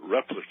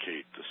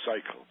replicate the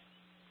cycle.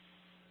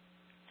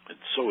 And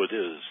so it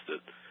is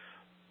that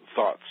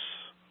thoughts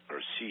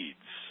are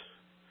seeds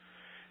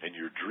and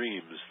your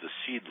dreams the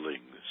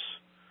seedlings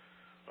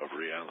of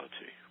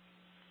reality.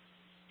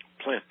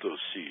 Plant those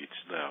seeds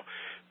now.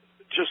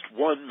 Just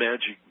one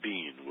magic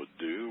bean would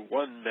do,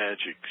 one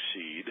magic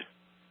seed.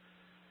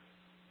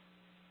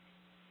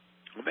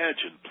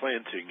 Imagine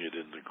planting it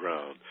in the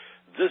ground,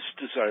 this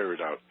desired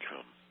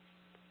outcome,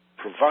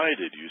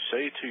 provided you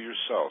say to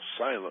yourself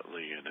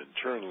silently and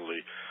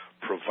internally,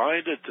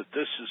 provided that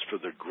this is for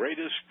the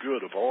greatest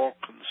good of all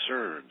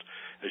concerned,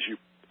 as you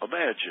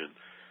imagine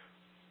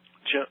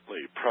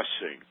gently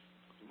pressing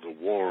the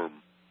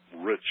warm,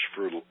 rich,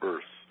 fertile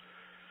earth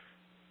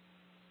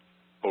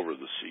over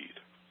the seed.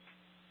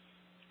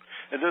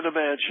 And then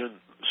imagine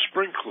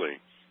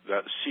sprinkling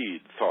that seed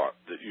thought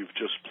that you've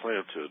just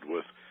planted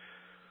with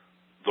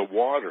the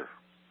water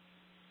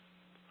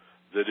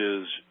that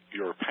is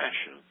your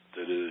passion,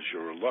 that is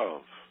your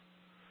love,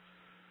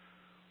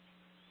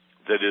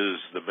 that is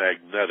the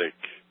magnetic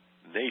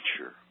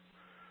nature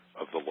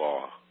of the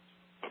law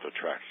of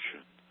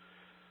attraction.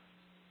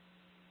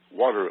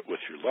 Water it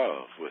with your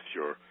love, with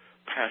your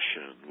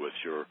passion, with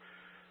your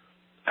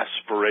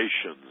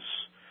aspirations,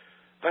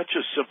 not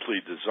just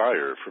simply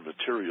desire for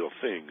material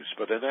things,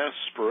 but an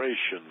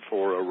aspiration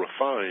for a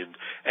refined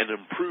and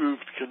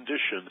improved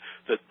condition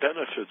that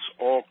benefits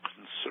all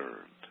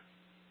concerned.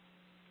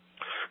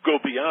 Go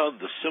beyond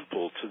the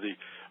simple to the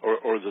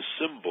or the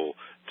symbol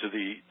to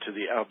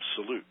the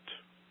absolute.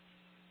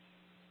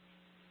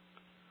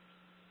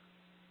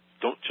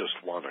 Don't just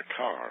want a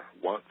car,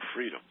 want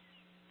freedom.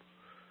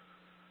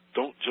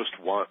 Don't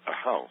just want a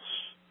house.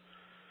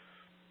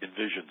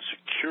 Envision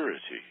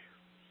security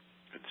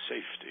and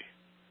safety.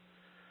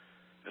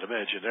 And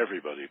imagine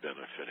everybody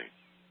benefiting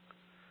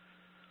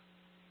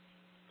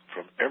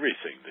from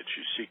everything that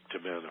you seek to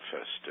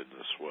manifest in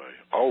this way,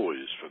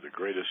 always for the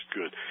greatest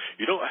good.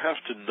 You don't have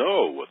to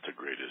know what the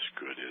greatest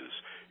good is.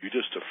 You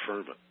just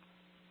affirm it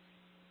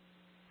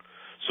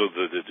so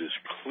that it is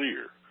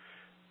clear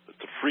that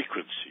the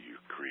frequency you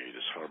create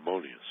is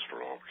harmonious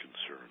for all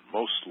concerned,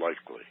 most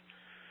likely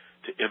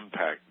to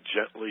impact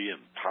gently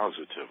and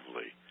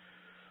positively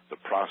the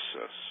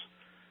process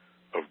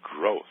of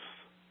growth,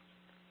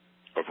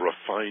 of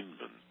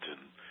refinement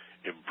and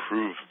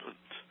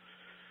improvement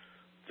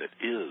that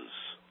is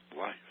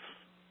life.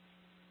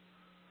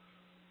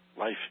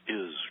 Life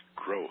is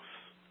growth.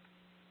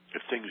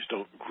 If things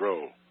don't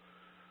grow,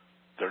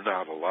 they're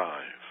not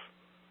alive.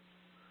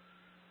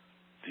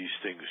 These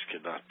things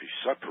cannot be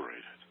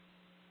separated.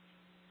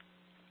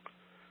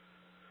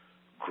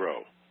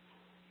 Grow.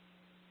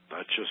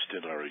 Not just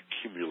in our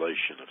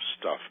accumulation of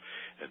stuff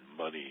and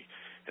money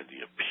and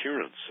the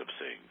appearance of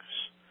things.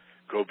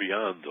 Go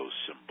beyond those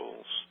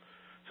symbols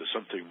to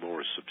something more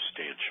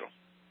substantial,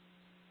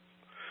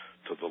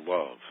 to the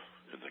love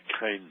and the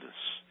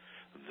kindness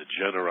and the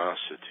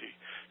generosity,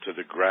 to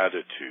the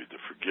gratitude, the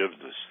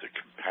forgiveness, the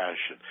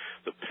compassion,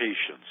 the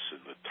patience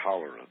and the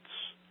tolerance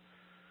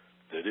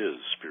that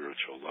is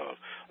spiritual love,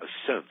 a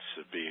sense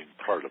of being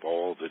part of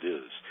all that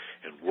is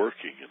and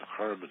working in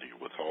harmony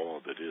with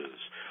all that is.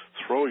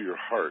 Throw your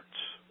heart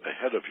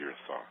ahead of your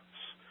thoughts.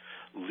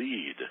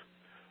 Lead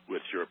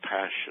with your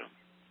passion,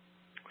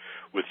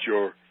 with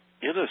your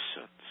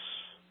innocence,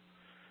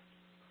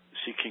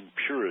 seeking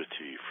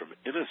purity from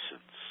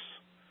innocence,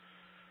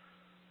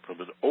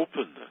 from an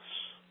openness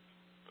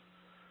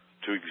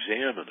to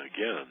examine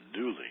again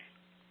newly.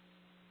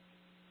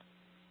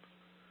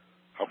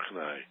 How can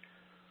I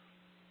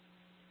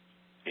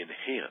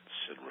enhance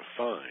and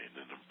refine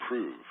and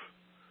improve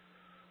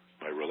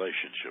my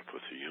relationship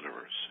with the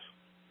universe,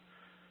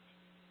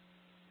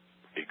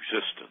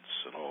 existence,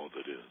 and all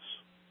that is?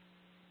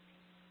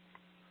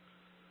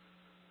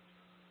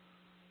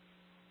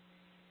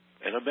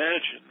 And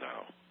imagine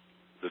now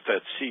that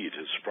that seed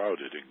has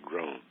sprouted and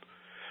grown,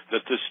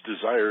 that this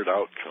desired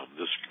outcome,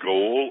 this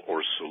goal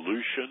or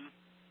solution,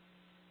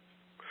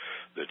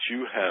 that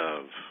you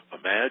have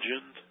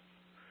imagined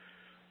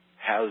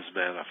has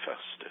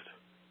manifested.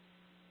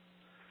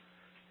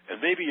 And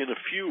maybe in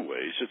a few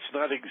ways it's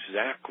not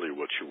exactly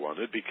what you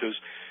wanted, because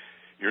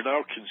you're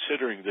now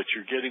considering that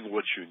you're getting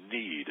what you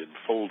need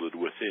enfolded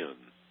within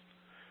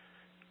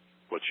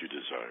what you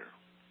desire.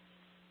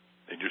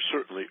 And you're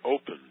certainly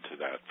open to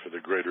that for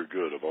the greater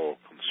good of all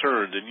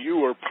concerned. And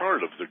you are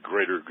part of the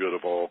greater good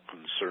of all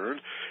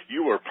concerned.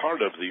 You are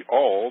part of the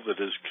all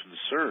that is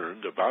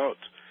concerned about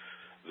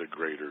the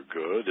greater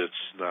good.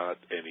 It's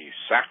not any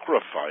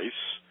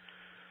sacrifice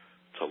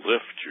to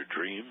lift your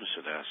dreams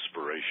and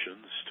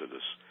aspirations to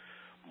this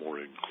more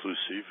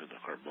inclusive and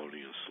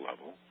harmonious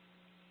level.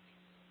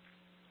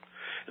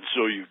 And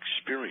so you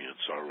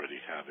experience already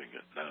having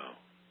it now,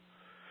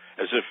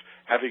 as if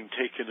having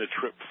taken a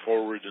trip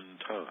forward in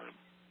time,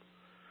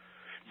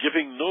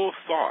 giving no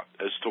thought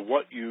as to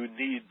what you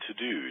need to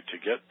do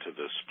to get to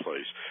this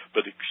place,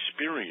 but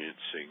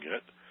experiencing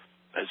it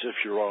as if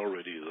you're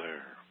already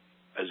there,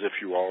 as if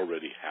you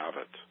already have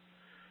it,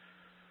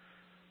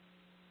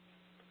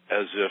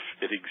 as if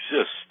it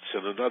exists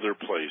in another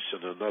place,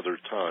 in another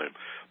time,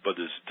 but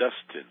is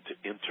destined to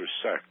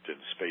intersect in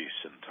space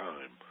and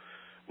time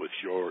with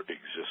your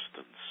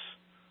existence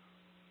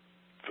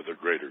for the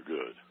greater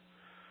good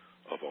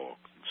of all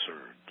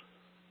concerned.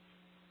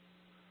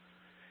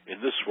 In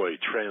this way,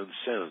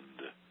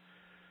 transcend,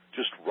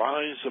 just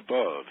rise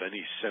above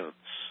any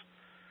sense,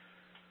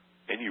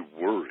 any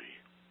worry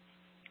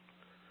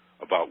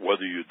about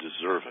whether you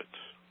deserve it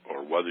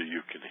or whether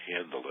you can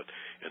handle it,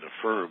 and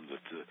affirm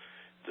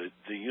that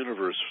the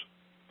universe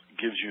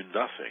gives you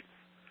nothing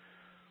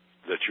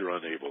that you're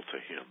unable to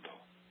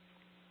handle.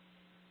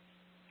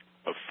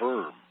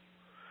 Affirm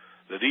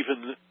that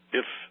even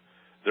if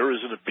there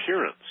is an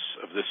appearance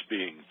of this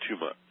being too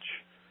much,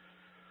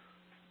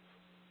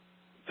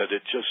 that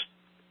it just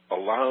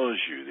allows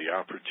you the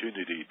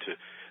opportunity to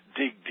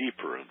dig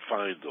deeper and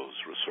find those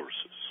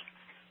resources.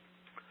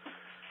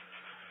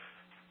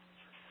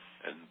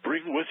 And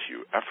bring with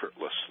you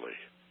effortlessly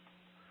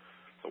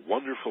the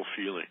wonderful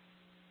feeling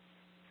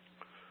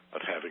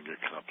of having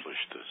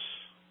accomplished this.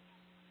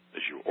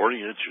 As you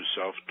orient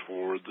yourself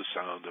toward the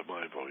sound of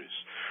my voice,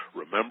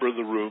 remember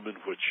the room in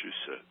which you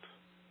sit.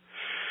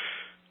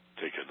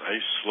 Take a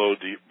nice, slow,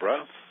 deep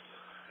breath,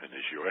 and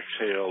as you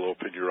exhale,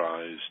 open your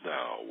eyes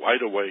now,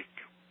 wide awake,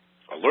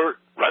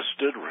 alert,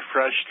 rested,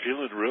 refreshed,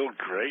 feeling real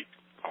great,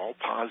 all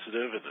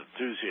positive and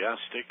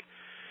enthusiastic.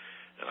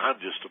 And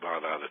I'm just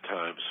about out of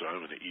time, so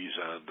I'm going to ease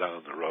on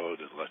down the road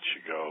and let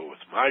you go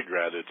with my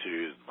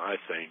gratitude and my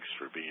thanks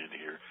for being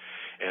here.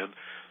 And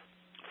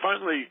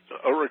finally,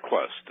 a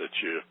request that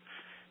you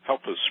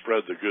help us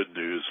spread the good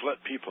news.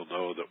 Let people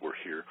know that we're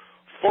here.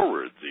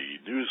 Forward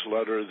the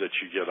newsletter that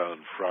you get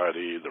on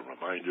Friday, the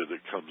reminder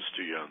that comes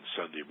to you on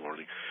Sunday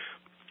morning.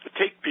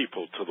 Take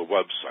people to the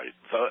website,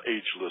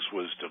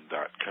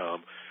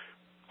 theagelesswisdom.com.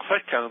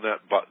 Click on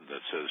that button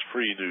that says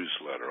free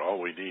newsletter. All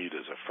we need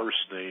is a first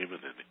name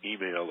and an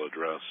email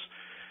address,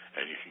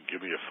 and you can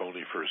give me a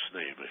phony first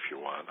name if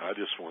you want. I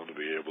just want to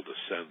be able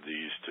to send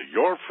these to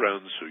your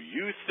friends who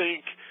you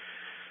think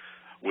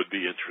would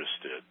be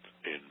interested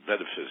in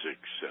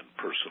metaphysics and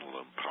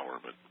personal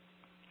empowerment.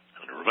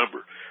 And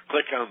remember,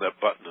 click on that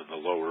button in the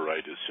lower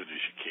right as soon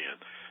as you can,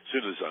 as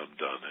soon as I'm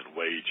done, and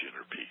wage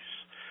inner peace.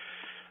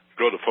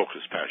 Go to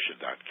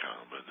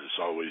focuspassion.com, and as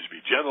always,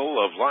 be gentle,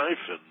 love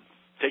life, and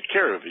take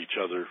care of each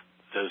other.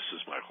 This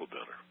is Michael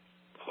Benner.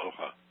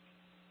 Aloha.